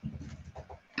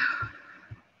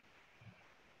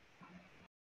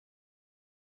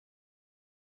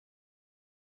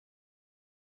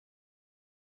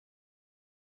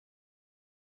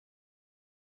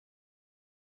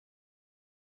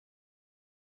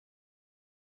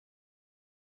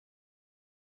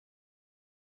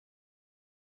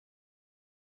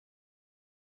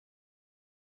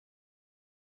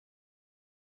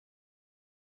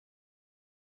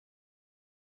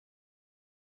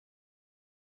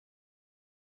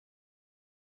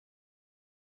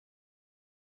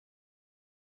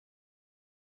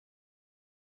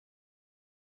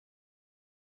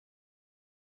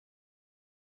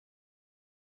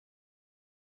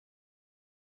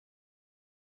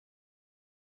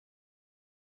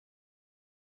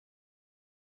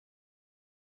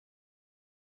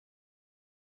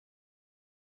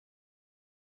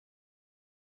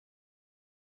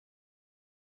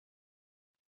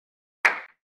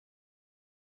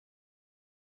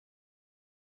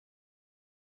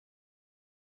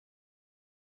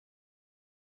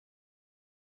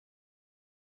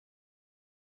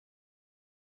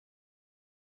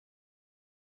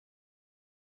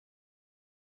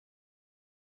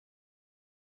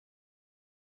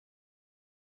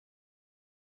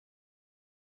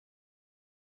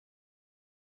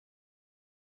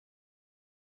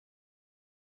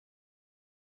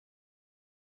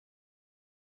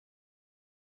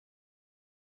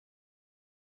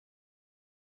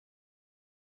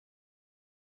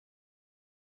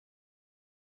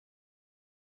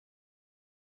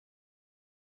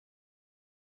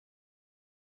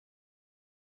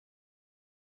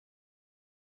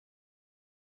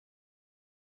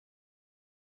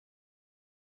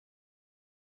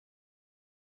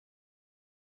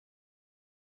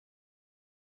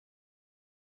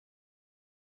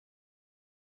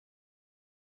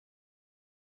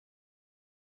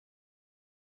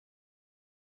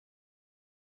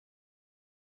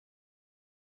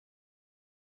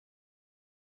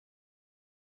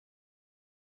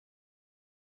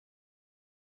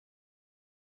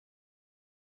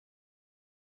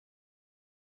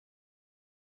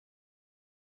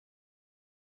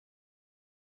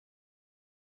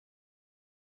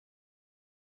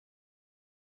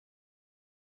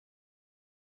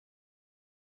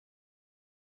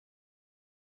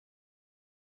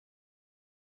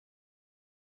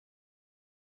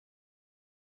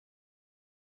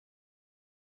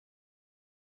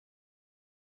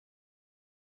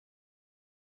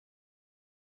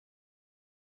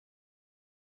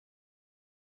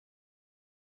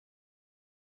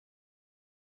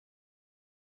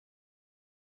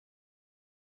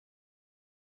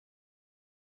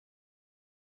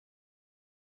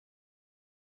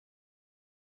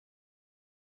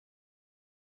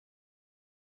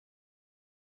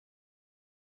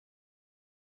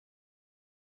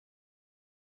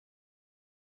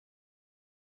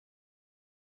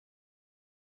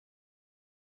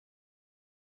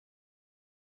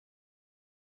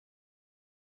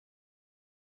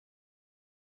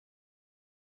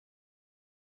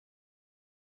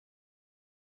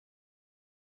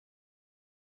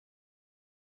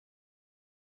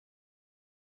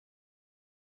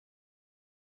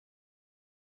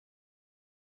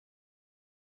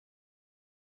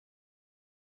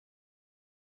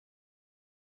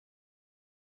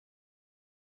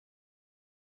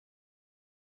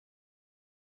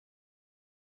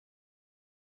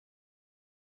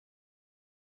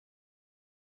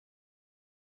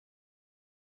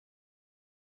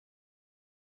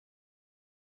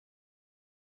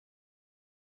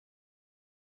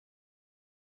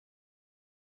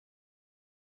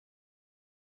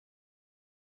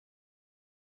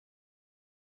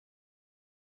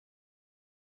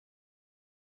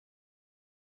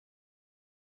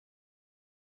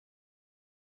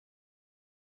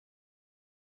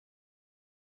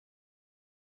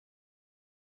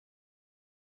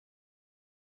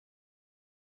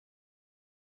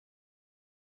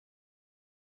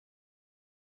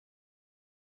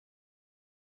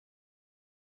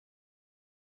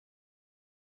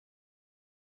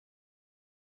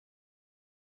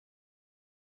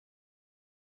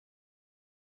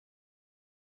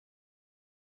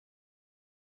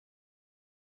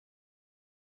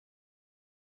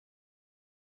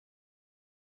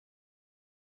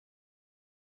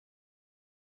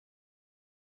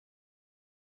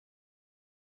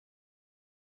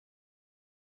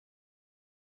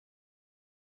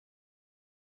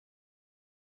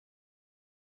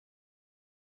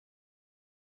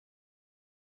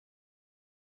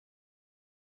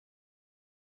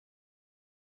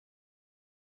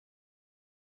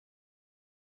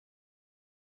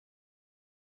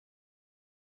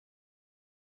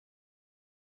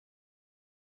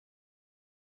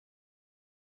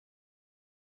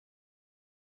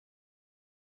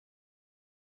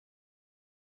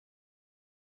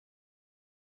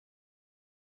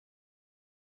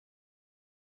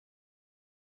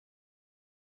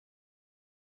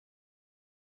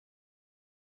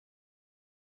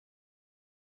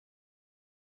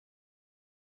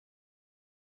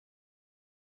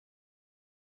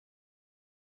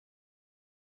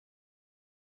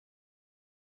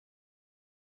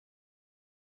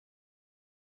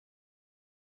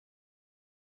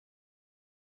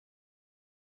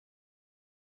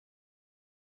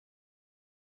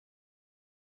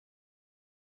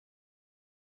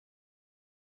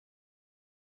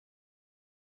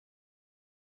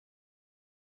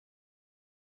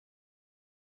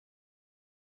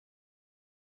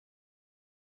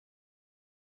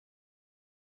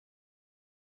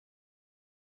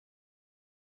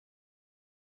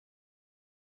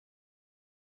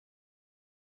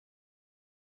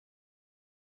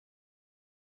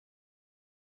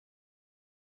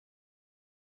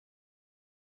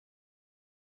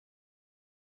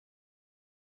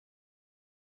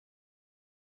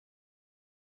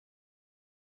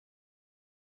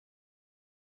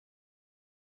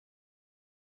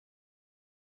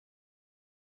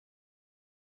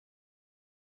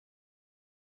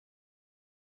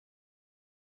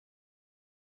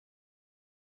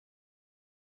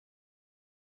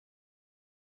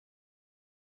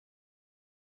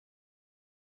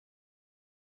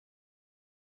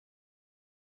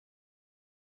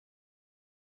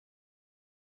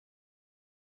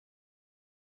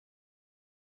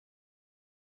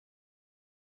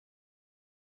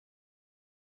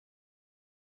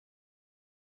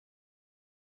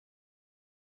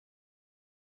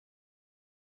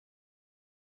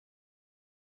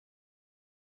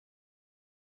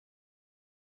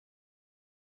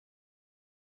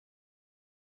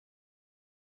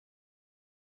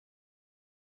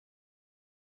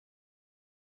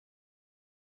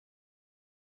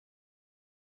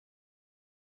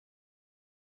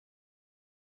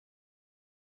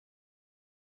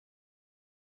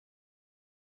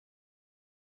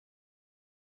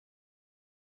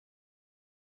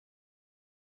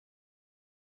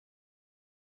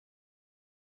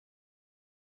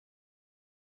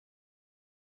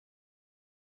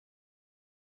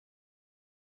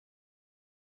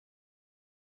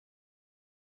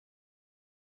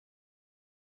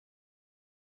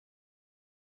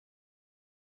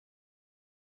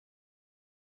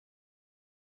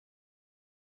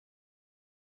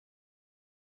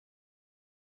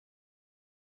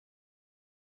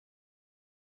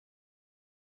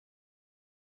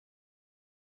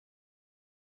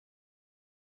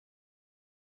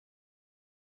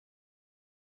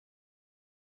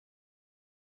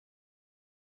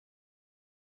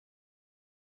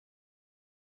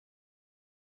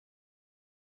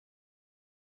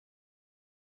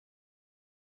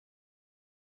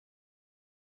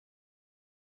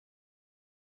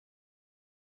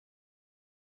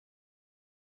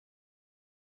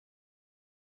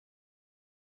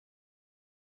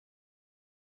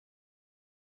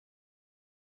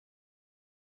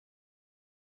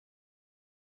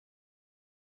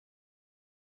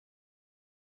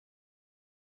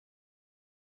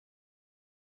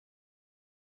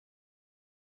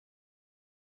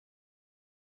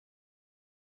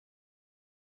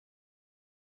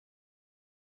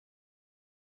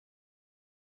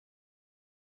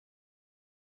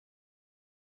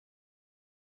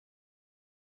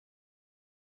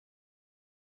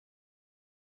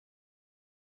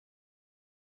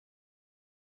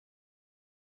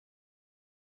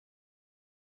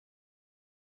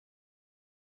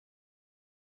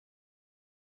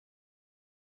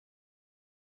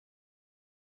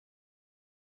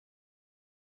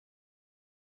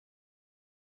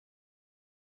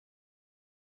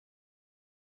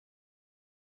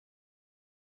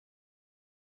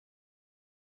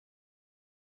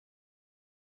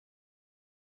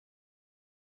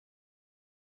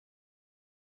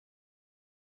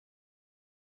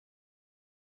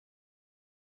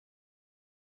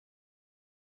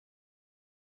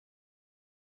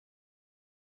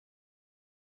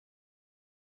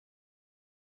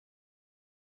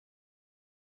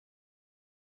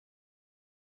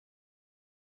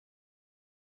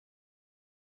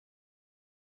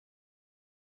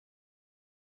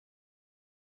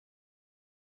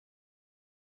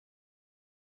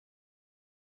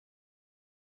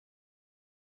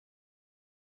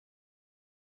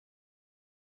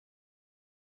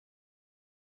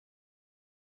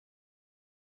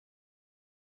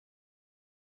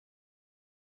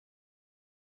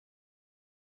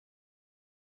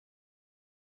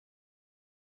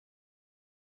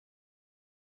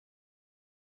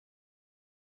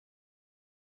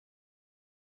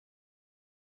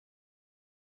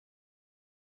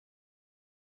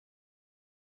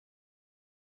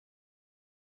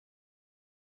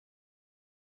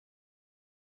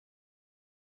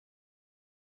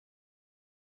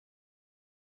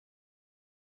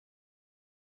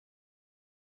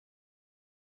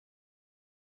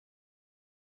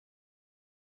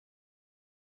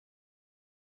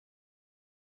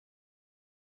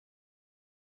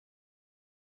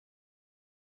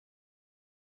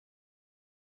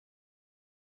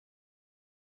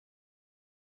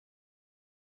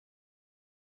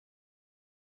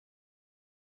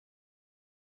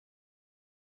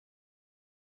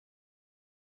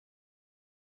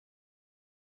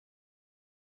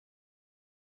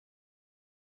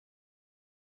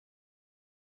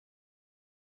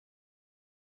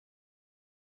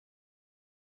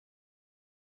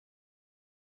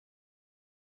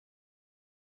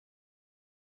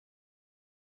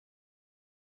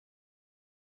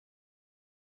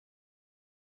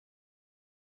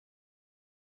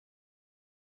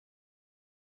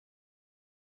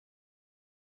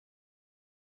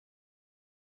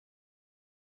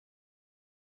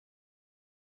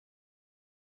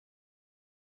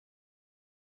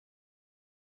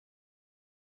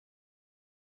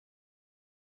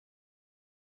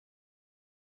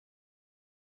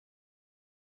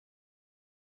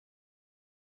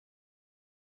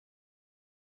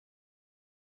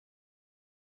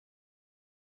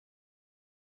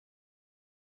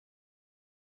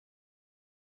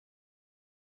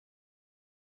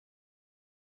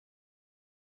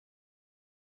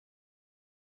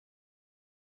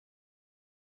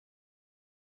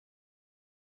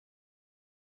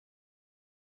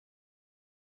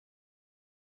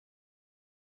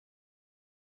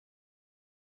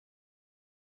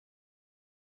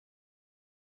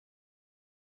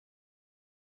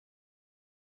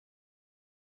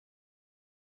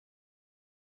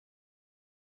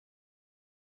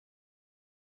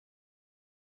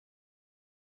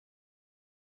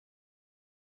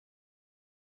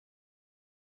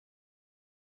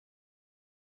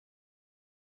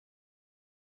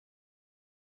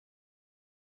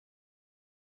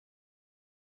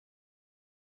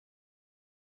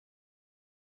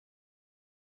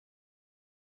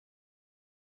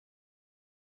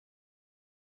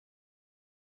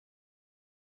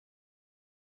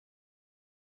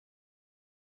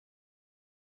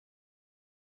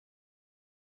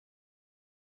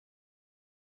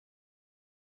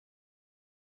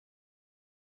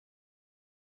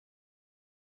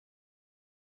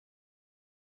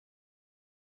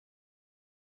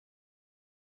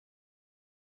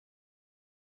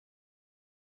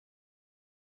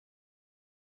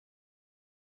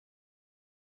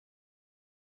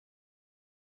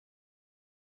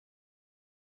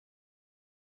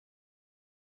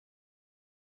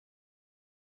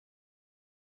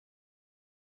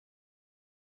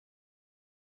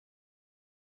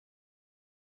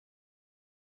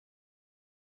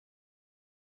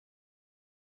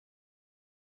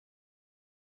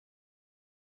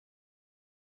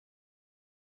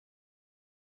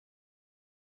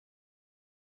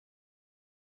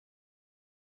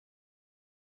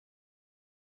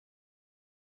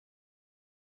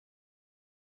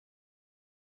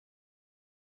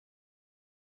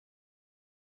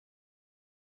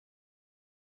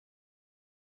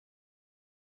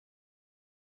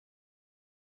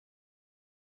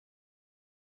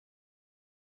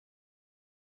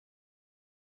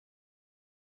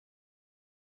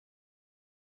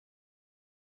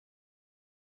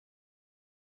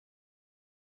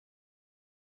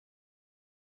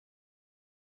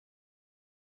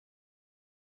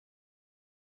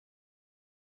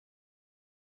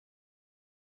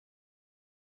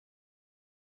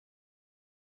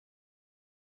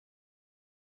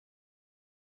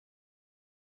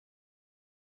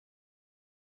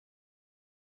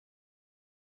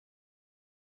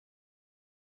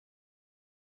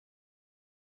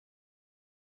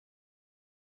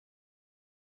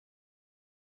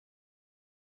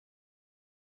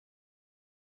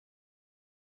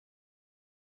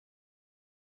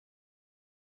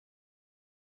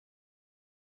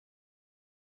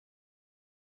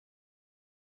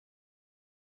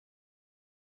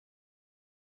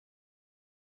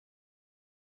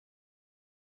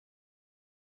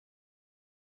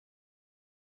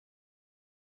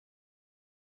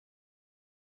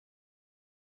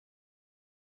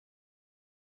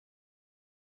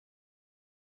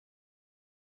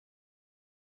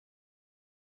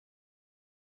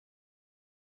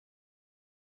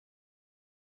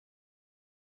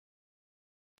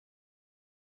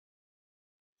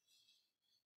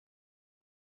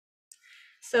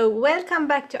 So welcome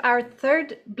back to our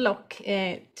third block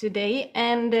today,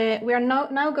 and we are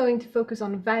now going to focus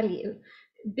on value,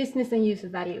 business and user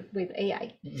value with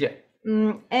AI. Yeah.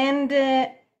 And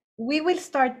we will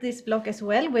start this block as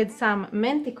well with some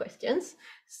Menti questions.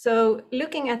 So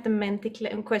looking at the Menti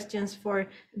questions for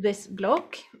this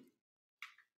block,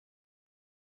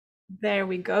 there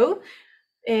we go.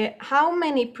 How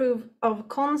many proof of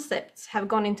concepts have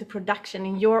gone into production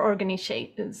in your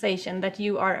organization that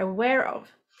you are aware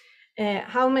of?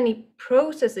 How many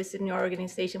processes in your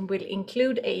organization will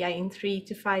include AI in 3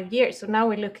 to 5 years? So now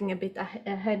we're looking a bit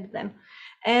ahead then.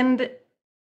 And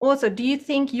also, do you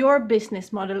think your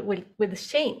business model will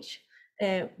change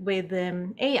with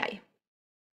AI?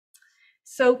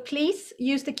 So please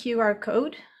use the QR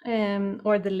code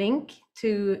or the link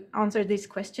to answer these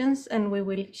questions, and we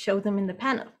will show them in the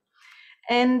panel.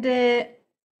 And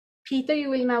Peter, you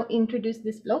will now introduce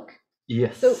this block.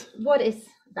 Yes. So what is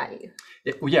value?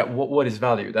 Yeah, what is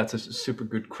value? That's a super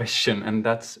good question, and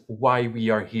that's why we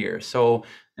are here. So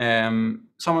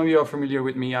some of you are familiar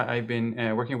with me. I've been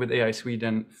working with AI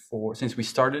Sweden since we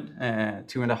started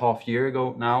 2.5 years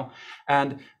ago now.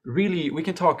 And really, we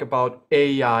can talk about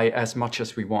AI as much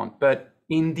as we want, but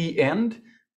in the end,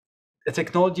 a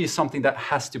technology is something that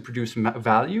has to produce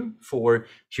value for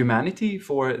humanity,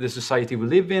 for the society we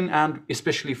live in, and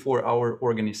especially for our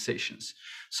organizations.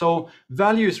 So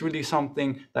value is really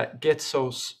something that gets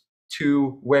us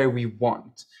to where we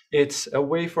want. It's a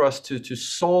way for us to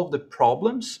solve the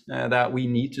problems that we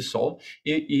need to solve,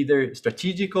 either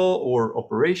strategical or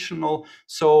operational.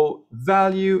 So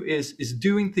value is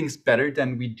doing things better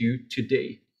than we do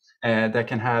today. That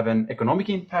can have an economic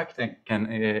impact and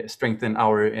can strengthen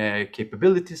our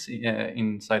capabilities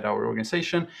inside our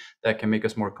organization, that can make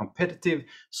us more competitive.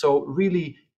 So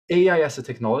really, AI as a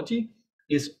technology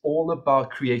is all about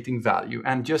creating value.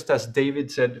 And just as David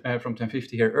said from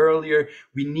 1050 here earlier,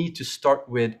 we need to start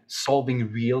with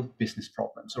solving real business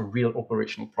problems or real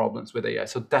operational problems with AI.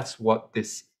 So that's what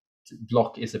this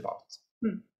block is about.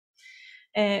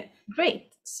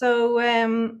 Great. So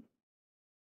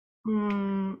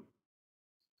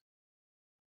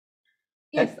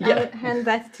yes, yeah. I'll hand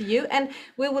that to you, and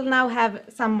we will now have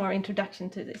some more introduction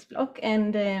to this block.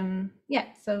 And yeah,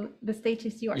 so the stage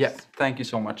is yours. Yeah, thank you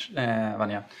so much,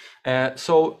 Vanya.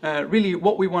 So really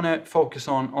what we want to focus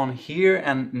on here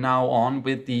and now on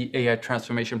with the AI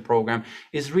transformation program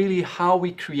is really how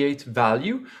we create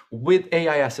value with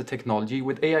AI as a technology,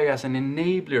 with AI as an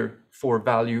enabler for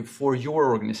value for your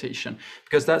organization,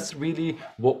 because that's really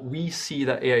what we see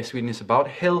that AI Sweden is about,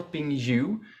 helping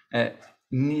you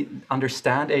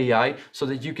understand AI so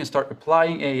that you can start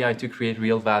applying AI to create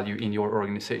real value in your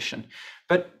organization.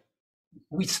 But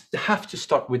we have to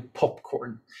start with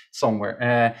popcorn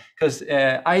somewhere, because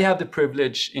I have the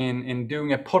privilege in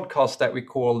doing a podcast that we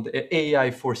called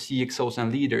AI for CXOs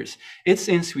and Leaders. It's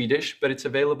in Swedish, but it's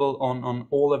available on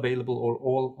all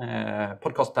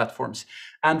podcast platforms.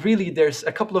 And really, there's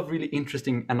a couple of really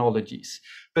interesting analogies.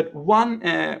 But one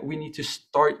we need to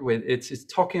start with, it's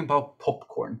talking about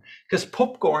popcorn, because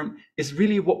popcorn is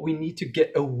really what we need to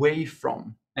get away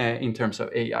from. In terms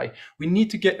of AI, we need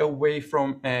to get away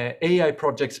from AI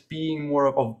projects being more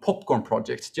of popcorn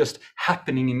projects, just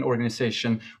happening in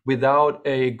organization without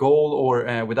a goal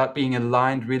or without being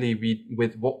aligned really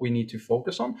with what we need to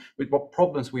focus on, with what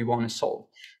problems we want to solve.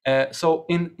 So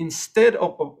instead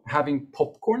of having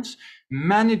popcorns,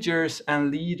 managers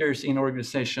and leaders in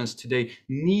organizations today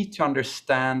need to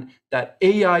understand that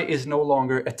AI is no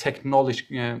longer a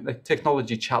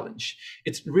technology challenge.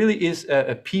 It really is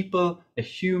a people, a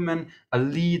human, a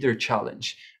leader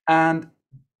challenge. And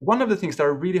one of the things that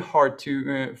are really hard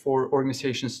for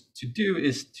organizations to do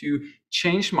is to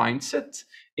change mindset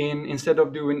instead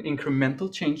of doing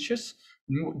incremental changes.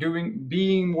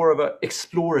 Being more of an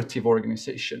explorative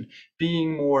organization,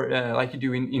 being more like you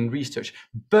do in research,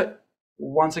 but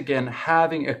once again,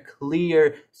 having a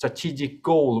clear strategic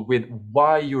goal with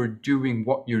why you're doing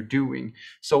what you're doing.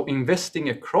 So investing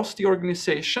across the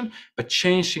organization, but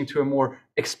changing to a more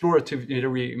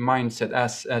exploratory mindset,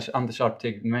 as Anders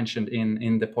mentioned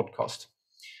in the podcast.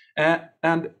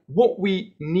 And what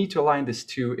we need to align this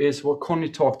to is what Conny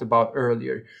talked about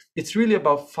earlier. It's really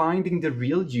about finding the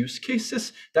real use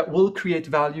cases that will create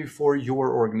value for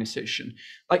your organization.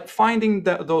 Like finding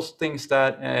those things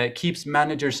that keeps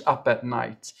managers up at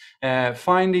night.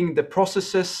 Finding the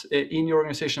processes in your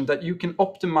organization that you can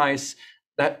optimize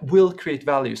that will create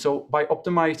value. So by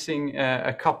optimizing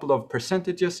a couple of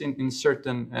percentages in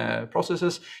certain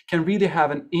processes can really have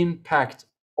an impact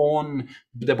on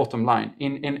the bottom line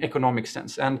in economic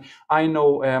sense. And I know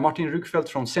Martin Rugfeldt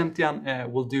from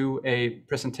Zenseact will do a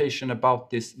presentation about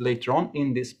this later on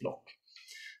in this block.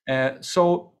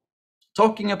 So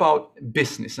talking about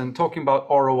business and talking about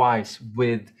ROIs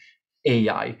with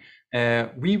AI,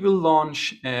 we will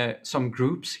launch some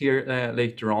groups here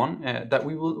later on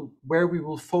where we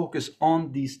will focus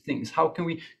on these things. How can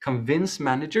we convince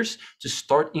managers to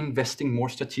start investing more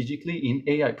strategically in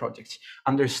AI projects,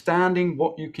 understanding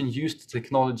what you can use the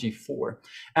technology for?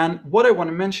 And what I want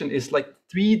to mention is like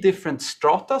 3 different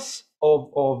stratas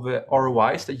of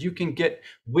ROIs that you can get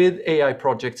with AI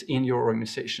projects in your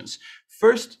organizations.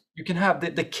 First, you can have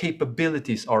the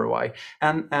capabilities ROI,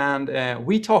 and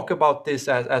we talk about this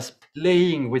as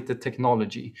playing with the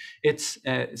technology. It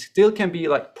still can be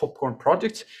like popcorn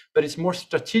projects, but it's more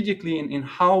strategically in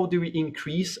how do we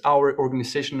increase our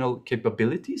organizational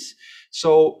capabilities.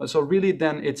 So really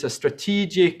then it's a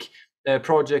strategic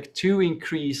project to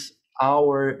increase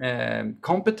our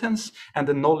competence and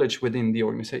the knowledge within the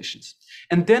organizations.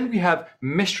 And then we have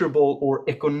measurable or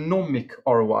economic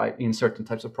ROI in certain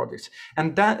types of projects.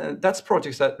 And that's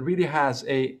projects that really has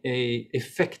a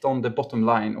effect on the bottom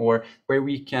line, or where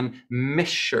we can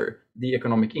measure the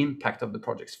economic impact of the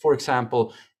projects. For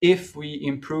example, if we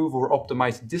improve or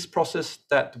optimize this process,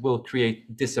 that will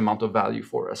create this amount of value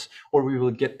for us, or we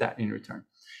will get that in return.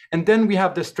 And then we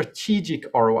have the strategic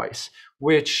ROIs,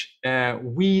 which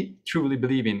we truly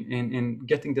believe in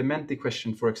getting the Menti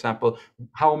question, for example,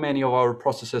 how many of our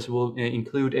processes will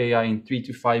include AI in 3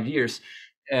 to 5 years?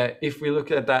 If we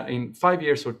look at that in 5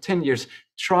 years or 10 years,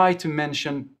 try to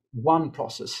mention one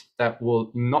process that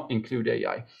will not include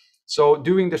AI. So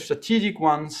doing the strategic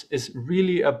ones is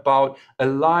really about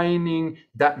aligning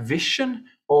that vision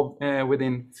of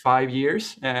within 5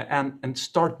 years and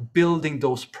start building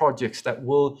those projects that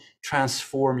will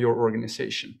transform your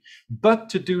organization. But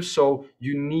to do so,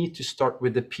 you need to start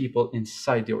with the people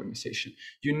inside the organization.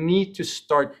 You need to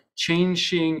start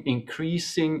changing,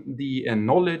 increasing the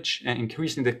knowledge and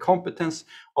increasing the competence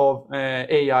of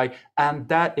AI, and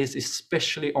that is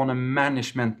especially on a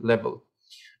management level.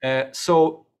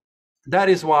 So that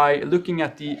is why looking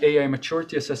at the AI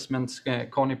maturity assessments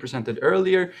Conny presented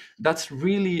earlier, that's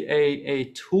really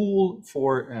a tool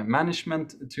for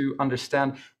management to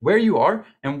understand where you are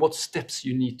and what steps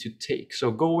you need to take.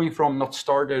 So going from not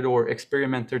started or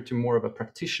experimenter to more of a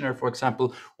practitioner, for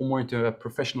example, or more into a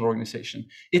professional organization.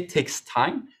 It takes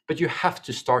time, but you have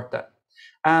to start that.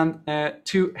 And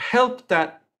to help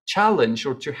that challenge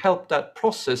or to help that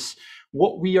process,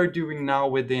 what we are doing now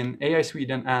within AI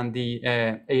Sweden and the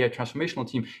AI transformational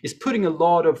team is putting a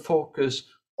lot of focus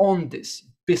on this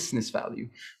business value.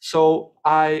 So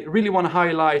I really want to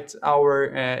highlight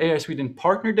our AI Sweden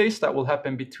Partner Days that will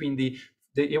happen between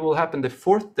it will happen the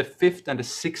 4th, the 5th, and the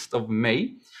 6th of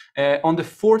May. On the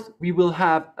 4th, we will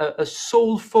have a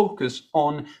sole focus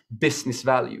on business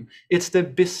value. It's the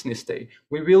business day.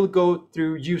 We will go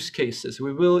through use cases.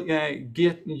 We will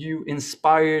get you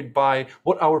inspired by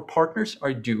what our partners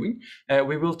are doing.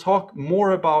 We will talk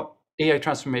more about AI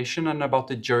transformation and about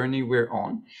the journey we're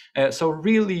on. So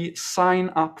really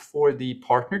sign up for the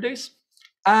partner days.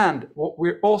 And what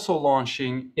we're also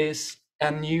launching is a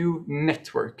new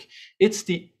network. It's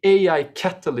the AI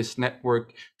Catalyst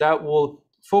network that will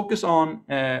focus on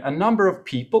a number of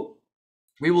people.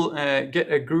 We will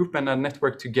get a group and a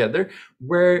network together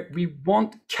where we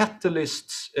want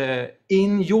catalysts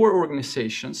in your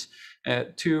organizations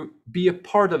to be a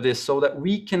part of this, so that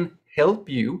we can help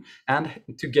you and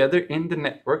together in the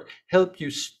network help you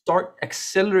start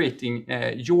accelerating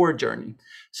your journey.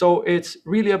 So it's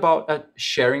really about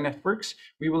sharing networks.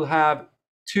 We will have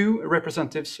 2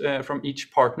 representatives from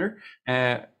each partner.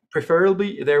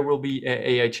 Preferably, there will be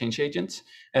AI change agents.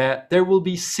 There will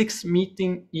be 6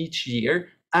 meetings each year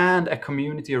and a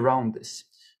community around this.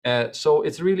 So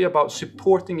it's really about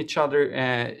supporting each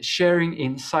other, sharing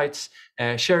insights,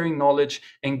 sharing knowledge,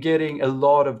 and getting a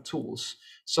lot of tools.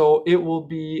 So it will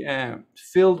be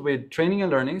filled with training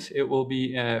and learnings. It will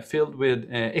be filled with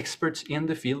experts in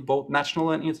the field, both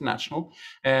national and international.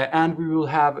 And we will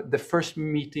have the first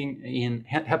meeting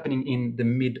happening in the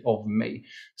mid of May.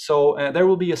 So there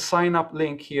will be a sign up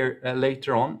link here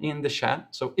later on in the chat.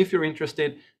 So if you're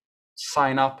interested,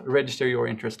 sign up, register your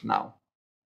interest now.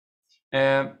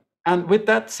 And with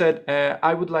that said,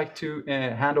 I would like to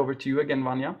hand over to you again,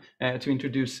 Vanya, to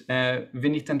introduce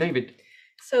Vinit and David.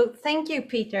 So thank you,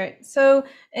 Peter. So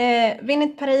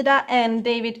Vinit Parida and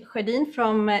David Sjödin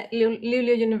from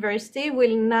Luleå University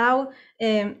will now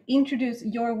introduce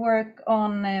your work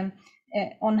on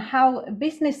how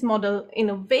business model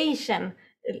innovation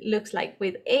it looks like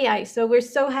with AI. So we're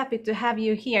so happy to have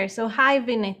you here. So hi,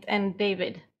 Vinit and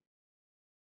David.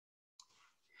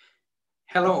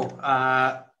 Hello,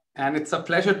 and it's a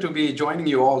pleasure to be joining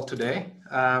you all today.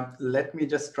 Let me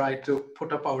just try to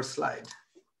put up our slide.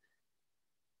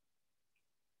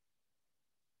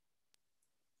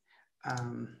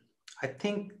 I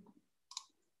think,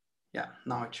 yeah,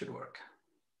 now it should work.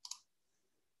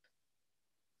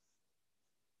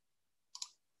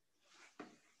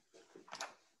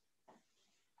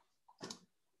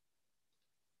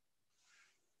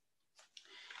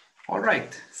 All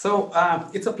right, so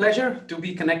it's a pleasure to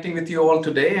be connecting with you all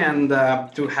today and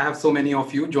to have so many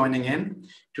of you joining in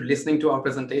to listening to our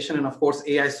presentation, and of course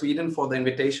AI Sweden for the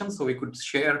invitation so we could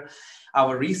share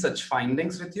our research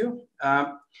findings with you.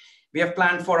 We have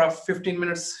planned for a 15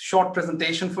 minutes short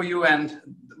presentation for you, and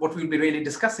what we'll be really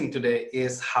discussing today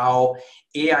is how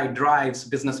AI drives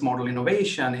business model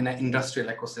innovation in an industrial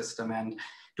ecosystem. And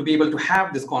to be able to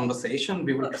have this conversation,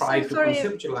 we will try to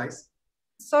conceptualize.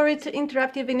 Sorry to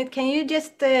interrupt you, Vinit. Can you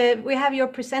just, we have your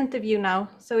presenter view now.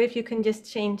 So if you can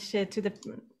just change to the...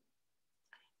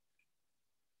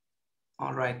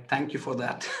 All right, thank you for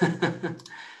that.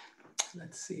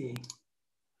 Let's see.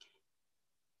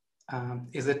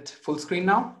 Is it full screen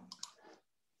now?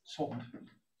 Swap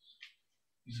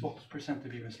presenter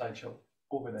view and slideshow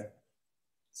over there.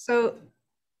 So,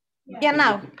 yeah,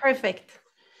 now, perfect.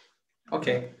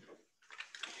 Okay.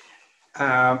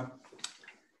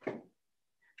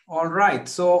 All right,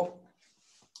 so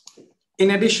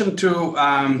in addition to,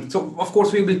 so of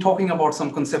course we'll be talking about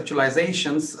some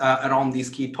conceptualizations around these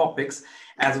key topics,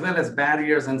 as well as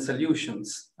barriers and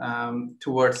solutions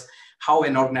towards how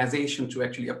an organization to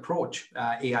actually approach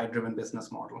AI-driven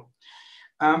business model.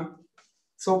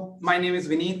 So my name is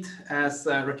Vinit, as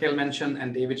Raquel mentioned,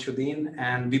 and David Shudin,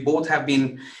 and we both have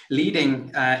been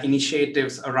leading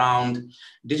initiatives around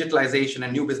digitalization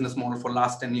and new business model for the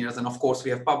last 10 years. And of course, we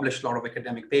have published a lot of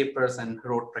academic papers and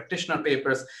wrote practitioner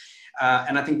papers.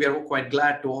 And I think we are quite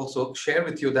glad to also share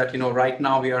with you that, right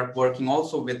now we are working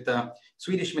also with the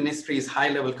Swedish Ministry's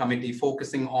high-level committee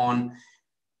focusing on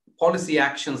policy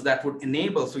actions that would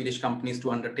enable Swedish companies to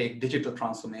undertake digital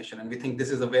transformation. And we think this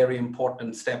is a very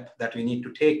important step that we need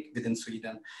to take within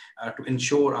Sweden to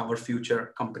ensure our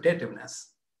future competitiveness.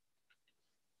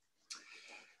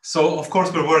 So, of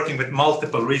course, we're working with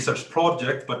multiple research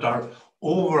projects, but our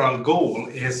overall goal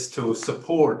is to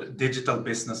support digital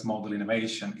business model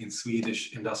innovation in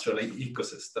Swedish industrial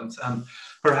ecosystems. And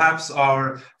perhaps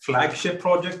our flagship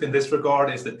project in this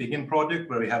regard is the Begin project,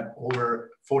 where we have over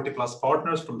 40 plus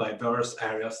partners from diverse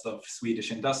areas of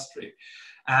Swedish industry.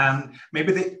 And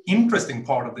maybe the interesting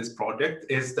part of this project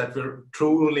is that we're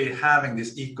truly having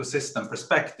this ecosystem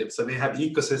perspective. So we have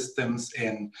ecosystems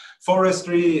in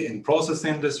forestry, in process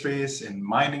industries, in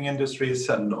mining industries,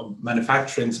 and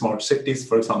manufacturing, smart cities,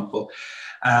 for example,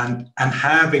 and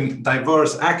having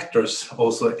diverse actors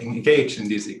also engaged in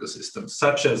these ecosystems,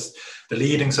 such as the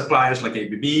leading suppliers like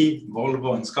ABB,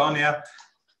 Volvo, and Scania,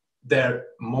 their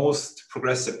most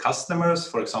progressive customers,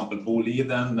 for example,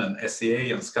 Boliden and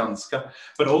SCA and Skanska,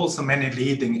 but also many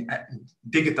leading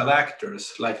digital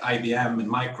actors like IBM and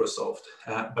Microsoft,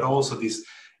 but also these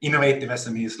innovative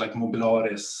SMEs like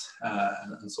Modulai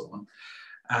and so on.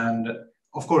 And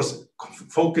of course,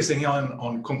 focusing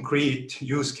on concrete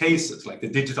use cases like the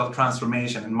digital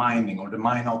transformation in mining or the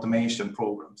mine automation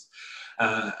programs.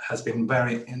 Has been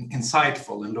very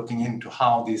insightful in looking into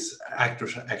how these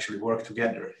actors actually work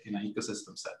together in an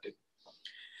ecosystem setting.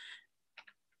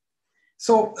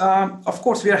 So, of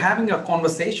course, we are having a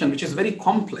conversation which is very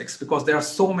complex because there are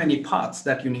so many parts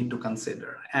that you need to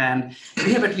consider. And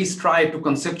we have at least tried to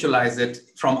conceptualize it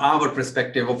from our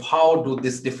perspective of how do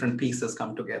these different pieces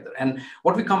come together. And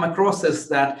what we come across is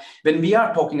that when we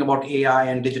are talking about AI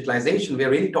and digitalization, we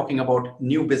are really talking about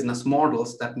new business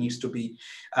models that needs to be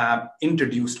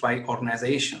introduced by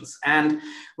organizations. And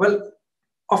well,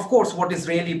 of course, what is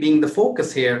really being the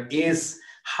focus here is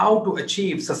how to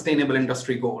achieve sustainable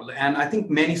industry goal. And I think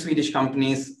many Swedish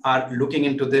companies are looking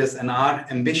into this and are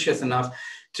ambitious enough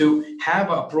to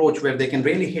have an approach where they can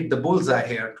really hit the bullseye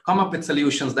here, to come up with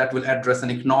solutions that will address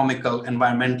an economical,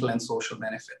 environmental, and social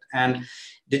benefit. And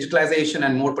digitalization,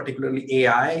 and more particularly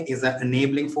AI, is an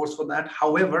enabling force for that.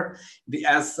 However,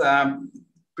 as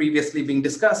previously being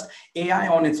discussed, AI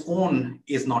on its own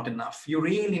is not enough. You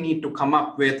really need to come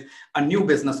up with a new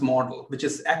business model, which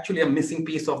is actually a missing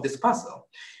piece of this puzzle.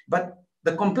 But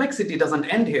the complexity doesn't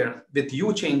end here with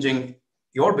you changing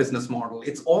your business model.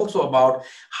 It's also about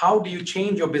how do you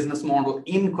change your business model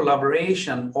in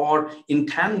collaboration or in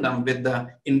tandem with the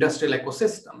industrial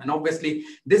ecosystem. And obviously,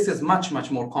 this is much,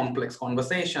 much more complex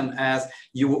conversation, as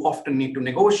you often need to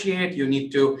negotiate, you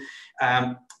need to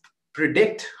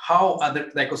predict how the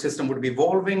ecosystem would be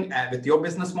evolving with your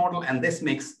business model, and this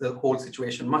makes the whole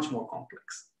situation much more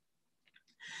complex.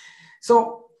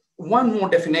 So one more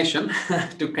definition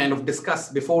to kind of discuss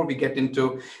before we get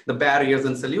into the barriers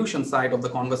and solution side of the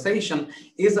conversation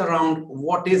is around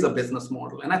what is a business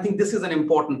model. And I think this is an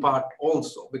important part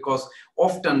also, because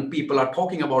often people are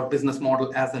talking about business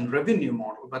model as a revenue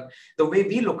model, but the way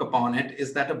we look upon it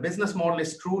is that a business model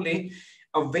is truly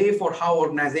a way for how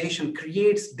organization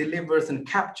creates, delivers, and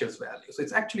captures value. So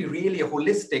it's actually really a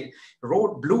holistic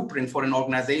road blueprint for an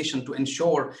organization to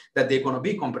ensure that they're going to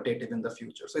be competitive in the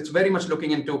future. So it's very much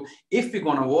looking into, if we're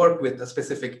going to work with a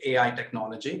specific AI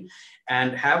technology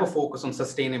and have a focus on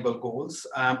sustainable goals,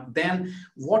 then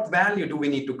what value do we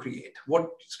need to create? What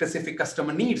specific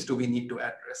customer needs do we need to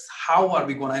address? How are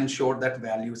we going to ensure that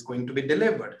value is going to be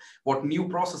delivered? What new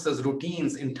processes,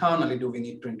 routines internally do we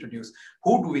need to introduce?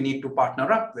 Who do we need to partner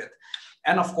up with?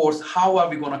 And of course, how are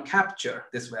we going to capture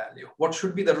this value? What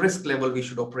should be the risk level we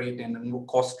should operate in, and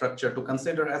cost structure to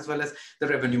consider, as well as the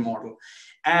revenue model?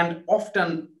 And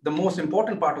often the most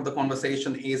important part of the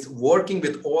conversation is working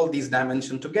with all these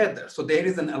dimensions together. So there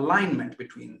is an alignment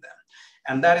between them.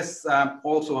 And that is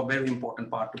also a very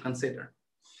important part to consider.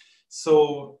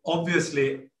 So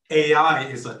obviously, AI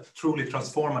is a truly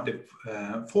transformative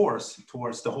force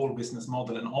towards the whole business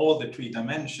model and all the three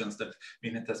dimensions that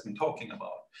Vinit has been talking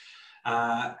about.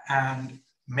 And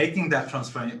making that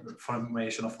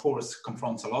transformation, of course,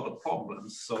 confronts a lot of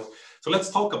problems. So let's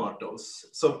talk about those.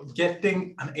 So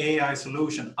getting an AI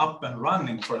solution up and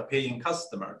running for a paying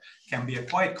customer can be a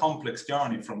quite complex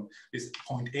journey from this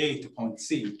point A to point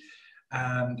C.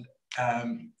 And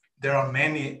there are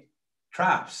many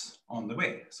traps on the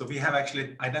way. So we have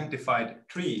actually identified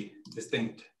 3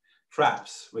 distinct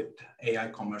traps with AI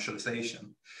commercialization.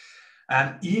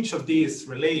 And each of these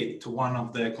relate to one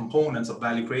of the components of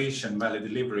value creation, value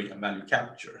delivery, and value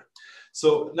capture.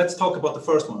 So let's talk about the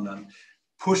first one then.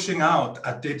 Pushing out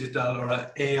a digital or an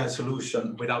AI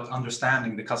solution without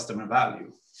understanding the customer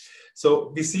value.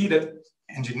 So we see that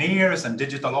engineers and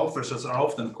digital officers are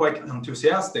often quite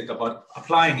enthusiastic about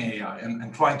applying AI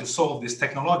and trying to solve these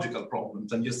technological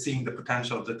problems and just seeing the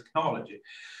potential of the technology.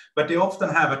 But they often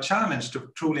have a challenge to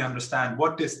truly understand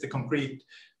what is the concrete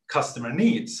customer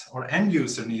needs or end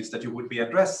user needs that you would be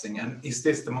addressing, and is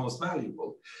this the most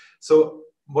valuable? So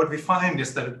what we find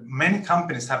is that many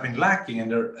companies have been lacking in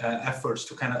their efforts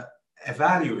to kind of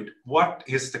evaluate what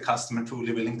is the customer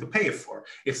truly willing to pay for.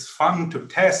 It's fun to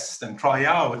test and try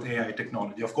out AI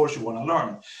technology. Of course, you want to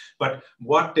learn, but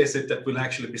what is it that will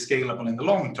actually be scalable in the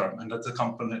long term and that the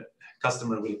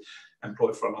customer will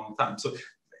employ for a long time? So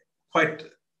quite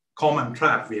common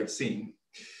trap we have seen.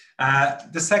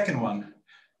 The second one,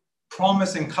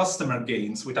 promising customer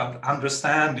gains without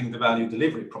understanding the value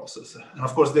delivery process. And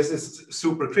of course, this is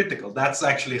super critical. That's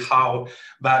actually how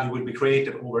value will be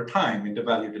created over time in the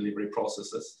value delivery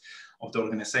processes of the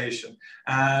organization.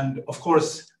 And of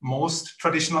course, most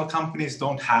traditional companies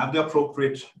don't have the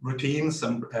appropriate routines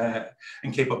and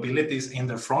capabilities in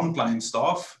their frontline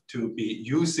staff to be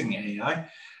using AI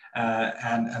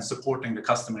and supporting the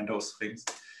customer in those things.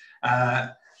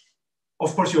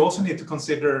 Of course, you also need to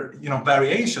consider,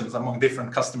 variations among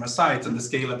different customer sites and the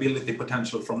scalability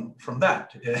potential from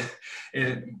that.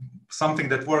 Something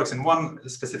that works in one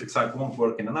specific site won't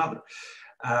work in another.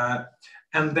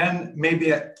 And then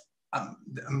maybe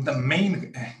the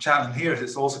main challenge here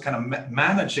is also kind of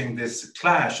managing this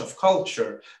clash of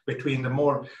culture between the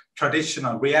more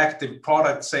traditional reactive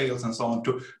product sales and so on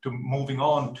to moving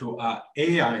on to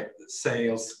AI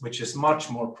sales, which is much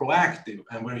more proactive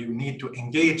and where you need to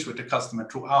engage with the customer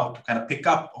throughout to kind of pick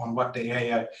up on what the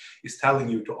AI is telling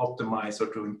you to optimize or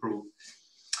to improve.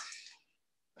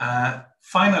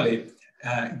 Finally,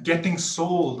 getting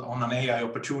sold on an AI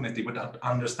opportunity without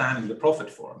understanding the profit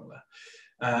formula.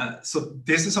 So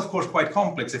this is, of course, quite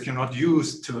complex if you're not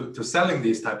used to selling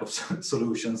these type of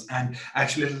solutions and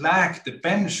actually lack the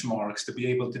benchmarks to be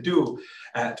able to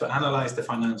analyze the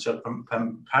financial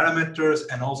parameters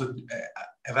and also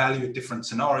evaluate different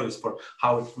scenarios for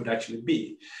how it would actually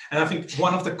be. And I think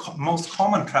one of the most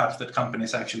common traps that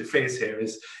companies actually face here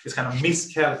is kind of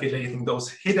miscalculating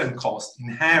those hidden costs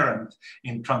inherent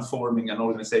in transforming an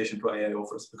organization to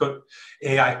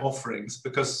AI offerings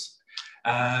because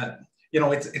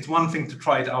it's one thing to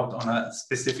try it out on a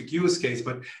specific use case,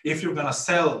 but if you're going to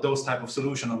sell those type of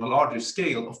solution on a larger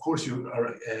scale, of course you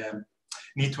are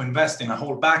need to invest in a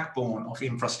whole backbone of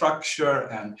infrastructure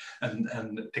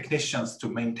and technicians to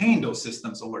maintain those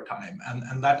systems over time.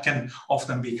 And that can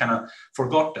often be kind of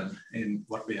forgotten in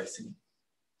what we have seen.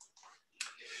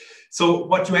 So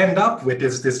what you end up with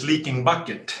is this leaking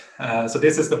bucket. So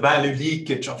this is the value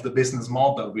leakage of the business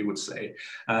model, we would say.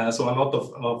 So a lot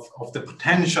of the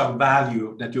potential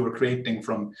value that you are creating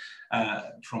from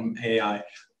AI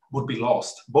would be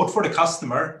lost, both for the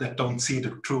customer that don't see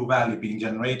the true value being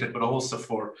generated, but also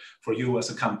for you as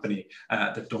a company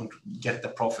that don't get the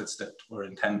profits that were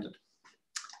intended.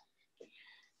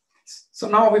 So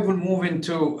now we will move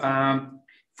into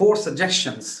 4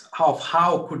 suggestions of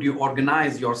how could you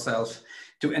organize yourself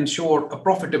to ensure a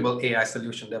profitable AI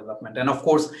solution development. And of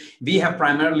course, we have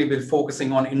primarily been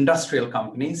focusing on industrial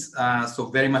companies, so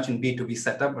very much in B2B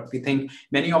setup, but we think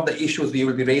many of the issues we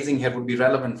will be raising here would be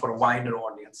relevant for a wider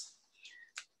audience.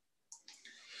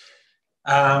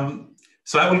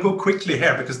 So I will go quickly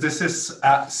here because this is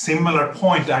a similar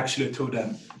point actually to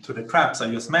the traps I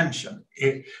just mentioned.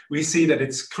 We see that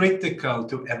it's critical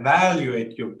to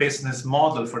evaluate your business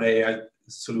model for the AI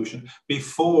solution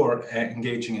before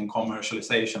engaging in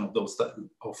commercialization of those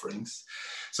offerings.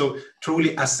 So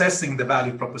truly assessing the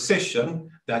value proposition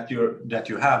that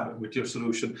you have with your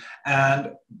solution.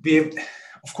 And we've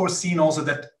of course seen also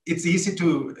that it's easy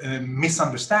to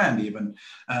misunderstand even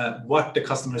what the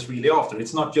customer is really after.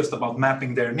 It's not just about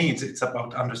mapping their needs, it's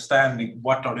about understanding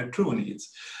what are their true needs.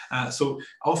 So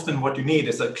often what you need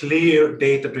is a clear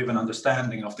data-driven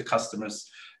understanding of the customer's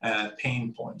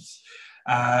pain points.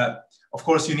 Of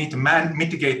course, you need to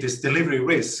mitigate this delivery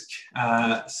risk.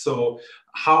 So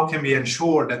how can we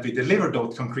ensure that we deliver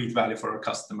those concrete value for our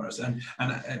customers and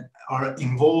are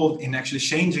involved in actually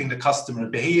changing the customer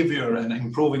behavior and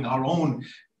improving our own,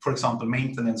 for example,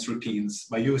 maintenance routines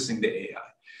by using the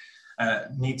AI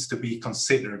needs to be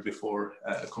considered before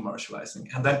commercializing.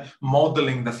 And then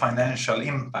modeling the financial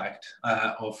impact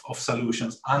of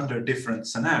solutions under different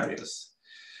scenarios.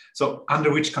 So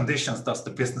under which conditions does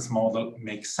the business model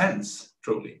make sense,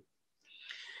 truly?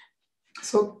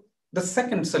 So the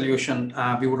second solution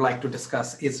we would like to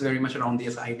discuss is very much around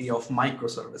this idea of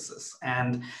microservices.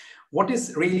 And what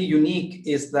is really unique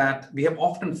is that we have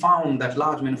often found that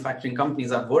large manufacturing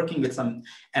companies are working with some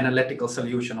analytical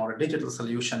solution or a digital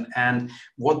solution. And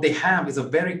what they have is a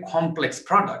very complex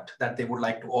product that they would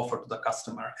like to offer to the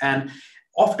customer. And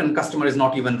often customer is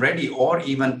not even ready or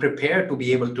even prepared to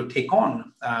be able to take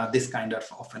on this kind of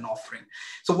an offering.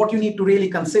 So what you need to really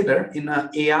consider in an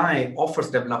AI offers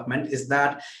development is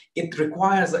that it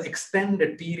requires an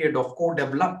extended period of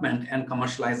co-development and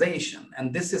commercialization.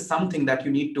 And this is something that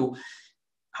you need to,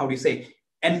 how do you say,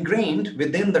 ingrained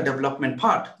within the development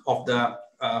part of the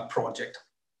project.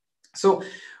 So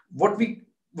what we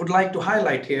would like to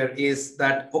highlight here is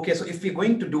that, okay, so if we're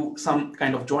going to do some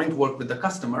kind of joint work with the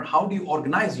customer, how do you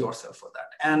organize yourself for that?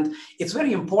 And it's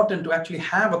very important to actually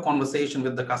have a conversation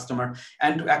with the customer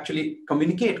and to actually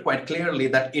communicate quite clearly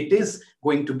that it is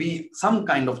going to be some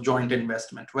kind of joint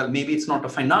investment. Well, maybe it's not a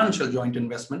financial joint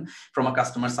investment from a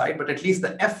customer side, but at least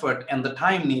the effort and the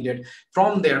time needed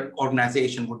from their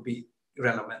organization would be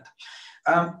relevant.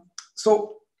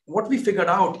 So what we figured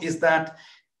out is that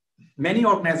many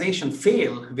organizations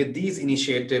fail with these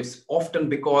initiatives often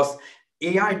because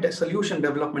AI solution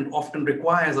development often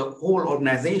requires a whole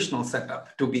organizational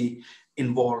setup to be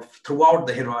involved throughout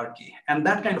the hierarchy. And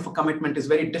that kind of a commitment is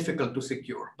very difficult to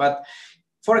secure. But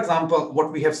for example,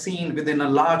 what we have seen within a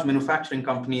large manufacturing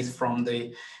companies from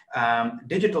the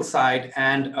digital side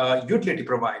and a utility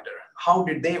provider, how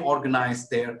did they organize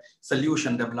their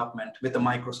solution development with a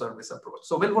microservice approach?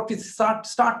 So well, what we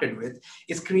started with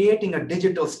is creating a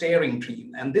digital steering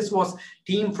team. And this was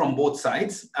team from both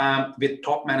sides with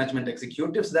top management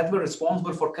executives that were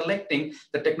responsible for collecting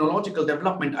the technological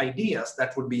development ideas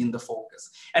that would be in the focus.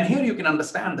 And here you can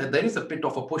understand that there is a bit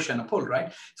of a push and a pull,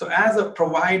 right? So as a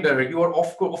provider, you are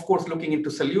of course looking into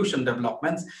solution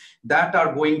developments that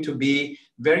are going to be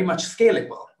very much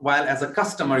scalable, while as a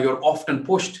customer, you're often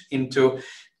pushed into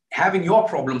having your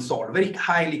problem solved, very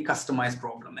highly customized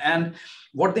problem. And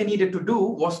what they needed to do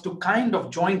was to kind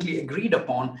of jointly agreed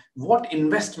upon what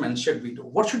investment should we do?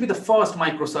 What should be the first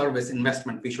microservice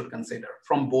investment we should consider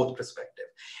from both perspectives?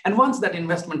 And once that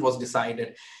investment was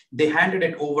decided, they handed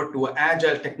it over to an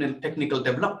agile technical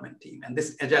development team. And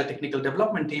this agile technical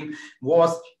development team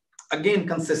was again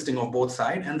consisting of both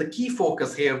sides. And the key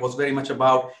focus here was very much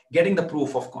about getting the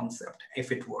proof of concept,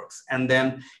 if it works. And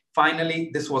then finally,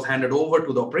 this was handed over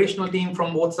to the operational team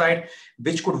from both sides,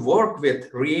 which could work with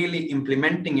really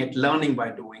implementing it, learning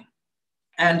by doing.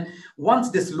 And once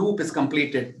this loop is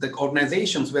completed, the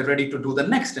organizations were ready to do the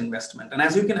next investment. And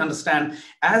as you can understand,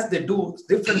 as they do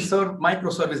different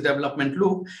microservice development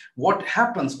loop, what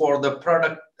happens for the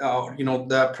product,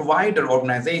 the provider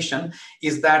organization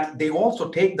is that they also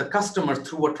take the customer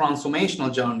through a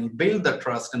transformational journey, build the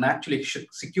trust, and actually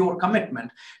secure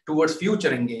commitment towards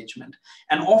future engagement.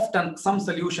 And often some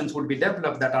solutions would be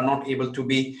developed that are not able to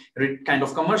be kind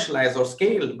of commercialized or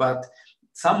scaled, but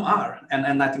some are,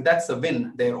 and I think that's a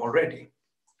win there already.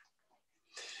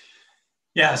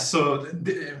 Yeah, so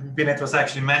Binet was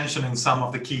actually mentioning some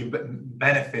of the key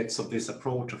benefits of this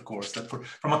approach, of course, that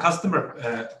from a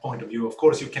customer point of view, of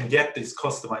course, you can get these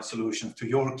customized solutions to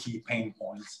your key pain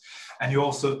points. And you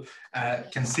also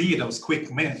can see those quick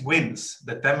wins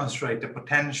that demonstrate the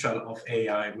potential of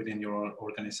AI within your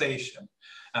organization,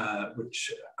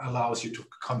 which allows you to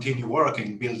continue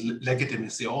working, build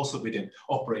legitimacy also within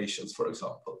operations, for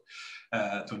example.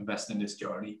 To invest in this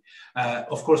journey.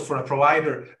 Of course, for a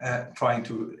provider trying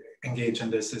to engage in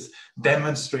this is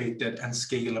demonstrated and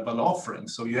scalable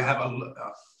offerings. So you have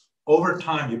over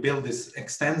time, you build this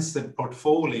extensive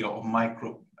portfolio of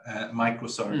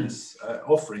microservice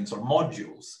offerings or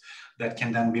modules that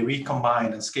can then be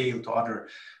recombined and scaled to other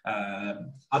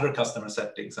customer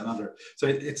settings and other. So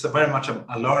it's very much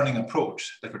a learning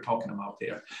approach that we're talking about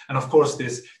here. And of course,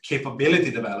 this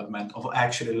capability development of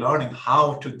actually learning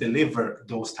how to deliver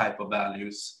those type of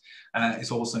values is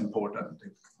also important.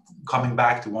 Coming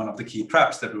back to one of the key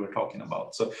traps that we were talking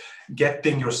about. So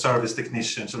getting your service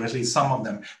technicians, or at least some of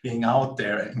them, being out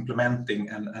there implementing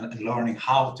and learning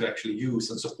how to actually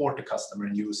use and support the customer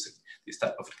in using these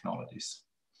type of technologies.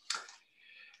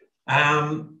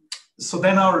 So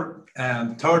then our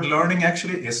third learning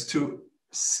actually is to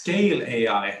scale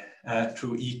AI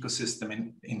through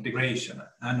ecosystem integration.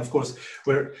 And of course,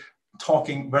 we're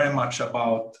talking very much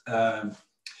about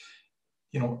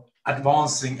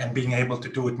advancing and being able to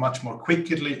do it much more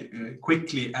quickly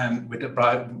and with a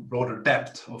broader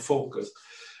depth of focus.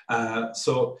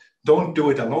 So don't do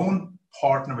it alone.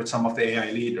 Partner with some of the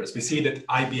AI leaders. We see that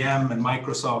IBM and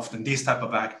Microsoft and these type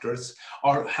of actors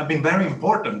have been very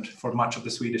important for much of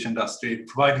the Swedish industry,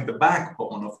 providing the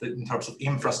backbone of in terms of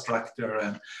infrastructure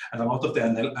and a lot of the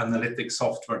analytics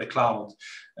software, the cloud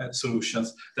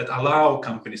solutions that allow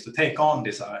companies to take on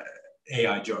this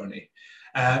AI journey.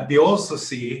 We also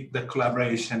see the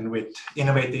collaboration with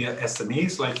innovative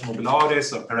SMEs like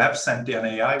Modulai or perhaps Zenseact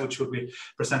AI, which we'll be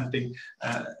presenting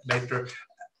later,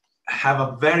 have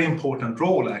a very important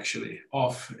role actually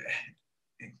of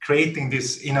creating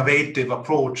this innovative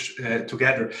approach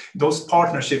together. Those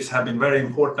partnerships have been very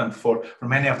important for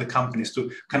many of the companies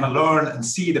to kind of learn and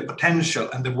see the potential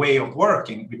and the way of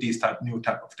working with these new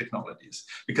type of technologies,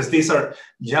 because these are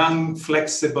young,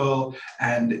 flexible,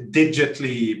 and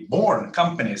digitally born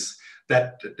companies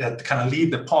that kind of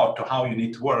lead the path to how you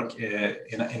need to work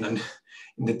in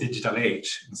the digital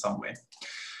age in some way.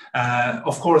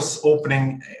 Of course,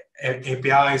 opening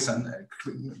APIs and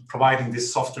providing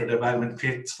this software development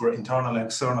kits for internal and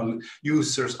external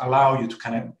users allow you to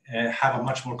kind of have a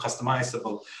much more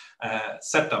customizable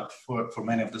setup for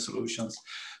many of the solutions.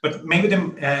 But maybe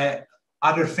the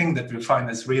other thing that we find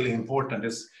is really important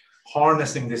is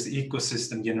harnessing this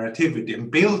ecosystem generativity and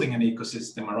building an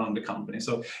ecosystem around the company.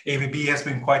 So ABB has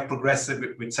been quite progressive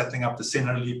with setting up the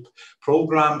Synerleap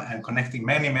program and connecting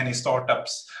many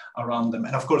startups around them.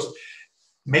 And of course,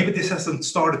 maybe this hasn't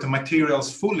started to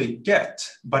materialize fully yet,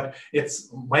 but it's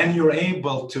when you're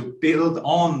able to build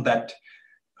on that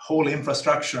whole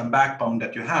infrastructure and backbone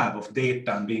that you have of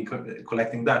data and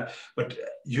collecting that, but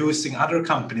using other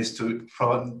companies to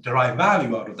derive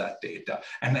value out of that data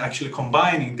and actually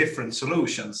combining different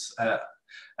solutions,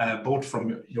 both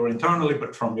from your internally,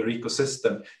 but from your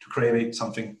ecosystem to create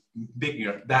something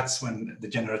bigger. That's when the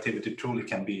generativity truly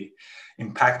can be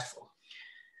impactful.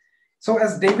 So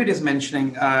as David is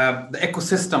mentioning, the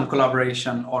ecosystem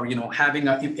collaboration or having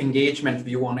an engagement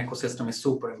view on ecosystem is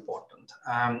super important.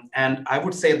 And I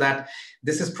would say that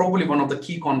this is probably one of the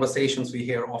key conversations we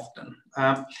hear often.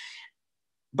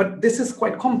 But this is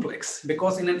quite complex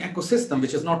because in an ecosystem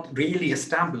which is not really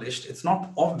established, it's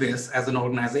not obvious as an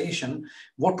organization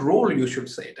what role you should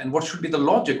say and what should be the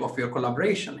logic of your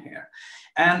collaboration here.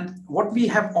 And what we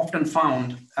have often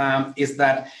found is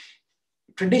that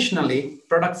traditionally,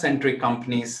 product-centric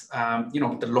companies,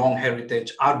 with the long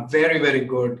heritage, are very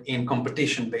good in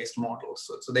competition-based models.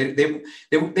 So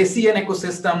they see an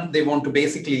ecosystem, they want to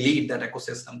basically lead that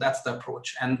ecosystem. That's the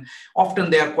approach. And often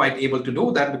they are quite able to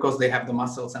do that because they have the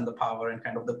muscles and the power and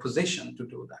kind of the position to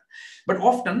do that. But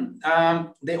often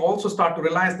they also start to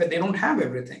realize that they don't have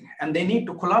everything and they need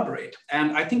to collaborate.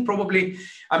 And I think probably,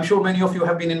 I'm sure many of you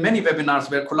have been in many webinars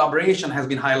where collaboration has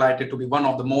been highlighted to be one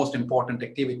of the most important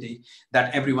activity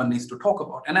that everyone needs to talk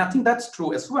about. And I think that's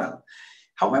true as well.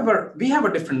 However, we have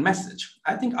a different message.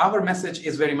 I think our message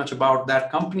is very much about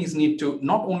that companies need to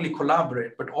not only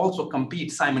collaborate, but also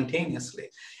compete simultaneously.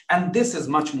 And this is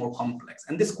much more complex.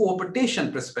 And this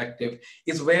cooperation perspective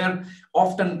is where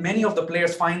often many of the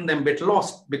players find them a bit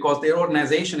lost because their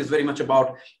organization is very much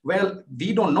about, well,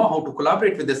 we don't know how to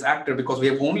collaborate with this actor because we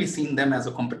have only seen them as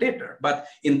a competitor. But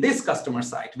in this customer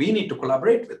side, we need to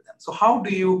collaborate with them. So how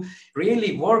do you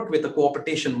really work with the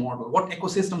cooperation model? What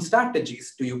ecosystem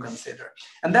strategies do you consider?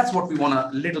 And that's what we want to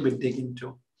a little bit dig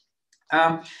into.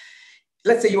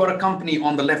 Let's say you are a company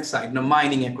on the left side, the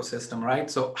mining ecosystem, right?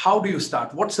 So how do you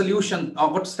start? What solution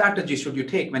or what strategy should you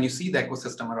take when you see the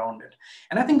ecosystem around it?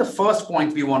 And I think the first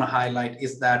point we want to highlight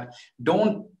is that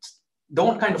don't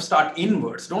kind of start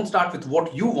inwards. Don't start with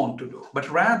what you want to do, but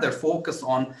rather focus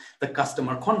on the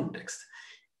customer context.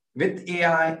 With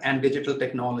AI and digital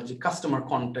technology, customer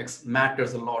context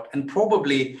matters a lot and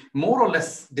probably more or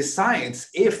less decides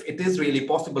if it is really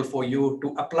possible for you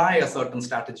to apply a certain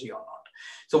strategy or not.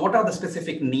 So what are the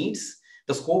specific needs,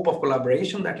 the scope of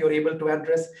collaboration that you're able to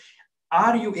address?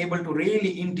 Are you able to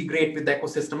really integrate with the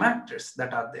ecosystem actors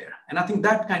that are there? And I think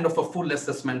that kind of a full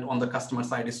assessment on the customer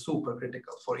side is super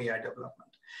critical for AI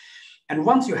development. And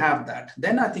once you have that,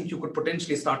 then I think you could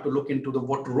potentially start to look into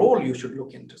what role you should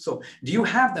look into. So do you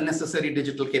have the necessary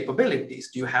digital capabilities?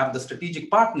 Do you have the strategic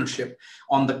partnership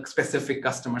on the specific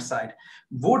customer side?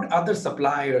 Would other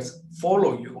suppliers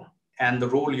follow you and the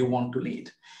role you want to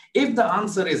lead? If the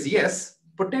answer is yes,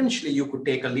 potentially you could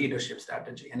take a leadership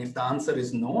strategy. And if the answer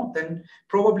is no, then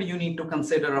probably you need to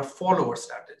consider a follower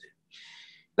strategy.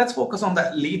 Let's focus on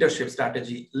that leadership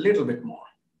strategy a little bit more.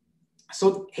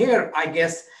 So here, I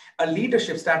guess, a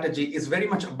leadership strategy is very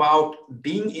much about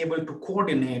being able to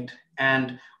coordinate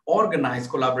and organize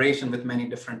collaboration with many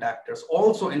different actors,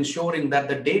 also ensuring that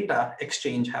the data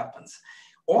exchange happens.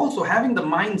 Also having the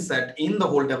mindset in the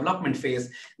whole development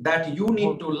phase that you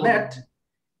need to let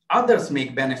others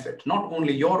make benefit, not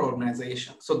only your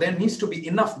organization. So there needs to be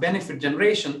enough benefit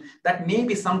generation that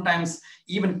maybe sometimes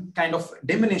even kind of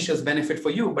diminishes benefit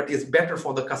for you, but is better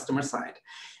for the customer side.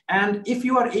 And if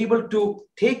you are able to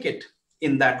take it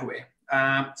in that way,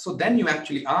 so then you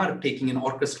actually are taking an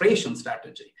orchestration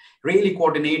strategy, really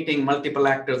coordinating multiple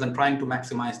actors and trying to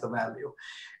maximize the value.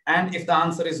 And if the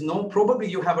answer is no, probably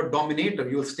you have a dominator,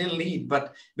 you'll still lead,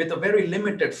 but with a very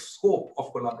limited scope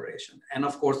of collaboration. And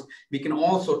of course, we can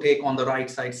also take on the right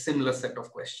side similar set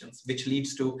of questions, which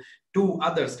leads to two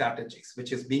other strategies,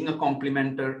 which is being a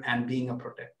complementer and being a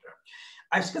protector.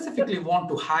 I specifically want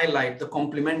to highlight the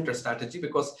complementer strategy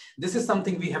because this is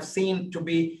something we have seen to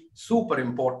be super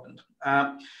important.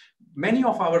 Many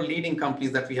of our leading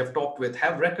companies that we have talked with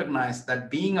have recognized that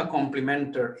being a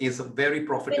complementer is a very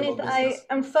profitable business.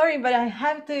 I'm sorry, but I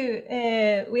have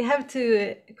to. We have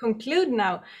to conclude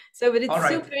now. So, but it's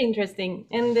super interesting,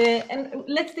 and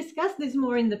let's discuss this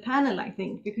more in the panel. I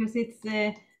think because it's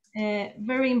a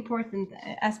very important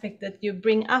aspect that you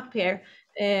bring up here.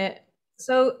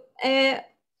 So,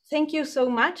 thank you so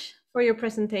much for your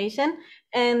presentation,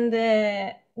 and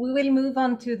we will move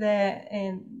on to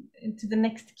the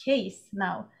next case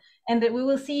now, and we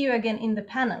will see you again in the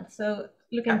panel. So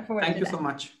looking forward to that. Thank you so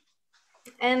much.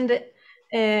 And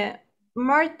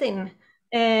Martin,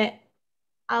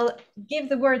 I'll give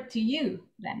the word to you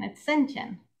then at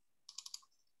Zenseact.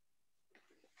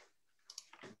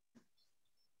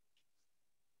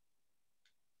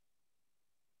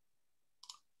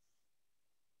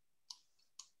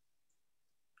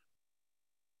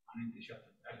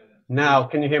 Now,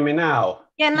 can you hear me now?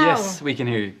 Yeah, now. Yes, we can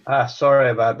hear you. Sorry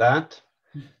about that.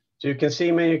 So you can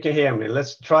see me, you can hear me.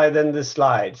 Let's try then the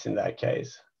slides in that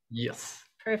case. Yes.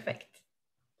 Perfect.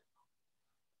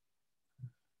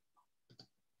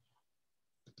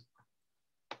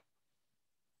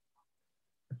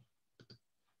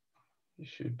 You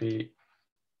should be.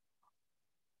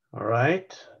 All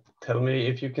right. Tell me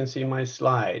if you can see my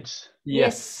slides.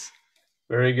 Yes.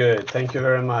 Very good. Thank you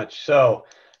very much. So,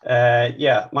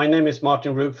 yeah, my name is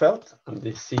Martin Rugfeldt. I'm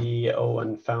the CEO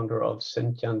and founder of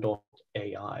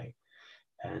Zenseact.ai.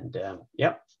 And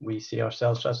yeah, we see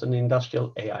ourselves as an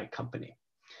industrial AI company.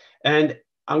 And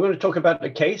I'm going to talk about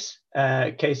the case.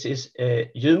 Case is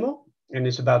YUMO, and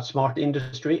it's about smart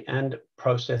industry and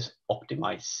process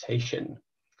optimization.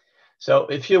 So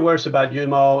a few words about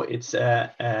YUMO. It's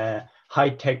a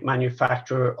high-tech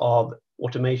manufacturer of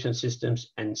automation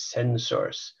systems and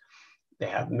sensors they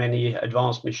have many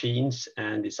advanced machines,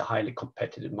 and it's a highly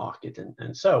competitive market,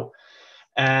 and so.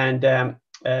 And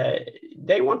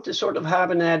they want to sort of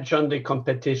have an edge on the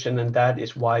competition, and that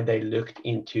is why they looked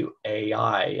into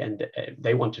AI, and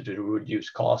they wanted to reduce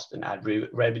cost and add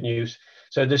revenues.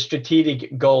 So the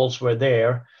strategic goals were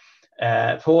there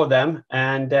for them,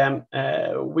 and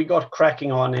we got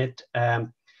cracking on it.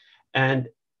 And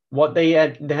what they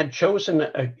had chosen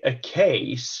a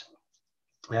case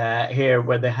here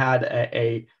where they had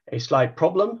a slight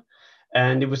problem.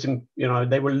 And it was,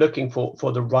 they were looking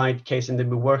for the right case, and they've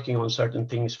been working on certain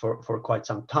things for quite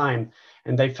some time.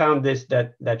 And they found this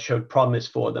that showed promise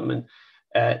for them. And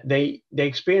they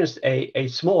experienced a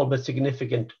small but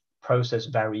significant process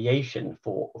variation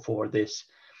for this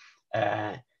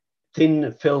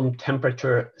thin film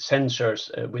temperature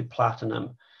sensors with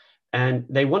platinum. And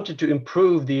they wanted to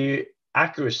improve the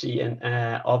accuracy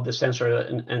of the sensor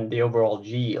and the overall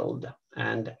yield.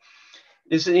 And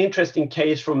this is an interesting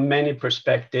case from many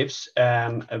perspectives,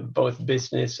 both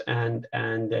business and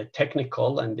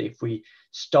technical. And if we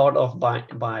start off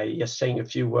by just saying a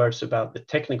few words about the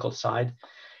technical side,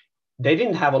 they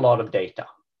didn't have a lot of data.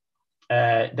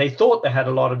 They thought they had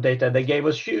a lot of data. They gave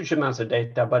us huge amounts of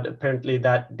data, but apparently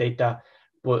that data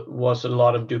was a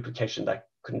lot of duplication that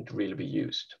couldn't really be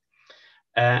used.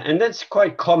 And that's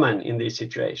quite common in these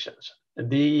situations.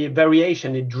 The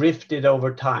variation, it drifted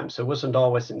over time, so it wasn't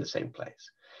always in the same place.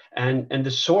 And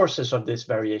the sources of this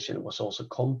variation was also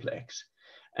complex,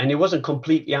 and it wasn't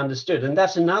completely understood. And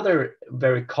that's another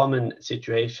very common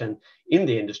situation in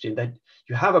the industry, that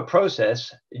you have a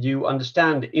process, you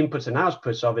understand the inputs and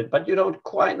outputs of it, but you don't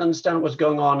quite understand what's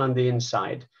going on the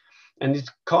inside. And it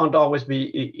can't always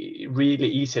be really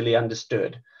easily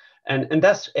understood. And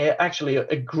that's actually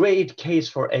a great case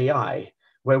for AI,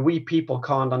 where we people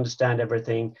can't understand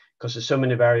everything because there's so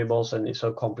many variables and it's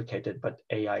so complicated, but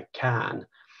AI can.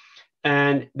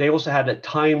 And they also had a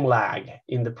time lag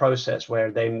in the process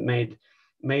where they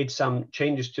made some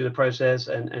changes to the process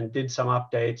and did some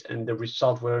updates, and the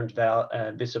results weren't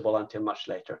visible until much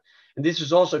later. And this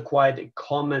is also quite a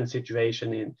common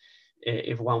situation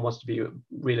if one wants to be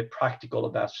really practical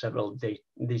about several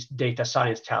these data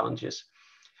science challenges.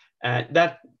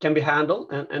 That can be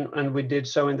handled, and we did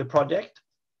so in the project.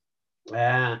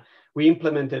 We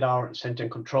implemented our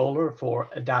sentient controller for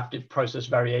adaptive process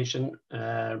variation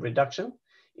reduction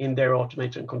in their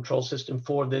automation control system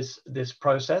for this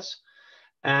process.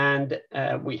 And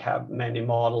we have many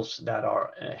models that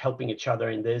are helping each other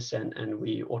in this, and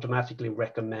we automatically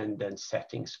recommend then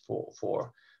settings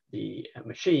for the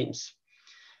machines.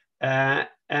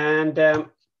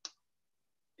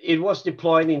 It was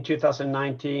deployed in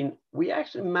 2019. We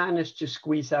actually managed to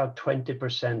squeeze out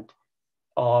 20%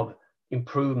 of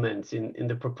improvements in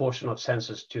the proportion of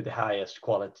sensors to the highest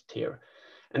quality tier.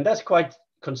 And that's quite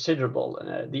considerable.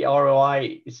 The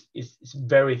ROI is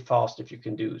very fast if you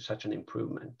can do such an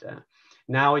improvement.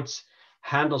 Now it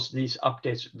handles these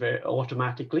updates very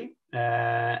automatically,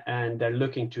 and they're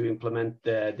looking to implement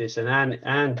this,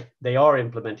 and they are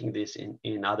implementing this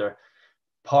in other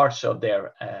parts of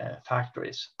their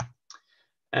factories.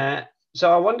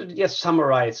 So I wanted to just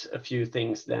summarize a few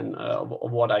things then of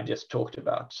what I just talked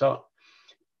about. So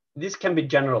this can be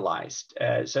generalized.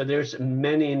 So there's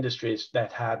many industries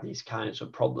that have these kinds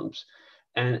of problems,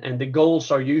 and the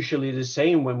goals are usually the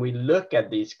same when we look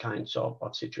at these kinds of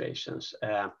situations.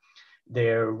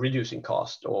 They're reducing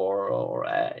cost or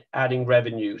adding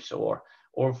revenues, or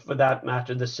for that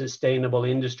matter, the sustainable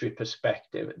industry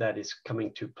perspective that is coming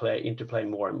into play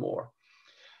more and more.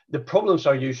 The problems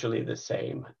are usually the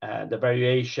same. The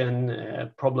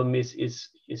variation problem is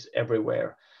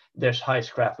everywhere. There's high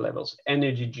scrap levels,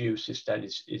 energy usage that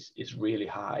is really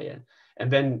high, and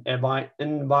then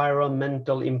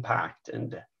environmental impact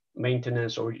and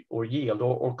maintenance or yield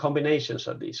or combinations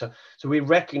of these. So we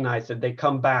recognize that they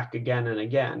come back again and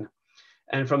again.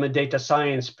 And from a data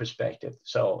science perspective,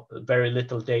 so very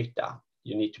little data,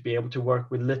 you need to be able to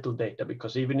work with little data,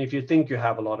 because even if you think you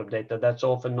have a lot of data, that's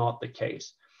often not the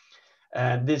case.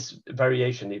 And this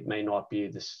variation, it may not be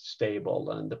this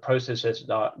stable, and the processes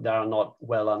that are not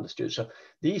well understood. So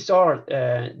these are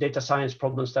data science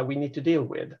problems that we need to deal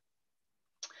with.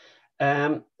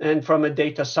 And from a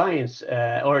data science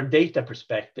or data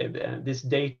perspective, this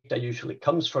data usually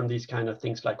comes from these kind of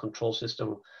things like control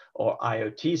system or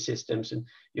IoT systems, and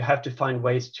you have to find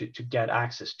ways to get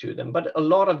access to them. But a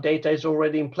lot of data is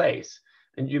already in place,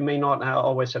 and you may not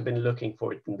always have been looking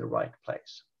for it in the right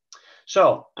place.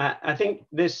 So I think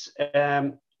this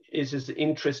is an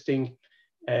interesting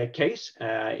case.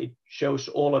 It shows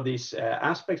all of these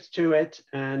aspects to it,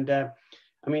 and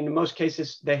I mean, in most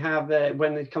cases, they have,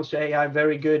 when it comes to AI,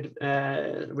 very good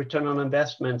return on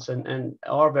investments and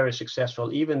are very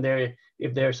successful, even there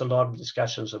if there's a lot of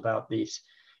discussions about these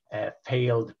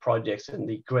failed projects and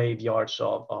the graveyards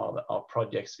of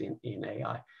projects in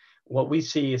AI. What we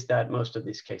see is that most of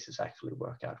these cases actually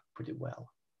work out pretty well.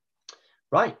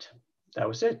 Right, that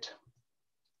was it.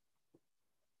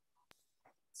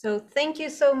 So thank you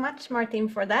so much, Martin,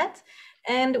 for that.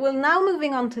 And we're now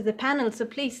moving on to the panel. So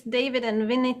please, David and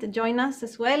Vinit, join us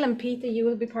as well. And Peter, you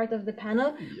will be part of the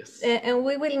panel. Yes. And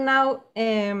we will now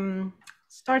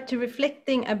start to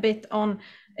reflecting a bit on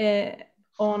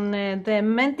the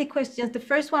Menti questions. The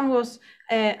first one was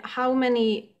how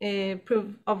many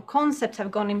proof of concepts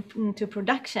have gone into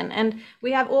production? And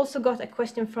we have also got a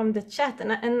question from the chat.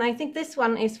 And I think this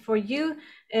one is for you,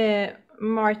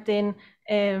 Martin.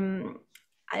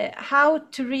 How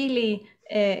to really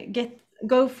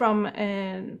go from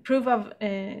proof of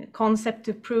concept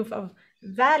to proof of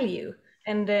value,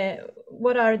 and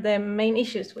what are the main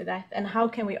issues with that, and how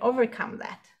can we overcome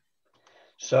that?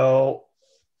 So,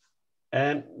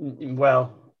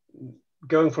 well,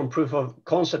 going from proof of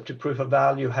concept to proof of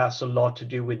value has a lot to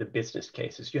do with the business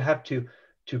cases. You have to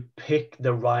pick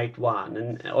the right one,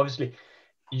 and obviously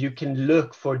you can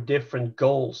look for different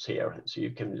goals here. So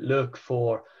you can look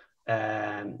for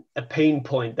a pain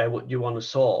point that you want to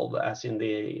solve, as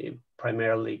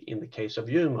primarily in the case of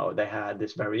Umo, they had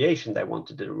this variation they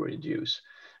wanted to reduce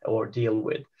or deal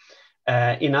with.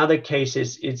 In other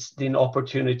cases, it's an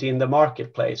opportunity in the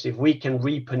marketplace. If we can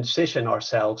reposition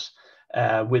ourselves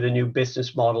with a new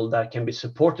business model that can be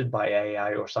supported by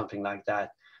AI or something like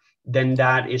that, then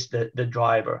that is the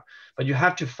driver. But you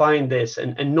have to find this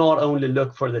and not only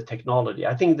look for the technology.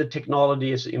 I think the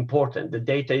technology is important, the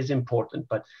data is important,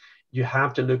 but you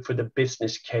have to look for the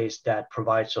business case that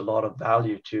provides a lot of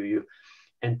value to you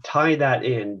and tie that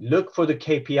in. Look for the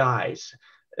KPIs,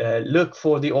 look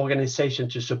for the organization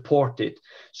to support it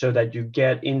so that you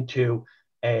get into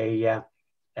a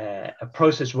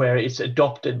process where it's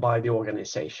adopted by the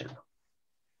organization.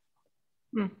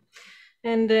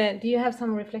 And do you have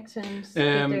some reflections,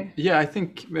 Peter? Yeah, I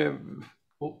think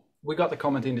we got the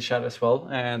comment in the chat as well,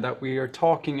 and that we are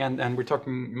talking, and we're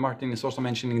talking, Martin is also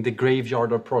mentioning the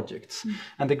graveyard of projects.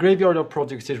 And the graveyard of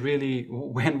projects is really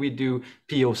when we do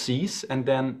POCs and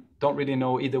then don't really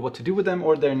know either what to do with them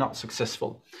or they're not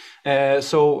successful.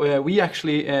 So we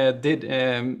actually did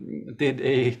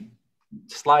a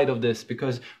slide of this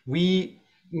because we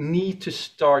need to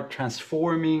start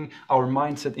transforming our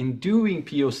mindset in doing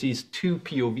POCs to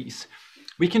POVs.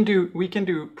 We can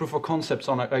do proof of concepts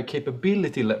on a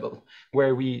capability level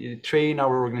where we train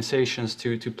our organizations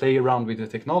to play around with the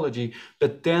technology,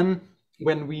 but then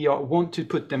when we want to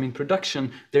put them in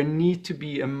production, there need to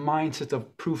be a mindset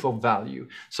of proof of value.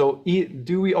 So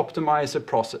do we optimize a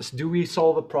process? Do we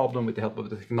solve a problem with the help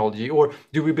of the technology? Or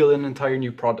do we build an entire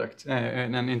new product?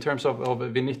 And in terms of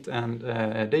Vinit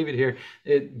and David here,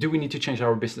 do we need to change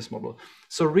our business model?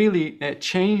 So really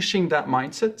changing that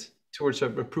mindset towards a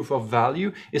proof of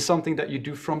value is something that you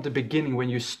do from the beginning when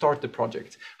you start the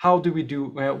project. How do we do,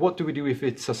 what do we do if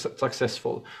it's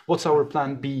successful? What's our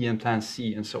plan B and plan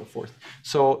C and so forth?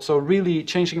 So really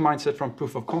changing mindset from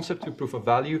proof of concept to proof of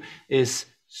value is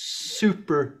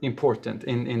super important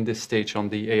in this stage on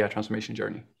the AI transformation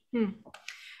journey.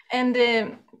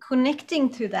 And connecting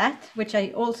to that, which I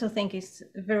also think is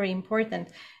very important,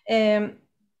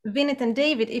 Vinit and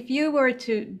David, if you were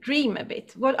to dream a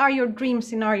bit, what are your dream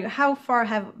scenario? How far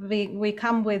have we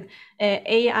come with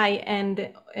AI,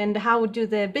 and how do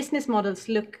the business models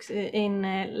look in,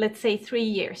 let's say, 3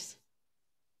 years?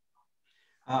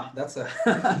 That's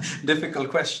a difficult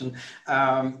question.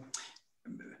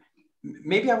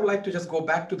 Maybe I would like to just go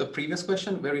back to the previous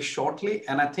question very shortly.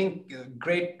 And I think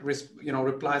great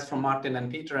replies from Martin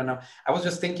and Peter. And I was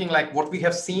just thinking, like, what we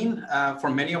have seen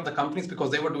from many of the companies,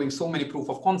 because they were doing so many proof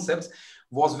of concepts,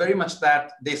 was very much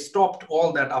that they stopped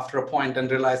all that after a point and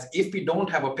realized if we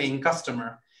don't have a paying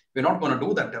customer, we're not going to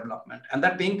do that development. And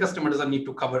that paying customer doesn't need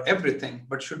to cover everything,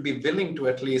 but should be willing to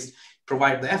at least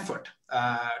provide the effort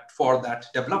for that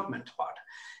development part.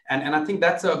 And I think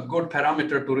that's a good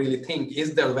parameter to really think,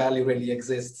 is there value really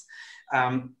exists?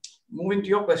 Moving to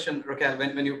your question, Raquel,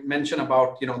 when you mention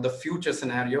about the future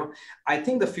scenario, I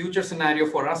think the future scenario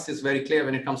for us is very clear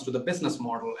when it comes to the business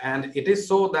model. And it is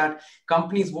so that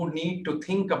companies would need to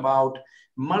think about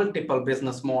multiple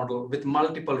business model with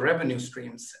multiple revenue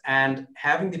streams, and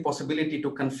having the possibility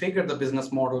to configure the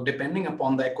business model depending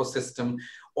upon the ecosystem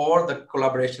or the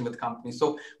collaboration with companies.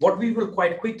 So what we will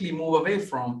quite quickly move away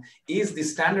from is the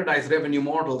standardized revenue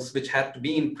models, which had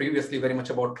been previously very much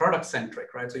about product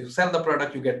centric, right? So you sell the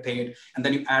product, you get paid, and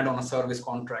then you add on a service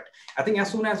contract. I think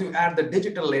as soon as you add the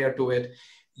digital layer to it,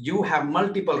 you have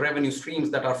multiple revenue streams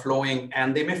that are flowing,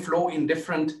 and they may flow in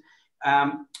different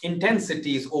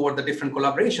intensities over the different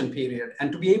collaboration period.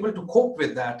 And to be able to cope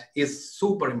with that is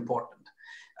super important.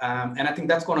 And I think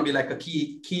that's going to be like a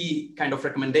key kind of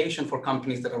recommendation for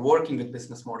companies that are working with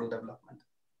business model development.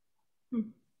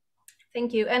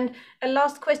 Thank you. And a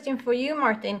last question for you,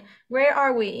 Martin. Where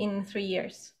are we in 3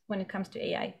 years when it comes to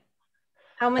AI?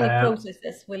 How many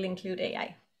processes will include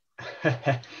AI?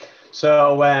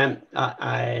 So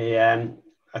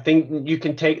I think you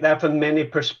can take that from many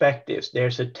perspectives.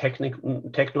 There's a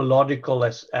technological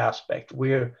aspect.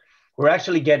 We're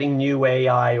actually getting new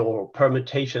AI or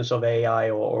permutations of AI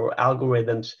or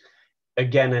algorithms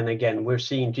again and again. We're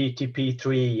seeing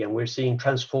GTP3 and we're seeing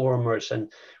transformers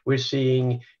and we're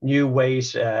seeing new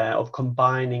ways of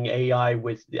combining AI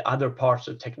with the other parts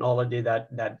of technology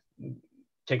that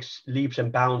takes leaps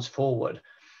and bounds forward.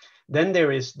 Then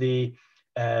there is the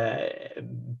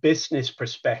business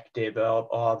perspective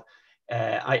of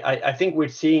I think we're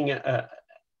seeing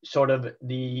sort of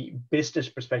the business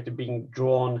perspective being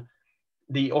drawn.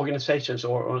 The organizations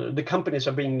or the companies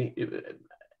are being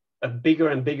a bigger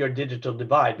and bigger digital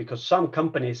divide, because some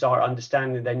companies are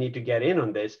understanding they need to get in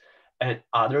on this and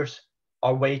others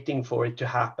are waiting for it to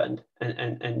happen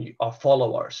and are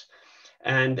followers.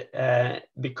 And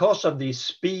because of the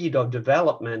speed of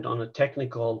development on a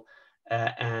technical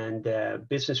and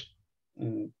business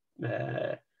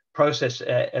process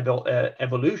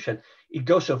evolution, it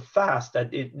goes so fast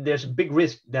that there's a big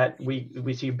risk that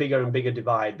we see a bigger and bigger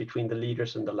divide between the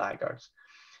leaders and the laggards.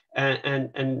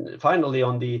 And finally,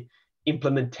 on the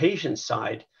implementation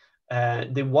side,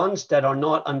 the ones that are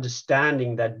not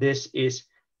understanding that this is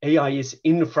AI is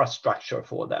infrastructure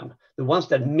for them, the ones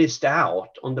that missed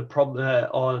out on the problem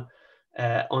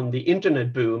on the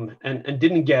internet boom and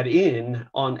didn't get in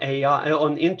on AI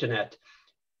on internet,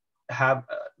 have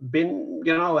been,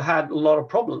 had a lot of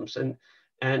problems. And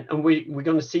we're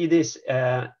going to see this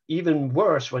even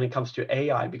worse when it comes to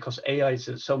AI, because AI is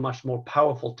so much more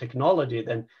powerful technology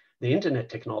than the internet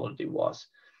technology was.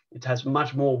 It has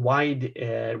much more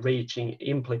wide-reaching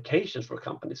implications for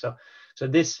companies. So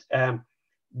these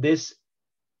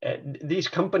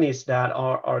companies that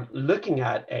are looking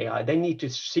at AI, they need to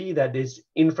see that this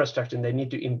infrastructure and they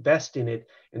need to invest in it,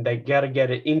 and they got to get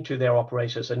it into their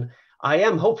operations. And I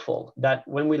am hopeful that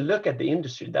when we look at the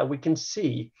industry, that we can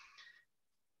see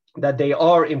that they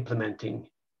are implementing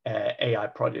AI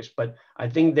projects. But I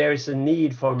think there is a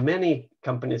need for many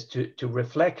companies to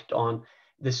reflect on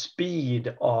the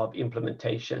speed of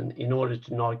implementation in order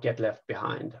to not get left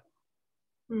behind.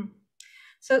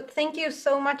 So thank you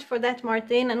so much for that,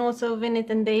 Martin, and also Vinit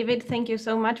and David. Thank you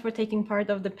so much for taking part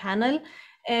of the panel.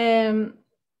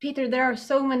 Peter, there are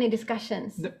so many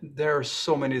discussions. There are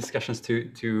so many discussions to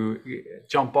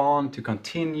jump on, to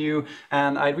continue.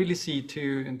 And I really see,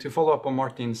 to follow up on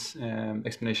Martin's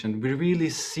explanation, we really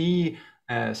see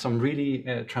some really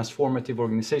transformative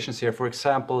organizations here. For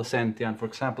example, Zenseact, for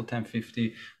example,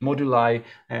 1050, Modulai,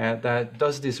 that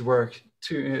does this work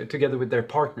together with their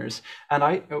partners. And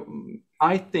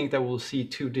I think that we'll see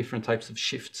two different types of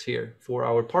shifts here for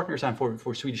our partners and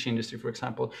for Swedish industry, for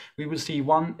example. We will see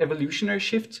one evolutionary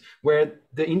shift where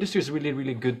the industry is really,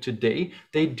 really good today.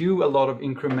 They do a lot of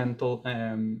incremental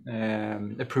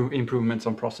improvements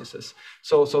on processes.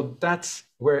 So that's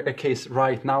where a case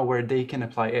right now where they can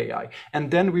apply AI. And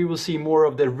then we will see more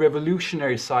of the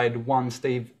revolutionary side once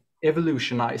they've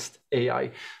evolutionized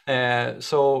AI.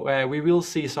 So we will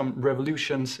see some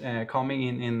revolutions coming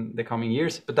in the coming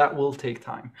years, but that will take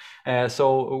time.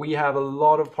 So we have a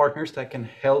lot of partners that can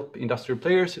help industrial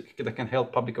players, that can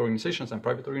help public organizations and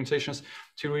private organizations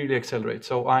to really accelerate.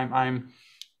 So I'm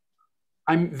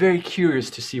very curious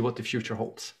to see what the future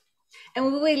holds. And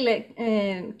we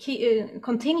will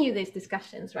continue these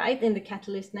discussions, right, in the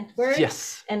Catalyst Network,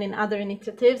 yes, and in other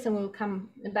initiatives, and we'll come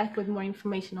back with more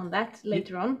information on that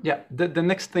later on. Yeah, the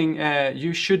next thing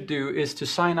you should do is to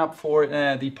sign up for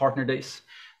the Partner Days.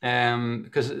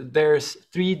 Because there's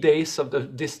 3 days of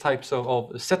this types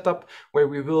of setup where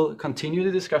we will continue the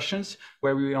discussions,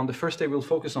 where we on the first day will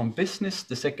focus on business,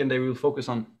 the second day we'll focus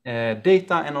on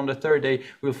data, and on the third day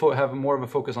we'll have more of a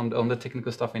focus on the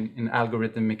technical stuff in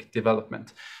algorithmic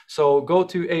development. So go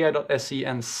to ai.se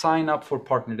and sign up for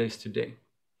Partner Days today.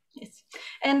 Yes,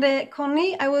 and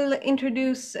Conny, I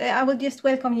will just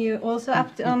welcome you also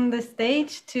up on the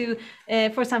stage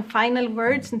for some final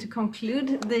words and to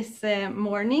conclude this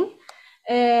morning.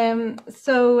 We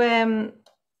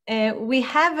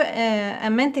have a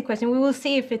Menti question. We will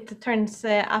see if it turns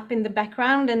up in the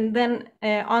background, and then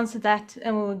answer that,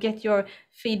 and we'll get your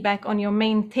feedback on your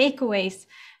main takeaways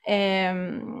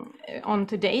on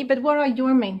today. But what are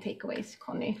your main takeaways,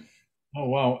 Conny? Oh,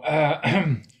 wow.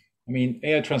 I mean,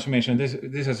 AI transformation,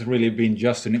 this has really been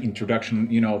just an introduction,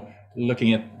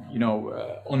 looking at,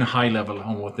 on a high level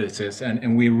on what this is.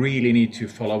 And we really need to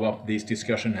follow up these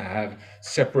discussions, have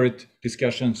separate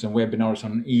discussions and webinars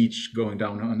on each, going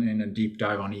down in a deep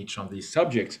dive on each of these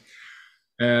subjects.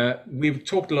 We've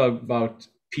talked a lot about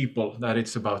people, that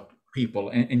it's about people,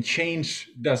 and change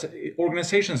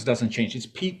organizations doesn't change. It's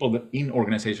people that in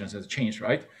organizations that change,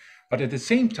 right? But at the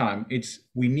same time,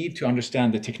 we need to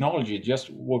understand the technology, just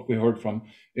what we heard from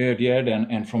Ödgärd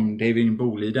and from David in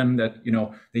Boliden, that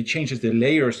they changes the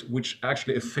layers, which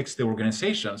actually affects the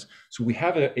organizations. So we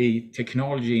have a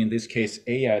technology, in this case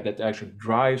AI, that actually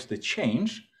drives the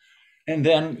change. And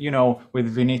then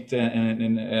with Vinit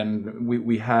and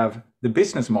we have the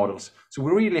business models. So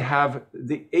we really have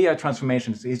the AI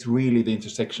transformations is really the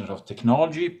intersection of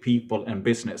technology, people, and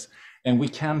business. And we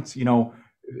can't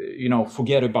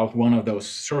forget about one of those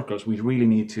circles. We really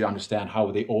need to understand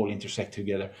how they all intersect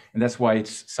together. And that's why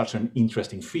it's such an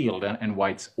interesting field, and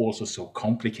why it's also so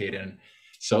complicated.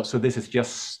 So this is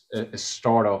just a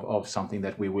start of something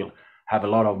that we will have a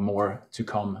lot of more to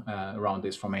come around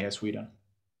this from AI Sweden.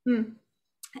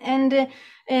 And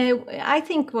I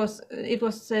think it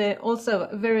was also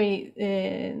very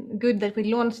good that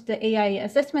we launched the AI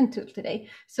assessment tool today.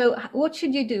 So what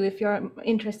should you do if you're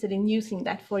interested in using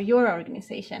that for your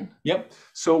organization? Yep.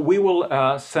 So we will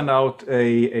send out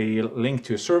a link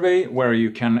to a survey where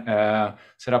you can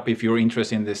set up, if you're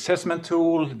interested in the assessment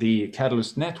tool, the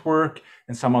Catalyst network,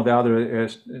 and some of the other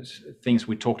things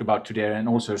we talked about today, and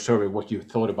also a survey what you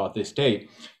thought about this day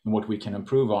and what we can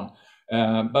improve on.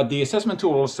 But the assessment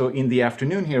tool, also in the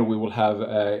afternoon here, we will have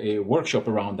a workshop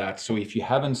around that. So if you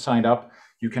haven't signed up,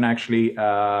 you can actually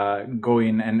go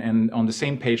in and on the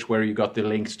same page where you got the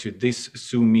links to this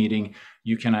Zoom meeting,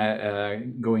 you can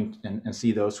go in and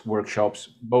see those workshops,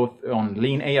 both on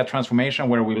Lean AI transformation,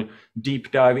 where we'll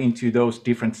deep dive into those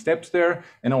different steps there,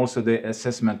 and also the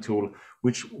assessment tool,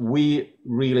 which we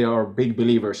really are big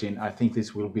believers in. I think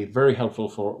this will be very helpful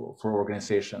for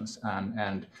organizations.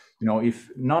 And if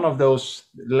none of those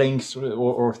links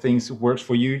or things works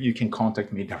for you, you can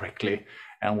contact me directly,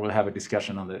 and we'll have a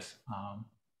discussion on this.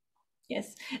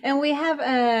 Yes, and we have,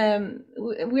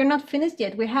 we're not finished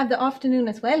yet. We have the afternoon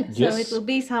as well. Yes. So it will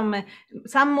be some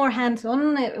more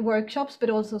hands-on workshops, but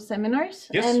also seminars.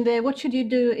 Yes. And what should you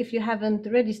do if you haven't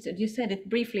registered? You said it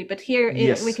briefly, but here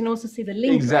Yes. we can also see the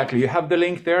link. Exactly, right? You have the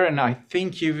link there, and I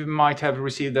think you might have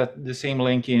received the same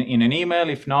link in an email.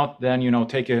 If not, then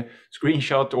take a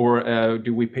screenshot, or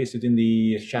do we paste it in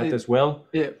the chat as well?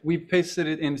 Yeah, we pasted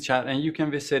it in the chat, and you can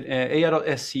visit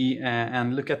ai.se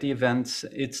and look at the events.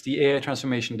 It's the AI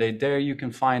Transformation Day. There you can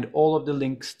find all of the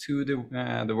links to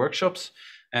the workshops,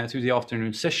 to the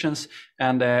afternoon sessions.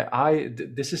 And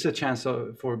this is a chance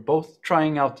for both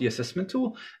trying out the assessment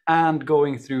tool and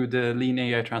going through the Lean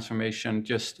AI transformation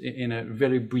just in a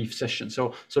very brief session.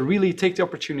 So really take the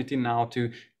opportunity now to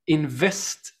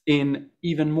invest in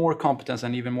even more competence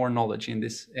and even more knowledge in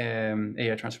this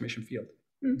AI transformation field.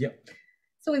 Yeah.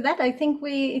 So with that, I think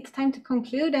it's time to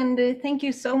conclude, and thank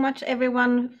you so much,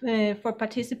 everyone, for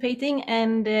participating,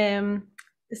 and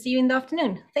see you in the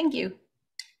afternoon. Thank you.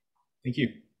 Thank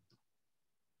you.